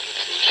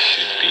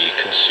 Should be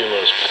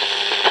consumers.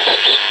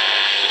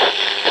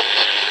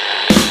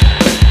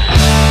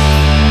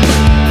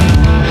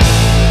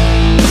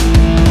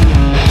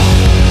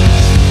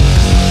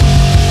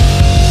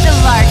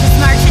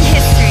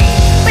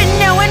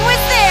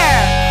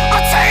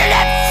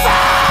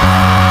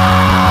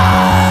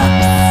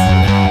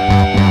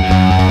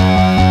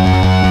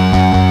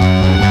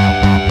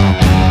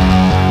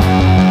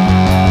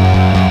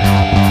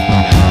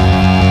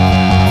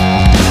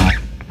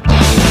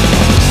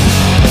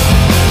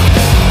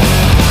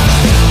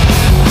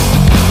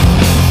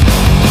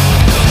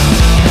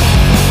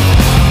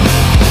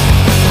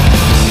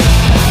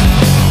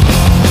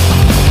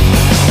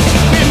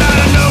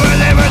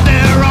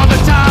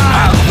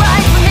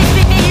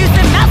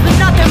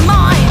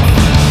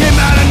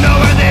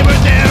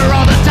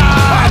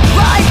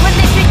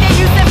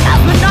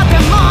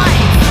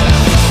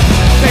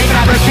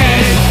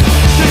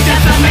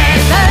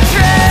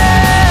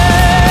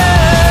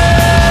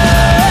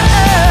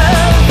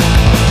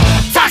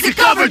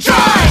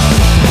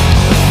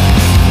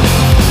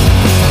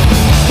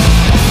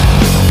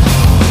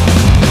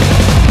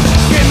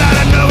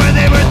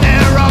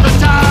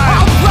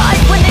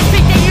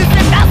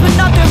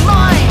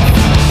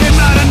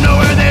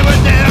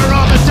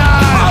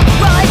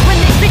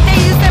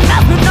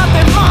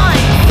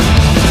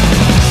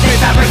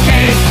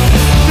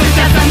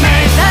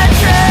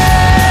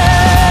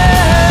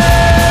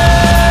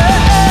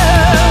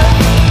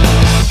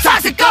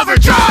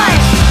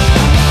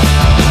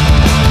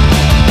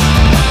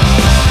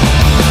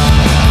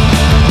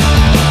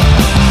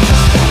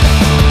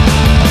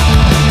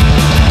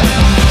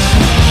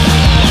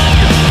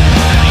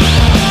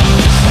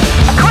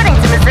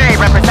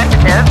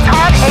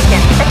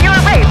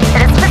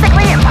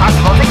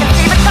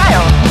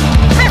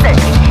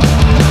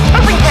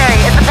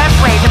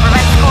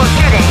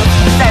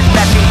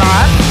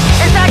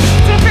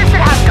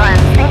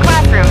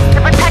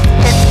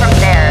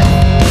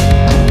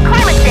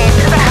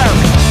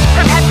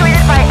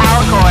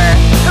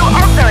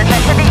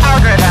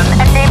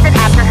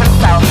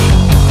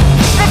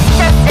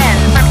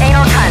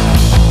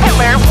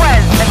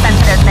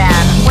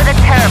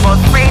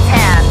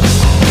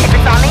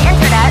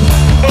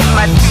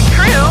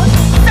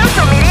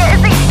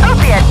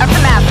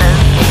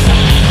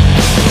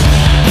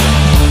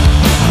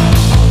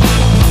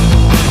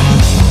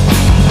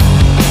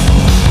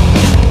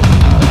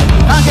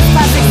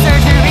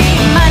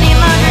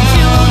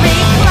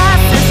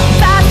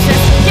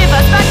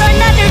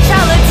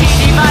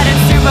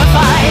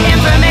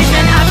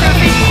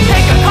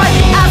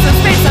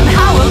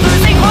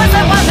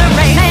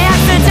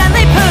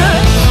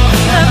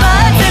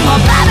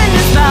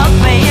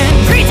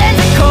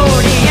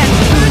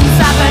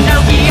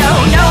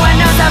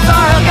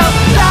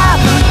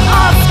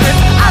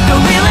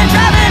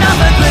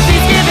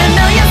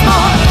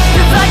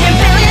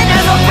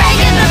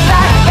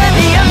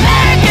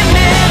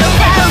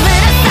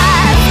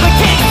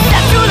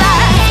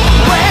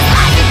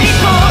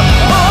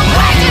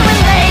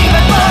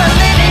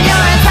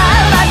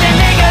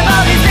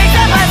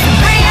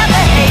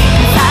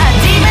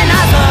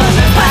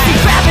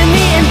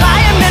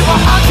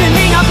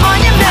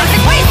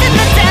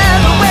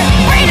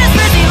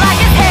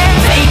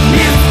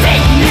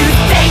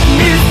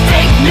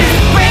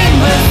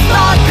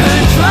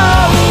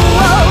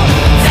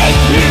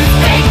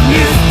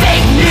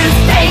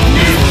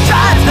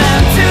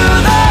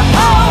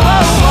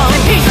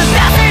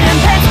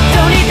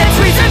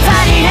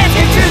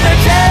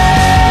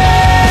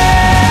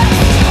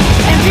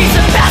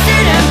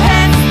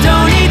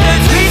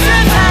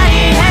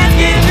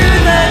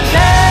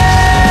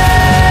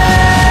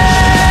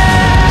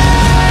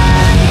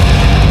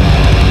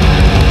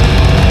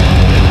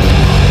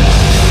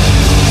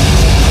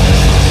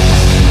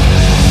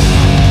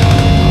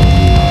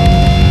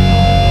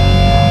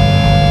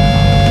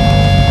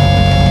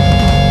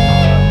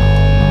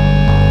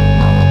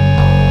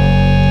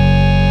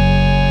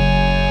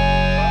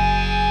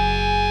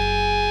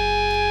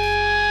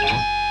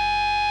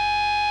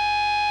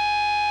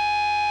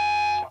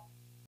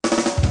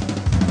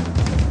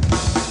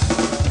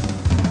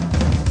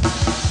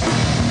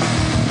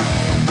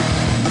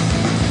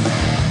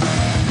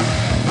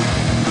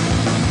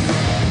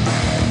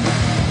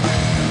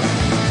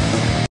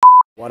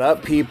 What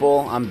up,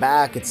 people? I'm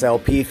back. It's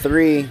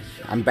LP3.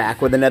 I'm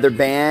back with another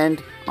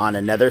band on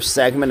another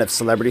segment of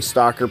Celebrity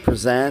Stalker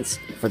Presents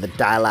for the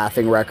Die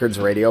Laughing Records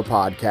radio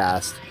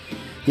podcast.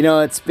 You know,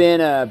 it's been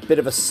a bit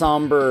of a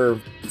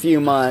somber few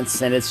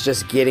months, and it's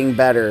just getting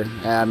better.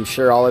 I'm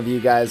sure all of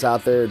you guys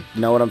out there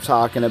know what I'm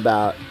talking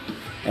about.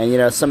 And, you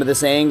know, some of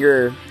this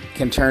anger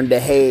can turn to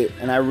hate,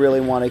 and I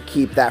really want to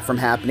keep that from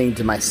happening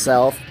to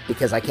myself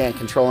because I can't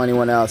control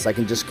anyone else. I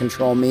can just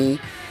control me.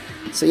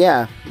 So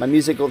yeah, my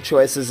musical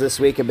choices this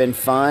week have been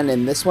fun,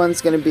 and this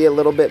one's going to be a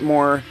little bit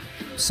more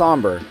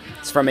somber.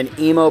 It's from an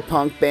emo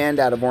punk band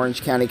out of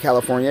Orange County,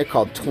 California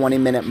called 20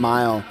 Minute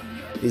Mile.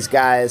 These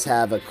guys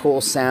have a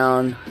cool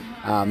sound.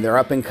 They're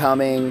up and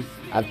coming.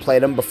 I've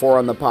played them before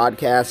on the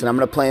podcast, and I'm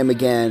going to play them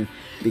again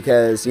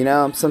because, you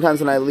know,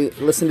 sometimes when I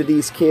listen to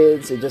these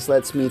kids, it just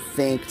lets me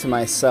think to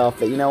myself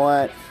that, you know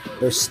what,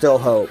 there's still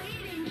hope.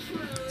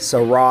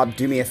 So Rob,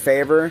 do me a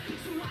favor,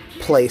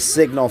 play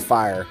Signal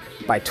Fire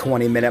by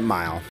 20 Minute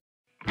Mile.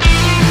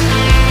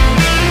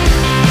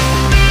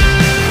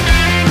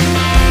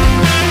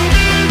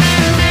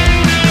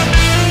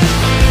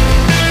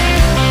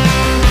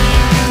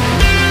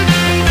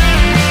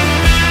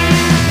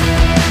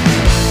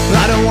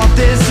 I don't want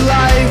this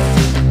life.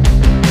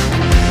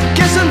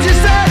 Guess I'm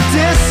just a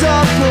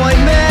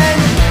disappointment,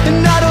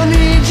 and I don't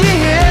need you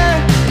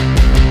here.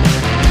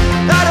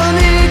 I don't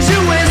need you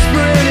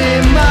whispering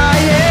in my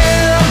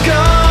ear. I'm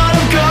gone,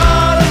 I'm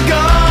gone, I'm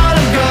gone,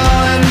 I'm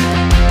gone.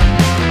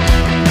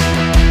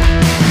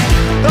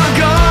 I'm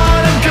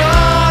gone, I'm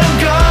gone, I'm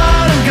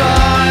gone, I'm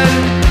gone.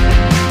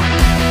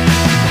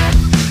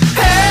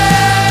 Hey,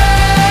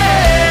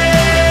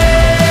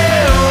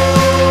 oh.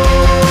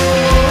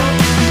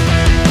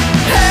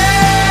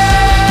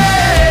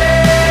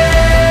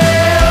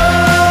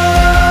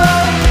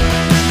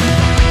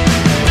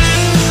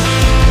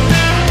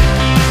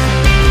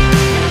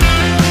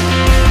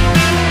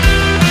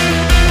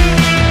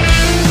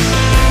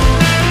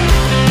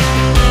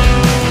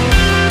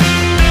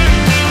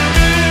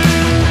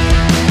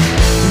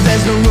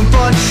 There's no room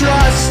for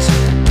trust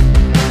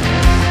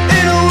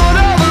in a world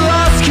of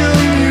lost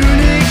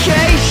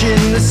communication.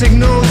 The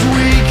signal's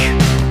weak.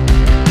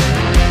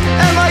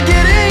 Am I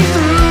getting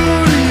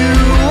through to you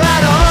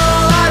at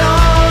all? At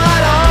all?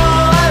 At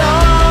all? At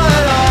all?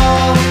 At all?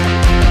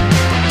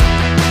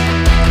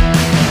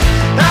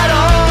 At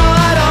all?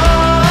 At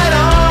all? At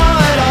all?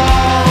 At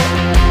all?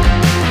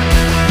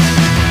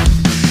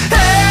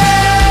 Hey,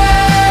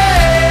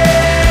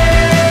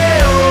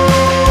 oh.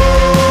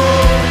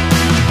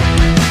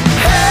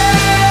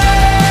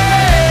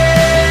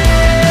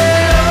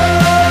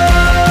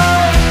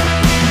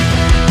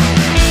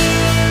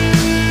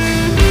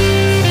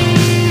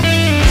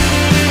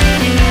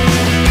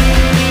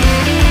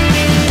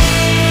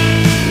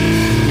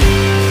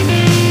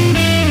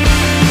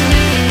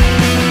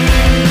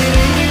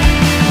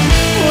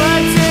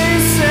 What do you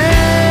say?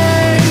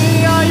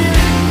 Are you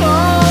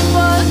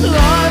almost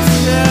lost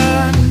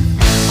yet?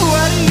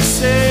 What do you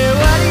say?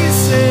 What do you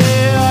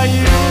say? Are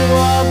you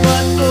all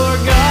but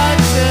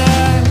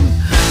forgotten?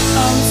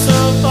 I'm so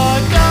far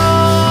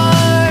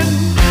gone.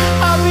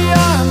 I'm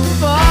beyond the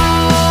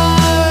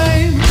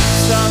point.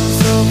 I'm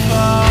so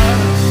far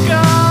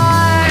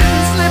gone.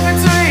 Slip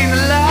between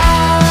the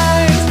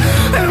lines.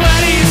 And what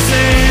do you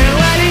say?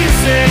 What do you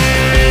say?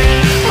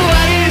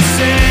 What do you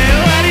say?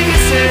 What do you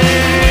say?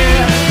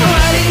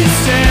 What do you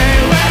say?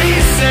 What do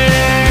you say?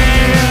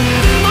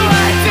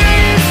 What do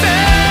you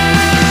say?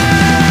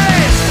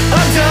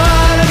 I'm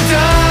done, I'm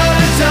done,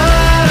 I'm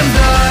done, I'm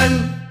done.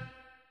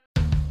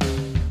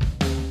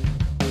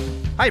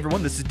 Hi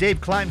everyone, this is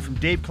Dave Klein from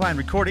Dave Klein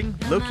Recording,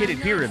 located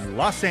here in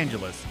Los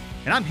Angeles.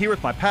 And I'm here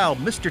with my pal,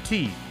 Mr.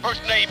 T.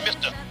 First name,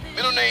 Mr.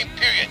 Middle name,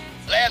 period.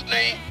 Last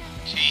name,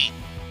 T.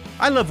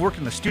 I love working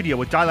in the studio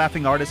with Die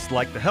Laughing artists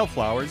like the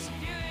Hellflowers.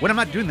 When I'm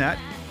not doing that,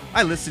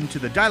 I listen to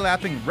the Die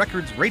Laughing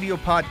Records radio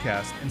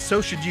podcast, and so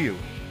should you.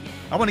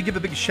 I want to give a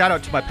big shout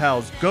out to my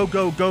pals Go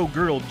Go Go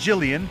Girl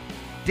Jillian,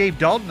 Dave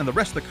Dalton, and the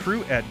rest of the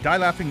crew at Die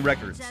Laughing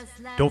Records.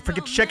 Don't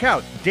forget to check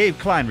out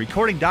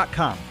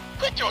DaveKleinRecording.com.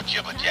 Quit your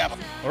jibber jabber.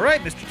 All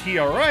right, Mr. T,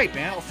 all right,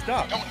 man, I'll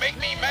stop. Don't make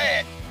me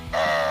mad.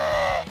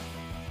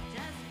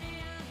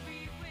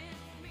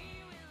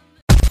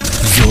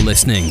 You're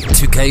listening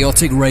to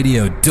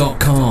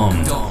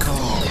ChaoticRadio.com.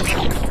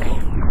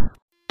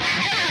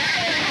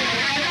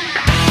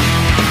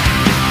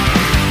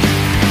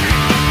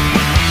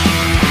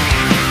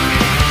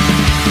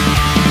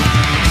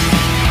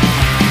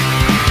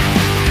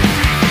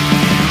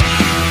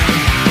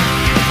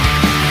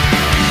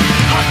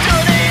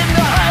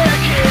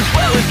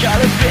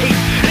 Gotta be.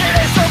 It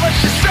ain't so much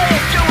to say,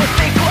 do or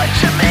think what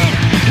you mean.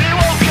 It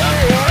won't go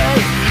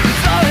away.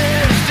 It's all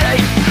here to stay.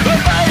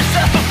 Buy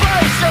yourself a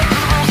price, set the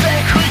rules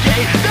and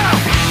create. No.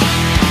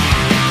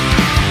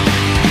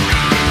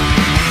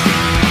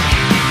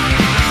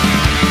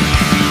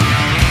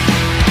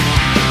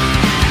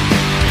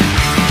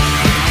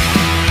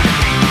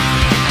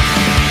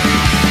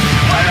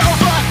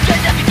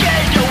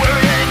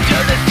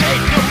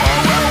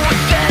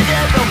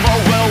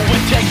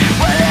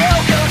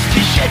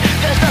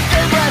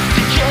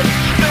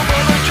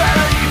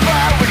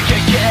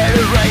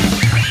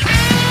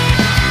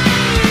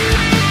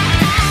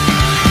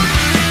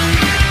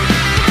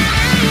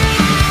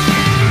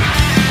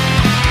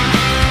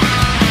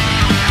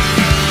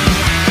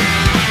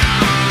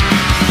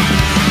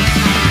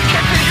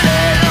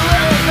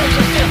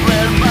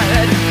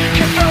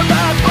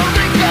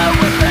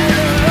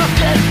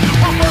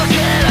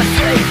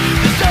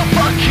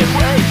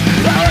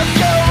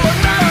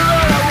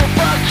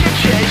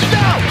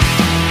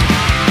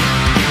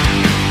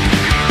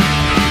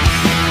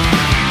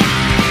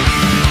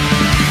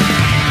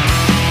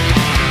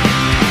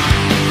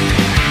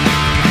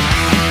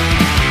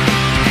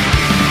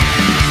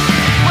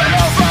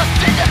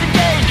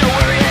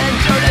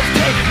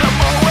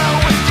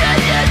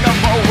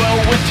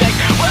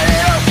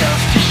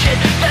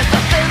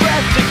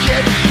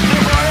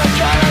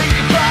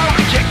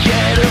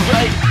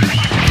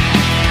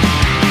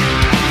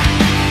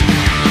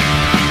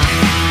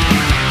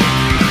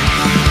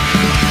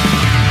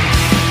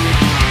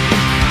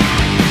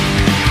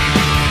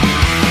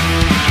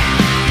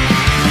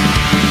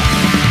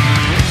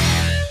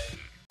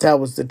 That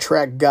was the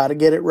track Gotta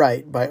Get It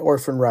Right by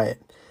Orphan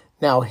Riot.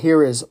 Now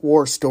here is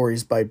War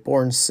Stories by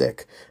Born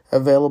Sick,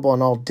 available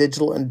on all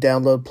digital and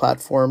download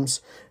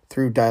platforms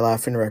through Die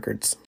Laughing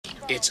Records.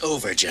 It's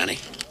over, Johnny.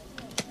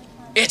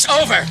 It's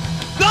over!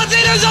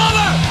 Nothing is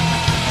over!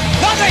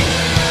 Nothing!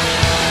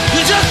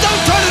 You just don't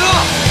turn it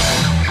off!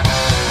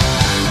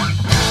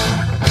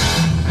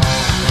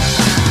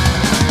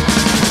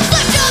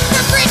 Left up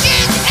for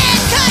bridges and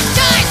cut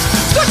ties.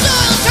 Scorched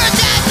oil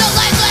turns out no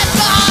life left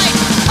behind.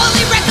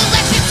 Only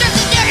recollection serves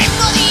the narrative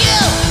for the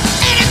you.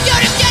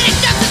 Anecdote of dead and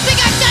stuff the big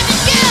eyes time to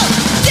kill.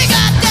 Dig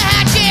up the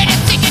hatchet and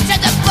sink it to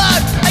the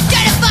bone.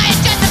 Identify and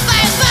justify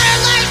and put our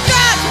lives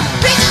drown.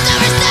 Reasons of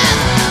ourselves,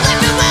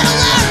 left and well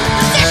alone.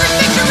 The safer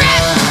picture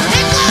rest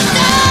and close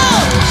down.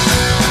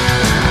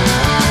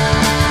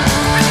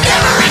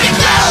 Never ending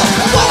battle,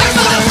 always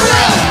for the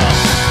thrill.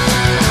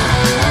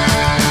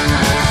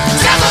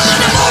 Devil in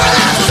the moral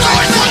house was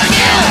always for the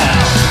kill.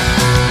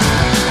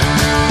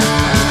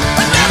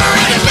 A never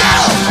ending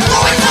battle,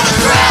 always for the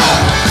thrill.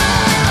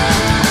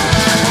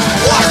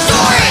 War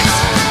stories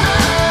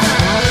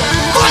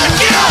for the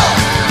kill.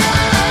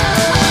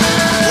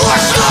 War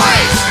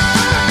stories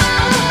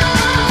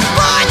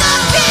for the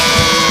kill.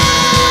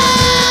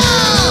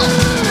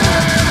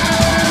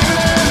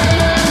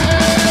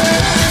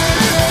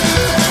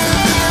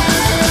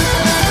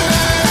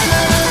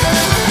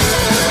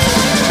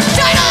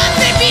 Tied up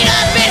and beat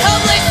up and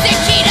homeless and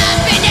keyed up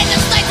and in the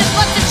slice of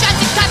bumps and shots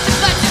and cops and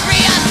butts and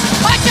re-ups.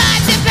 Hard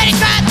times and petty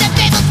crimes and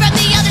fables from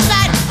the other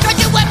side. Tried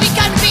to what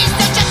become peace,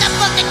 so shut the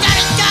fuck down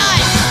and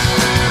die.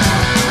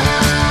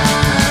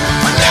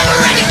 A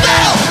never-ending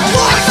battle,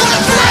 always for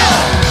the thrill.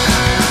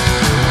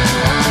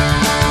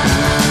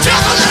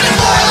 Devil in the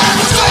moral house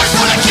was always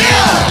for the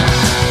kill.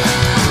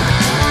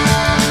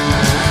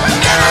 A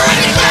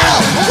never-ending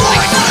battle,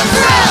 always for the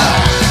thrill.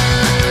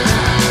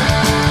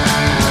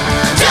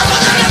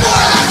 Devil in the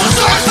moral house was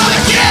always for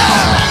the kill.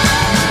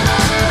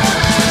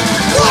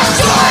 War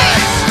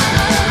stories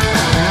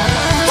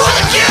for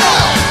the kill.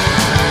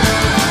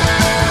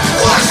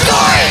 War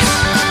stories.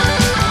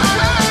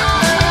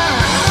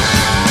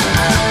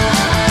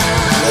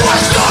 War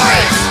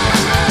stories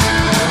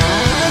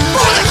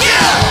for the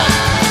kill.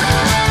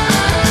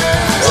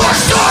 War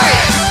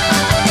stories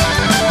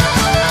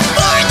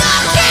for the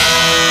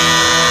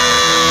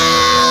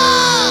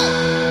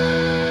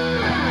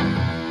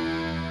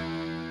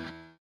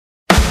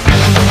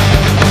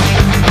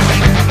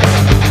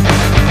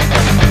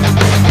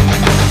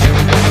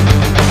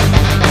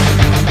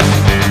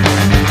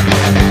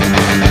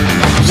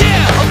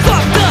Yeah, I'm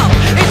fucked up.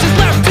 It just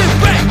left to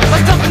break.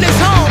 I'm stuck in this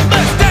whole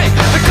mistake.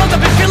 Because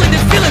I've been feeling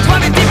these feelings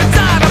running deep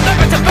inside. I'm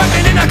nervous to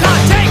burn and I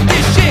can't take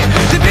this shit.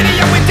 The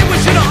video we did, we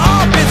should have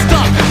all been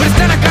stopped. But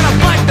instead I gotta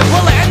bite the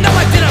bullet. And no,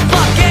 I didn't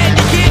fuck it.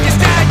 You kid, you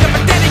stand, you're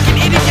pathetic and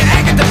idiot. You're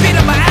acting to beat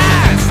on my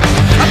ass.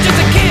 I'm just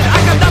a kid, I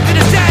got nothing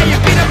to say.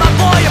 You're beating my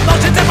boy,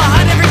 emotions in my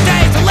heart every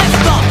day. So let's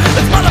stop,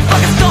 let's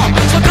motherfucking stop.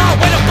 So I can't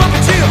wait to bump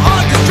into you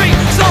on the street.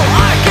 So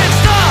I can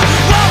start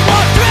World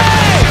War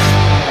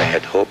III. I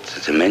had hoped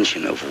that the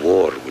mention of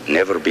war would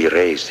never be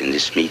raised in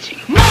this meeting.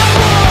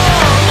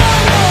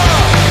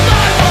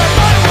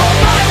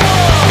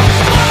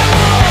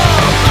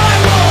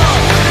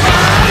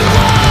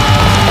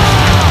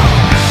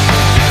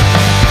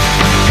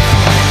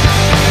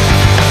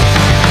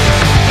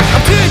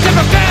 I'm too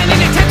different fan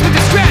and intense with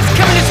distress.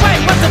 Coming this way,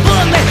 what's the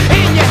bullet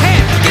in your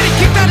hand? Getting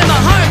kicked out of my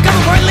heart,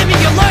 coming where leaving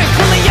you alone.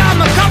 Clearly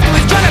I'm uncomfortable,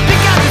 he's trying to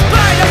pick out this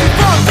bird as we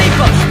fall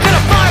deeper. Got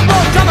a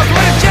firewall coming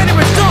from a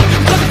generous storm.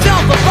 Cause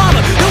himself a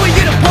bomber. Who are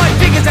you to point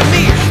fingers at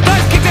me?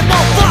 First kicks and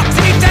more fucks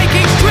and you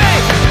taking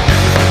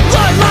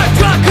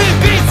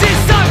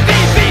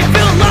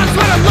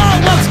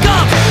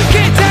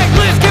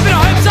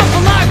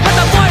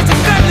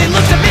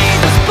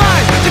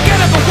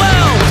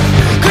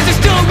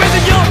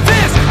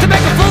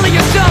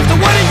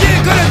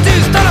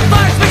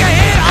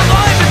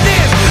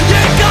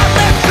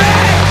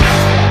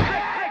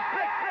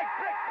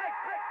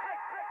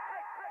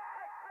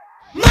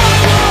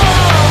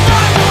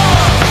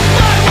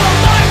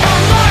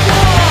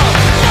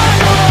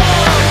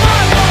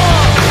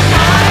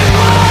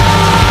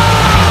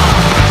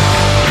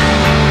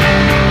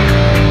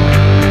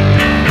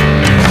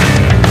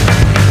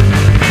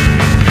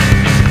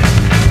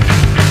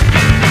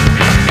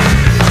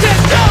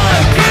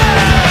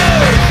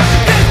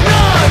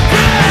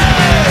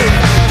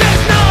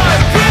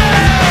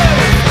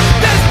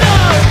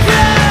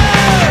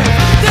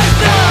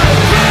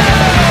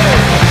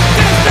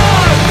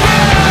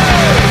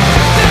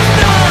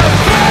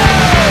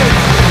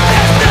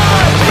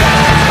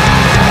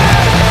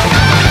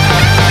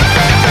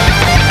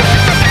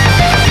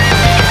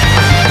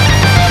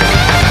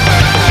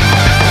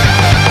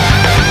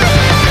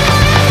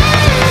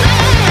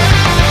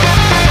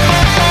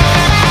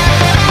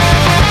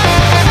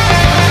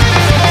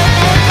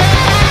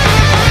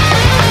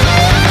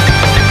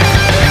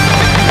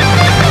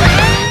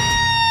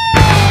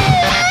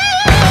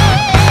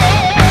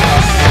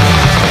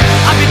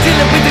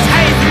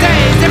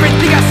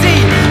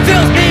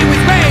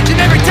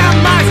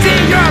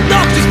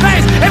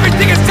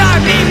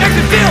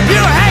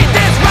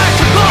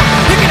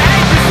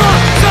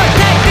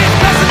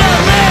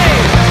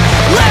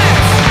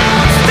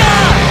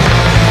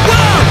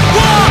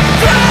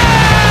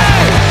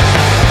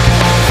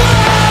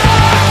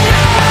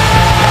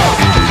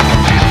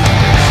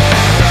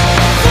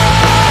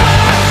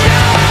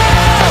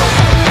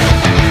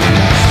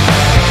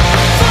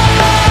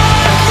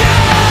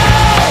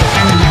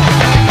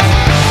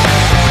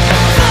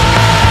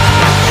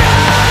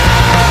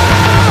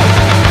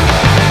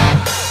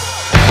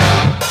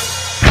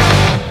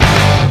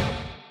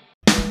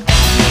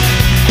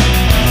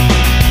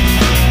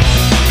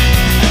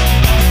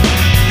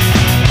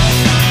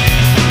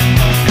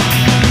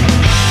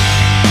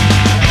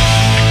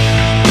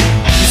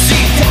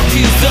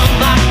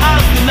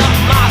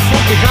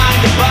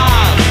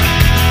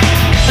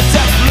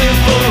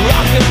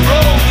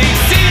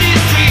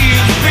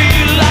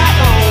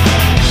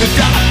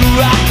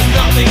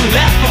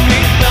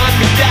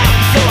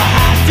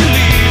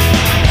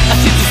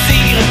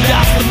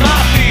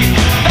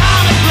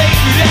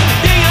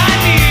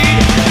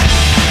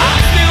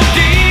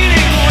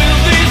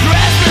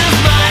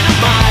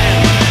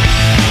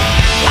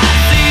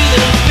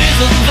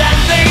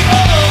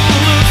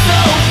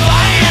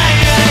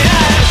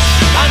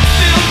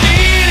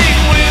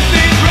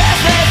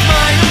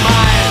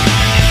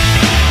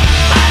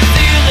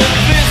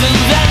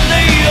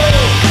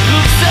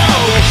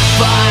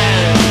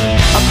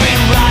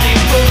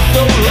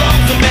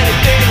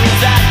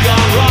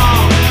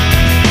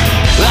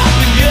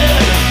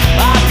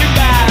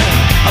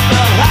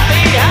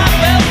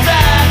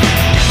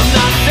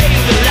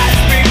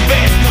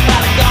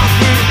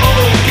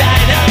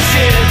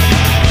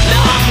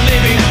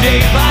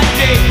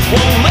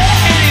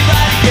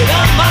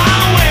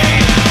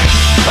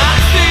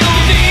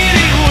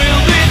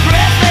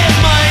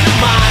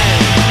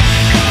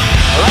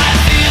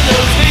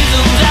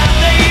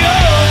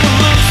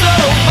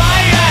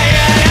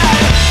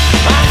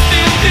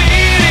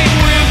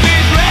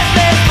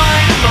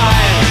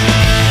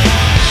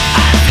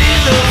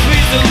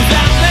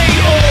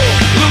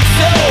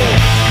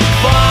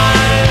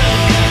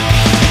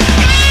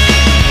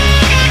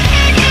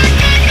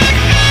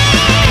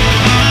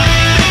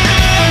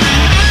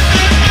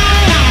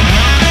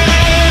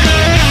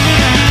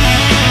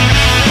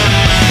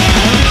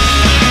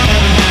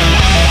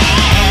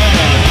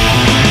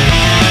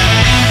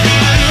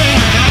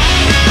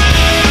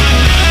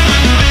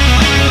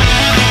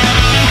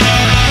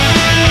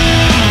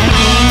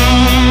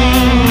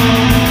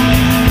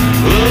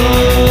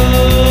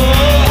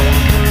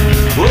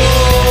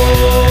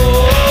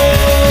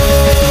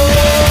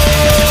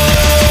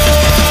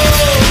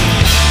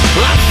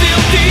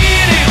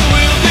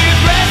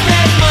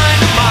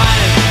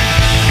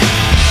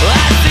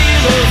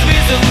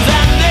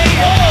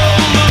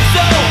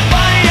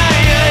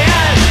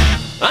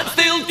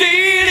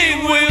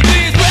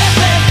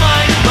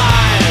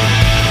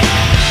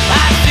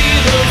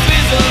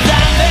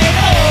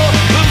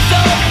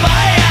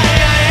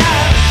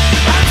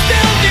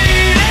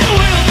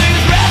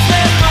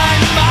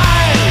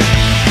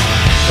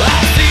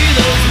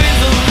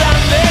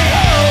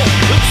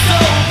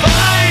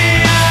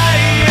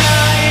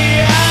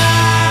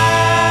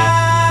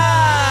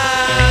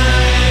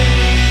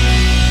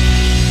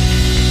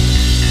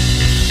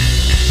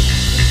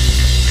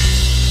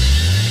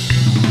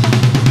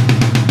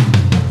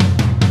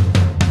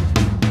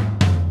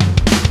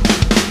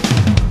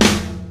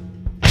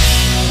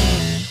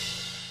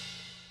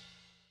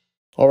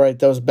right,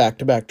 that was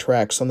back-to-back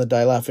tracks on the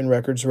Die Laughing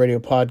Records radio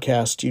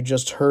podcast. You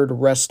just heard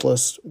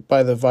Restless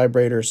by the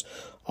Vibrators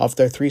off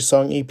their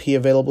 3-song EP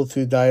available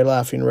through Die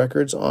Laughing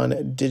Records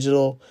on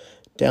digital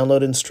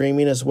download and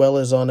streaming, as well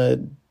as on a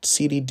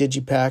CD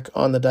digipack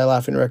on the Die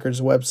Laughing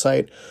Records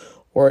website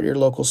or at your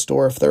local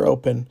store if they're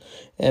open.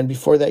 And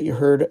before that, you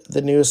heard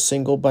the newest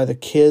single by The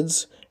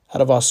Kids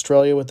out of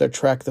Australia with their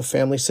track The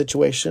Family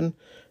Situation,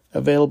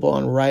 available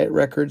on Riot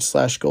Records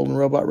 / Golden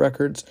Robot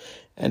Records.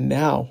 And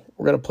now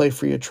we're going to play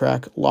for you a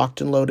track,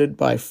 Locked and Loaded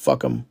by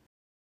Fuck 'Em.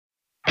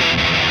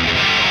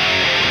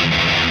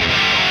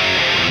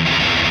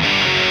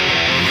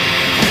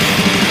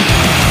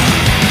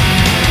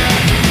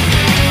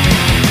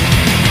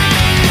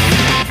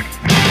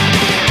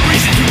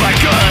 Reason to buy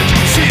guns,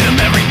 see them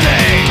every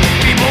day.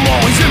 People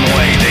always in the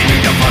way, they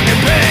need to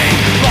fucking pay.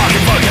 Lock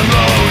and fucking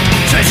load,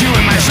 set you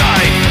in my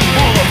sight.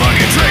 Pull the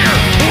fucking trigger,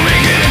 we'll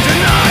make it in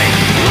tonight.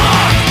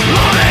 Lock,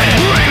 loaded,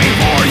 aiming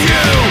for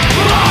you.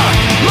 Lock,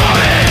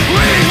 loaded,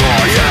 waiting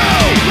for you.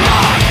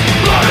 Lock,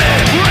 loaded,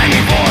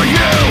 aiming for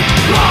you.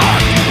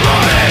 Lock,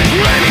 loaded,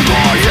 aiming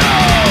for you.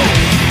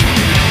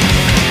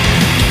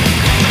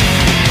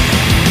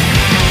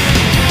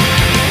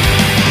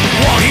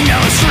 Walking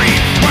down the street,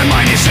 my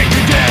mind is sick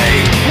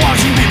today.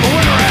 Watching people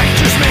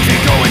interact just makes me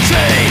go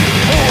insane.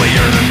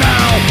 Holier than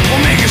thou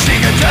will make a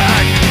sneak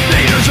attack.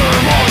 They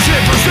deserve all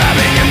shit for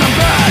stabbing in the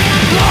back.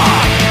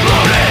 Lock,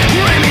 loaded,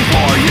 aiming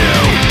for you.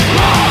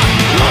 Lock,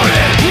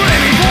 loaded,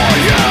 aiming for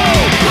you.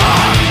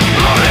 Lock,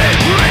 loaded,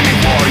 aiming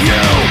for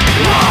you.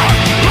 Lock,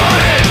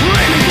 loaded,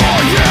 aiming for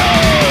you.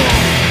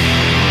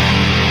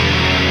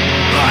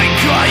 I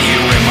got you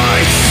in my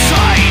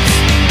sight.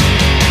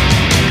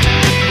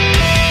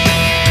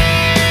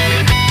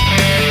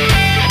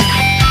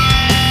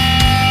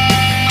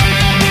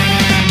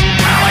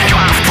 I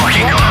got a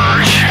fucking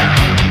urge.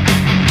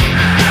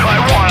 I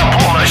wanna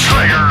pull the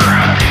trigger.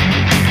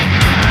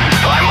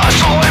 I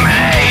must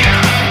eliminate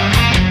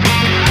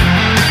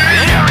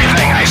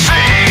everything I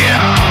see.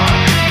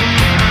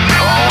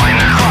 All in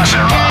the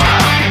closet.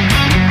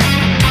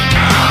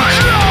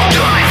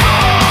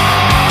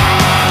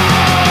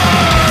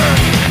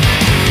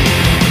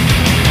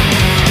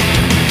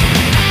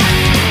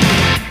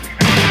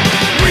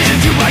 Reason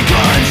to buy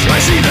guns, I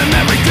see them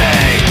every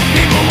day.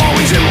 People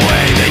always in the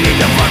way, they need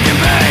to fucking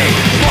pay.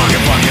 Lock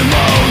and fucking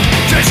load,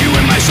 set you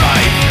in my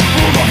sight.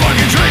 Pull the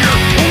fucking trigger,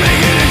 we'll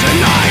make it in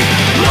tonight.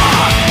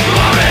 Lock,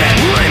 loaded,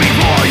 aiming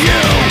for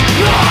you.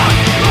 Lock,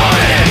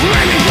 loaded,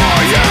 aiming for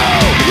you.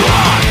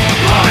 Lock,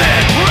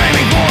 loaded,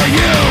 aiming for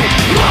you.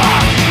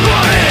 Lock,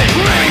 loaded,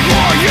 aiming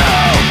for you.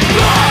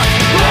 Lock,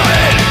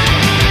 loaded.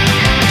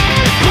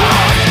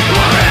 Lock,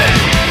 loaded.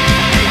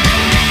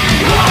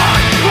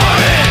 Lock,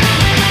 loaded.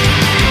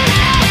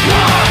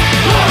 Lock,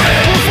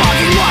 loaded. We're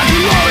fucking locked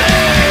and loaded.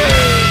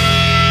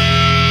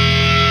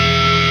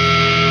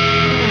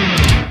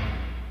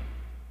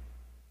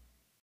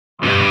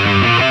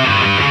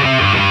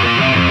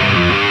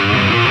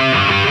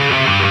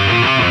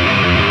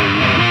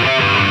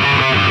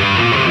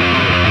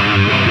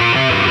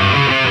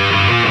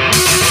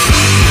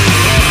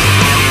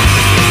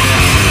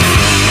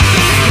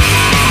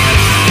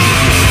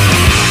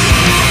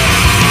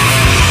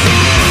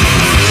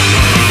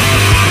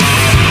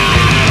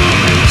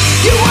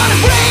 You wanna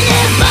bring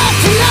it back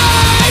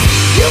tonight?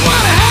 You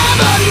wanna have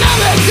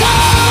another go?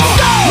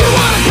 You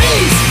want a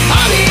piece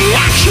of the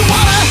action?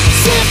 Wanna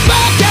sit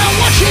back and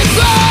watch it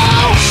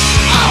blow?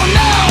 Oh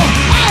no,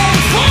 I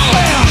ain't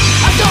falling.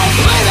 I don't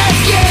play that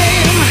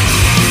game.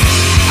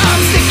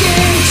 I'm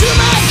sticking to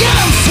my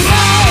guns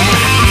tonight.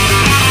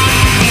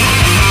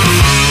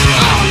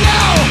 Oh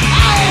no,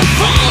 I ain't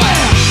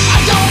falling. I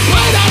don't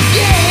play that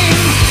game.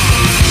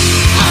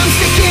 I'm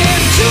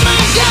sticking to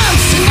my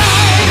guns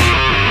tonight.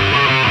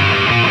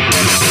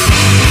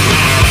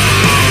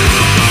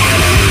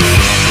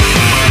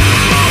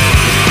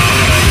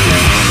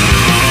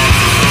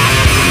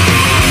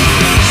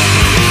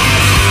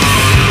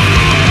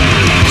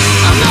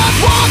 I'm not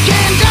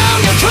walking down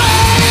your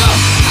trail.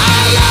 I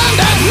learned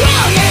that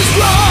wrong is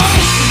wrong.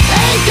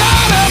 Ain't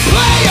gonna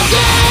play your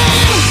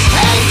game.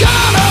 Ain't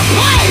gonna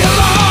play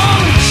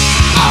along.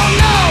 Oh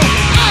no,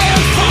 I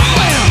am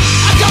falling.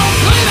 I don't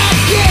play that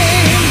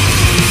game.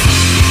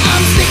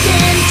 I'm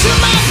sticking to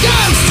my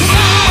guns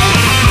tonight.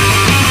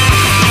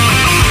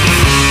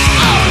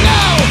 Oh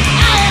no,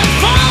 I am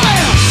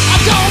falling. I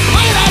don't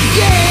play that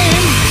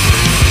game.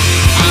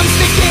 I'm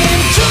sticking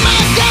to my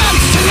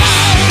guns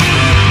tonight.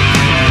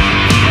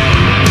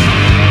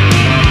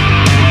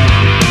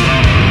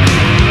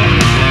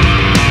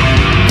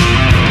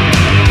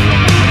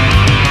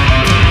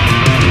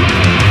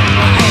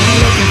 I ain't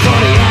looking for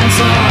the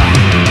answer.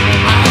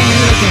 I ain't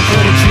looking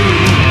for the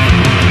truth.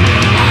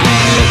 I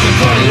ain't looking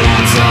for the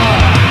answer.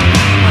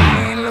 I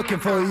ain't looking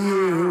for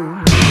you.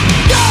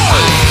 Go!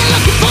 I ain't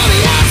looking for the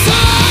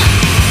answer.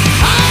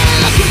 I ain't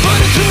looking for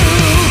the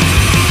truth.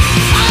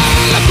 I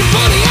ain't looking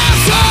for the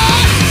answer.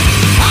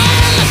 I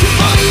ain't looking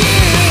for you.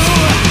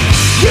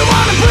 You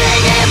wanna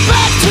bring it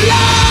back to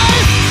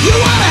life. You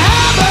wanna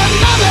have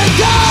another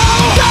go.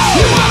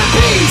 You want a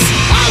piece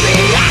of the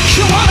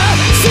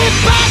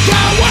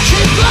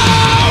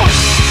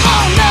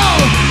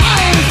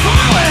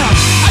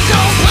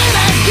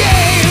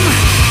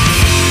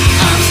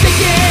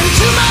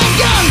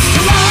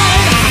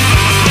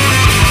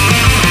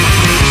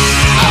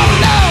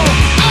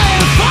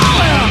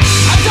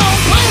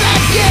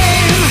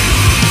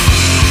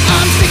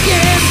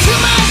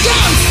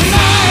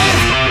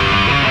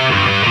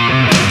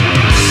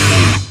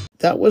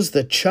That was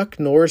the Chuck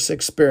Norris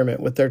Experiment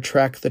with their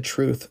track The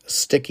Truth,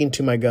 Sticking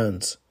to My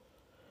Guns.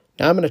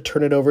 Now I'm going to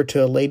turn it over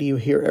to a lady you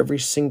hear every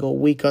single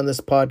week on this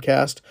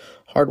podcast,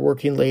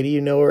 hardworking lady. You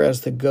know her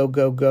as the Go,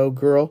 Go, Go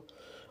girl.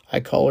 I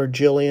call her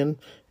Jillian,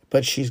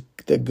 but she's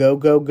the Go,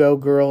 Go, Go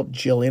girl,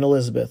 Jillian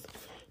Elizabeth.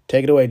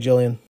 Take it away,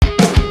 Jillian.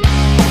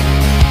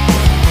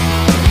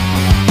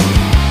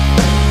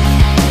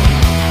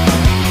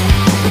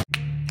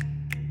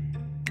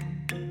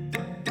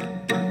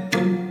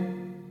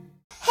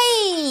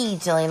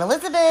 Jillian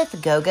Elizabeth,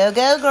 Go, Go,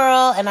 Go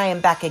Girl, and I am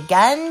back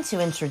again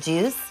to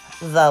introduce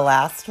The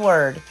Last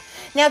Word.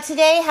 Now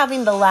today,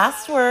 having the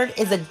last word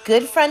is a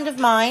good friend of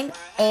mine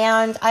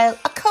and a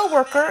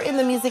co-worker in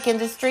the music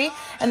industry,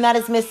 and that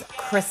is Miss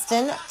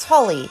Kristen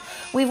Tully.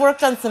 We've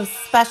worked on some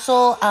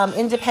special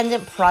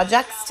independent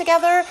projects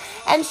together,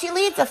 and she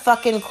leads a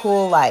fucking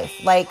cool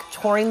life, like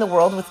touring the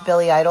world with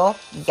Billy Idol.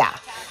 Yeah.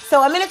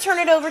 So I'm going to turn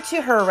it over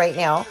to her right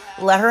now,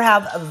 let her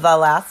have the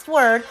last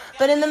word.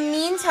 But in the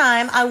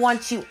meantime, I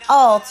want you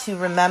all to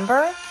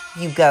remember,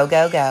 you go,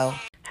 go, go.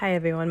 Hi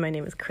everyone, my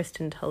name is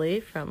Kristen Tully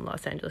from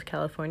Los Angeles,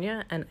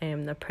 California, and I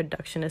am the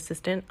production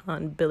assistant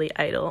on Billy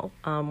Idol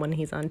when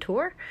he's on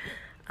tour.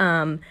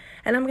 And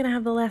I'm going to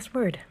have the last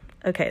word.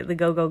 Okay, the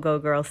Go, Go, Go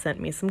girl sent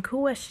me some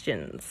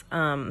questions.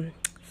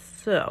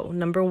 So,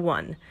 number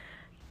 1,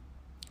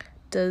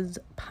 does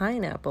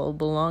pineapple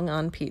belong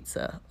on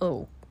pizza?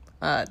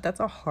 That's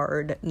a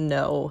hard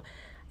no,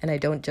 and I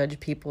don't judge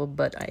people,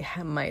 but I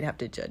might have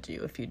to judge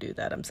you if you do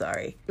that. I'm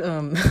sorry.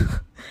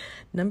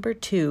 Number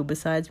 2,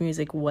 besides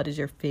music, what is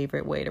your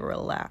favorite way to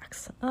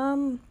relax?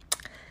 Give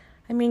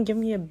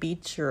me a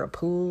beach or a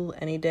pool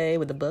any day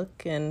with a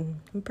book, and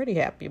I'm pretty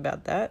happy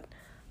about that.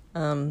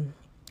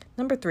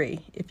 Number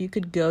 3, if you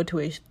could go to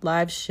a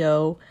live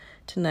show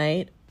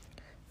tonight,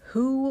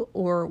 who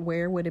or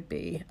where would it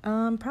be?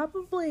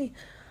 Probably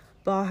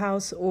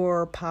Bauhaus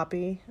or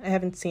Poppy. I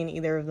haven't seen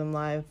either of them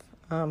live.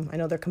 I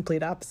know they're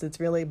complete opposites,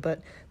 really,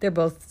 but they're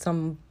both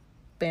some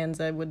bands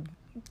I would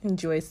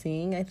enjoy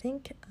seeing, I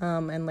think,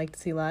 and like to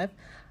see live.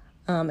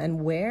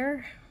 And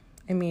where?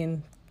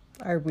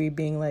 Are we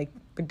being,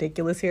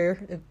 ridiculous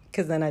here?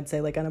 Because then I'd say,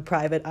 on a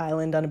private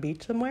island on a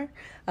beach somewhere.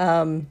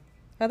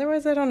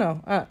 Otherwise, I don't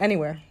know.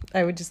 Anywhere.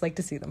 I would just like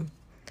to see them.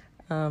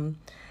 And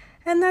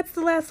that's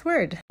the last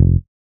word.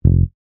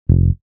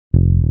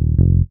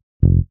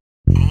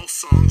 All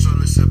songs on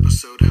this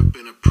episode have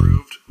been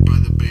approved by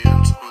the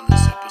bands on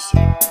this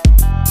episode.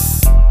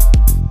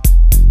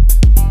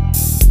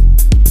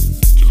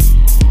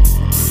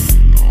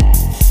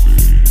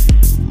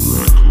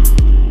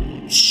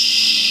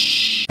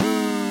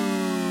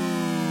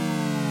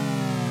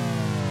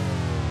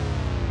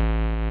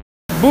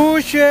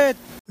 Bullshit!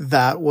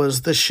 That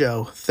was the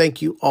show.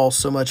 Thank you all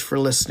so much for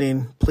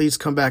listening. Please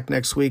come back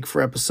next week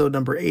for episode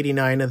number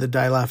 89 of the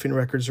Die Laughing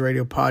Records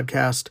Radio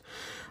podcast.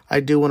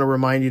 I do want to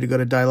remind you to go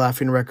to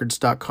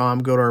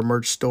dielaughingrecords.com, go to our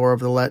merch store.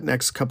 Over the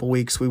next couple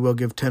weeks, we will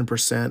give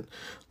 10%,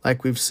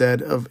 like we've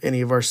said, of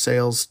any of our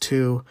sales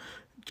to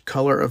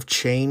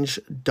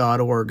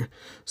colorofchange.org.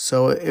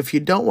 So if you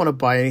don't want to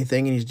buy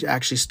anything and you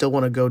actually still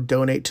want to go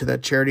donate to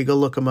that charity, go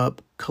look them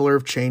up,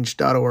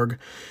 colorofchange.org,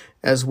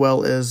 as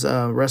well as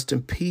rest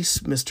in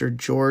peace, Mr.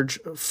 George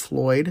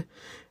Floyd.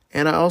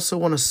 And I also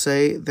want to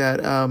say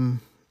that, go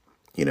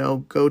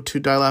to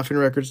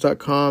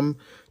dielaughingrecords.com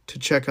to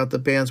check out the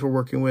bands we're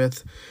working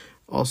with.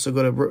 Also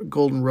go to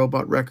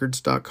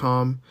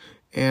goldenrobotrecords.com.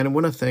 And I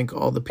want to thank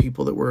all the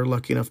people that we're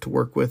lucky enough to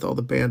work with, all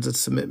the bands that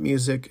submit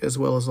music, as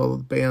well as all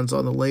the bands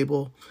on the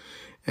label.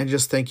 And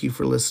just thank you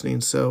for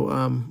listening.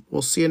 So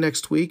we'll see you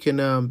next week,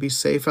 and be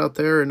safe out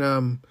there,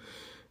 and,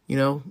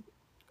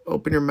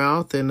 open your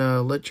mouth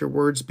and let your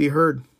words be heard.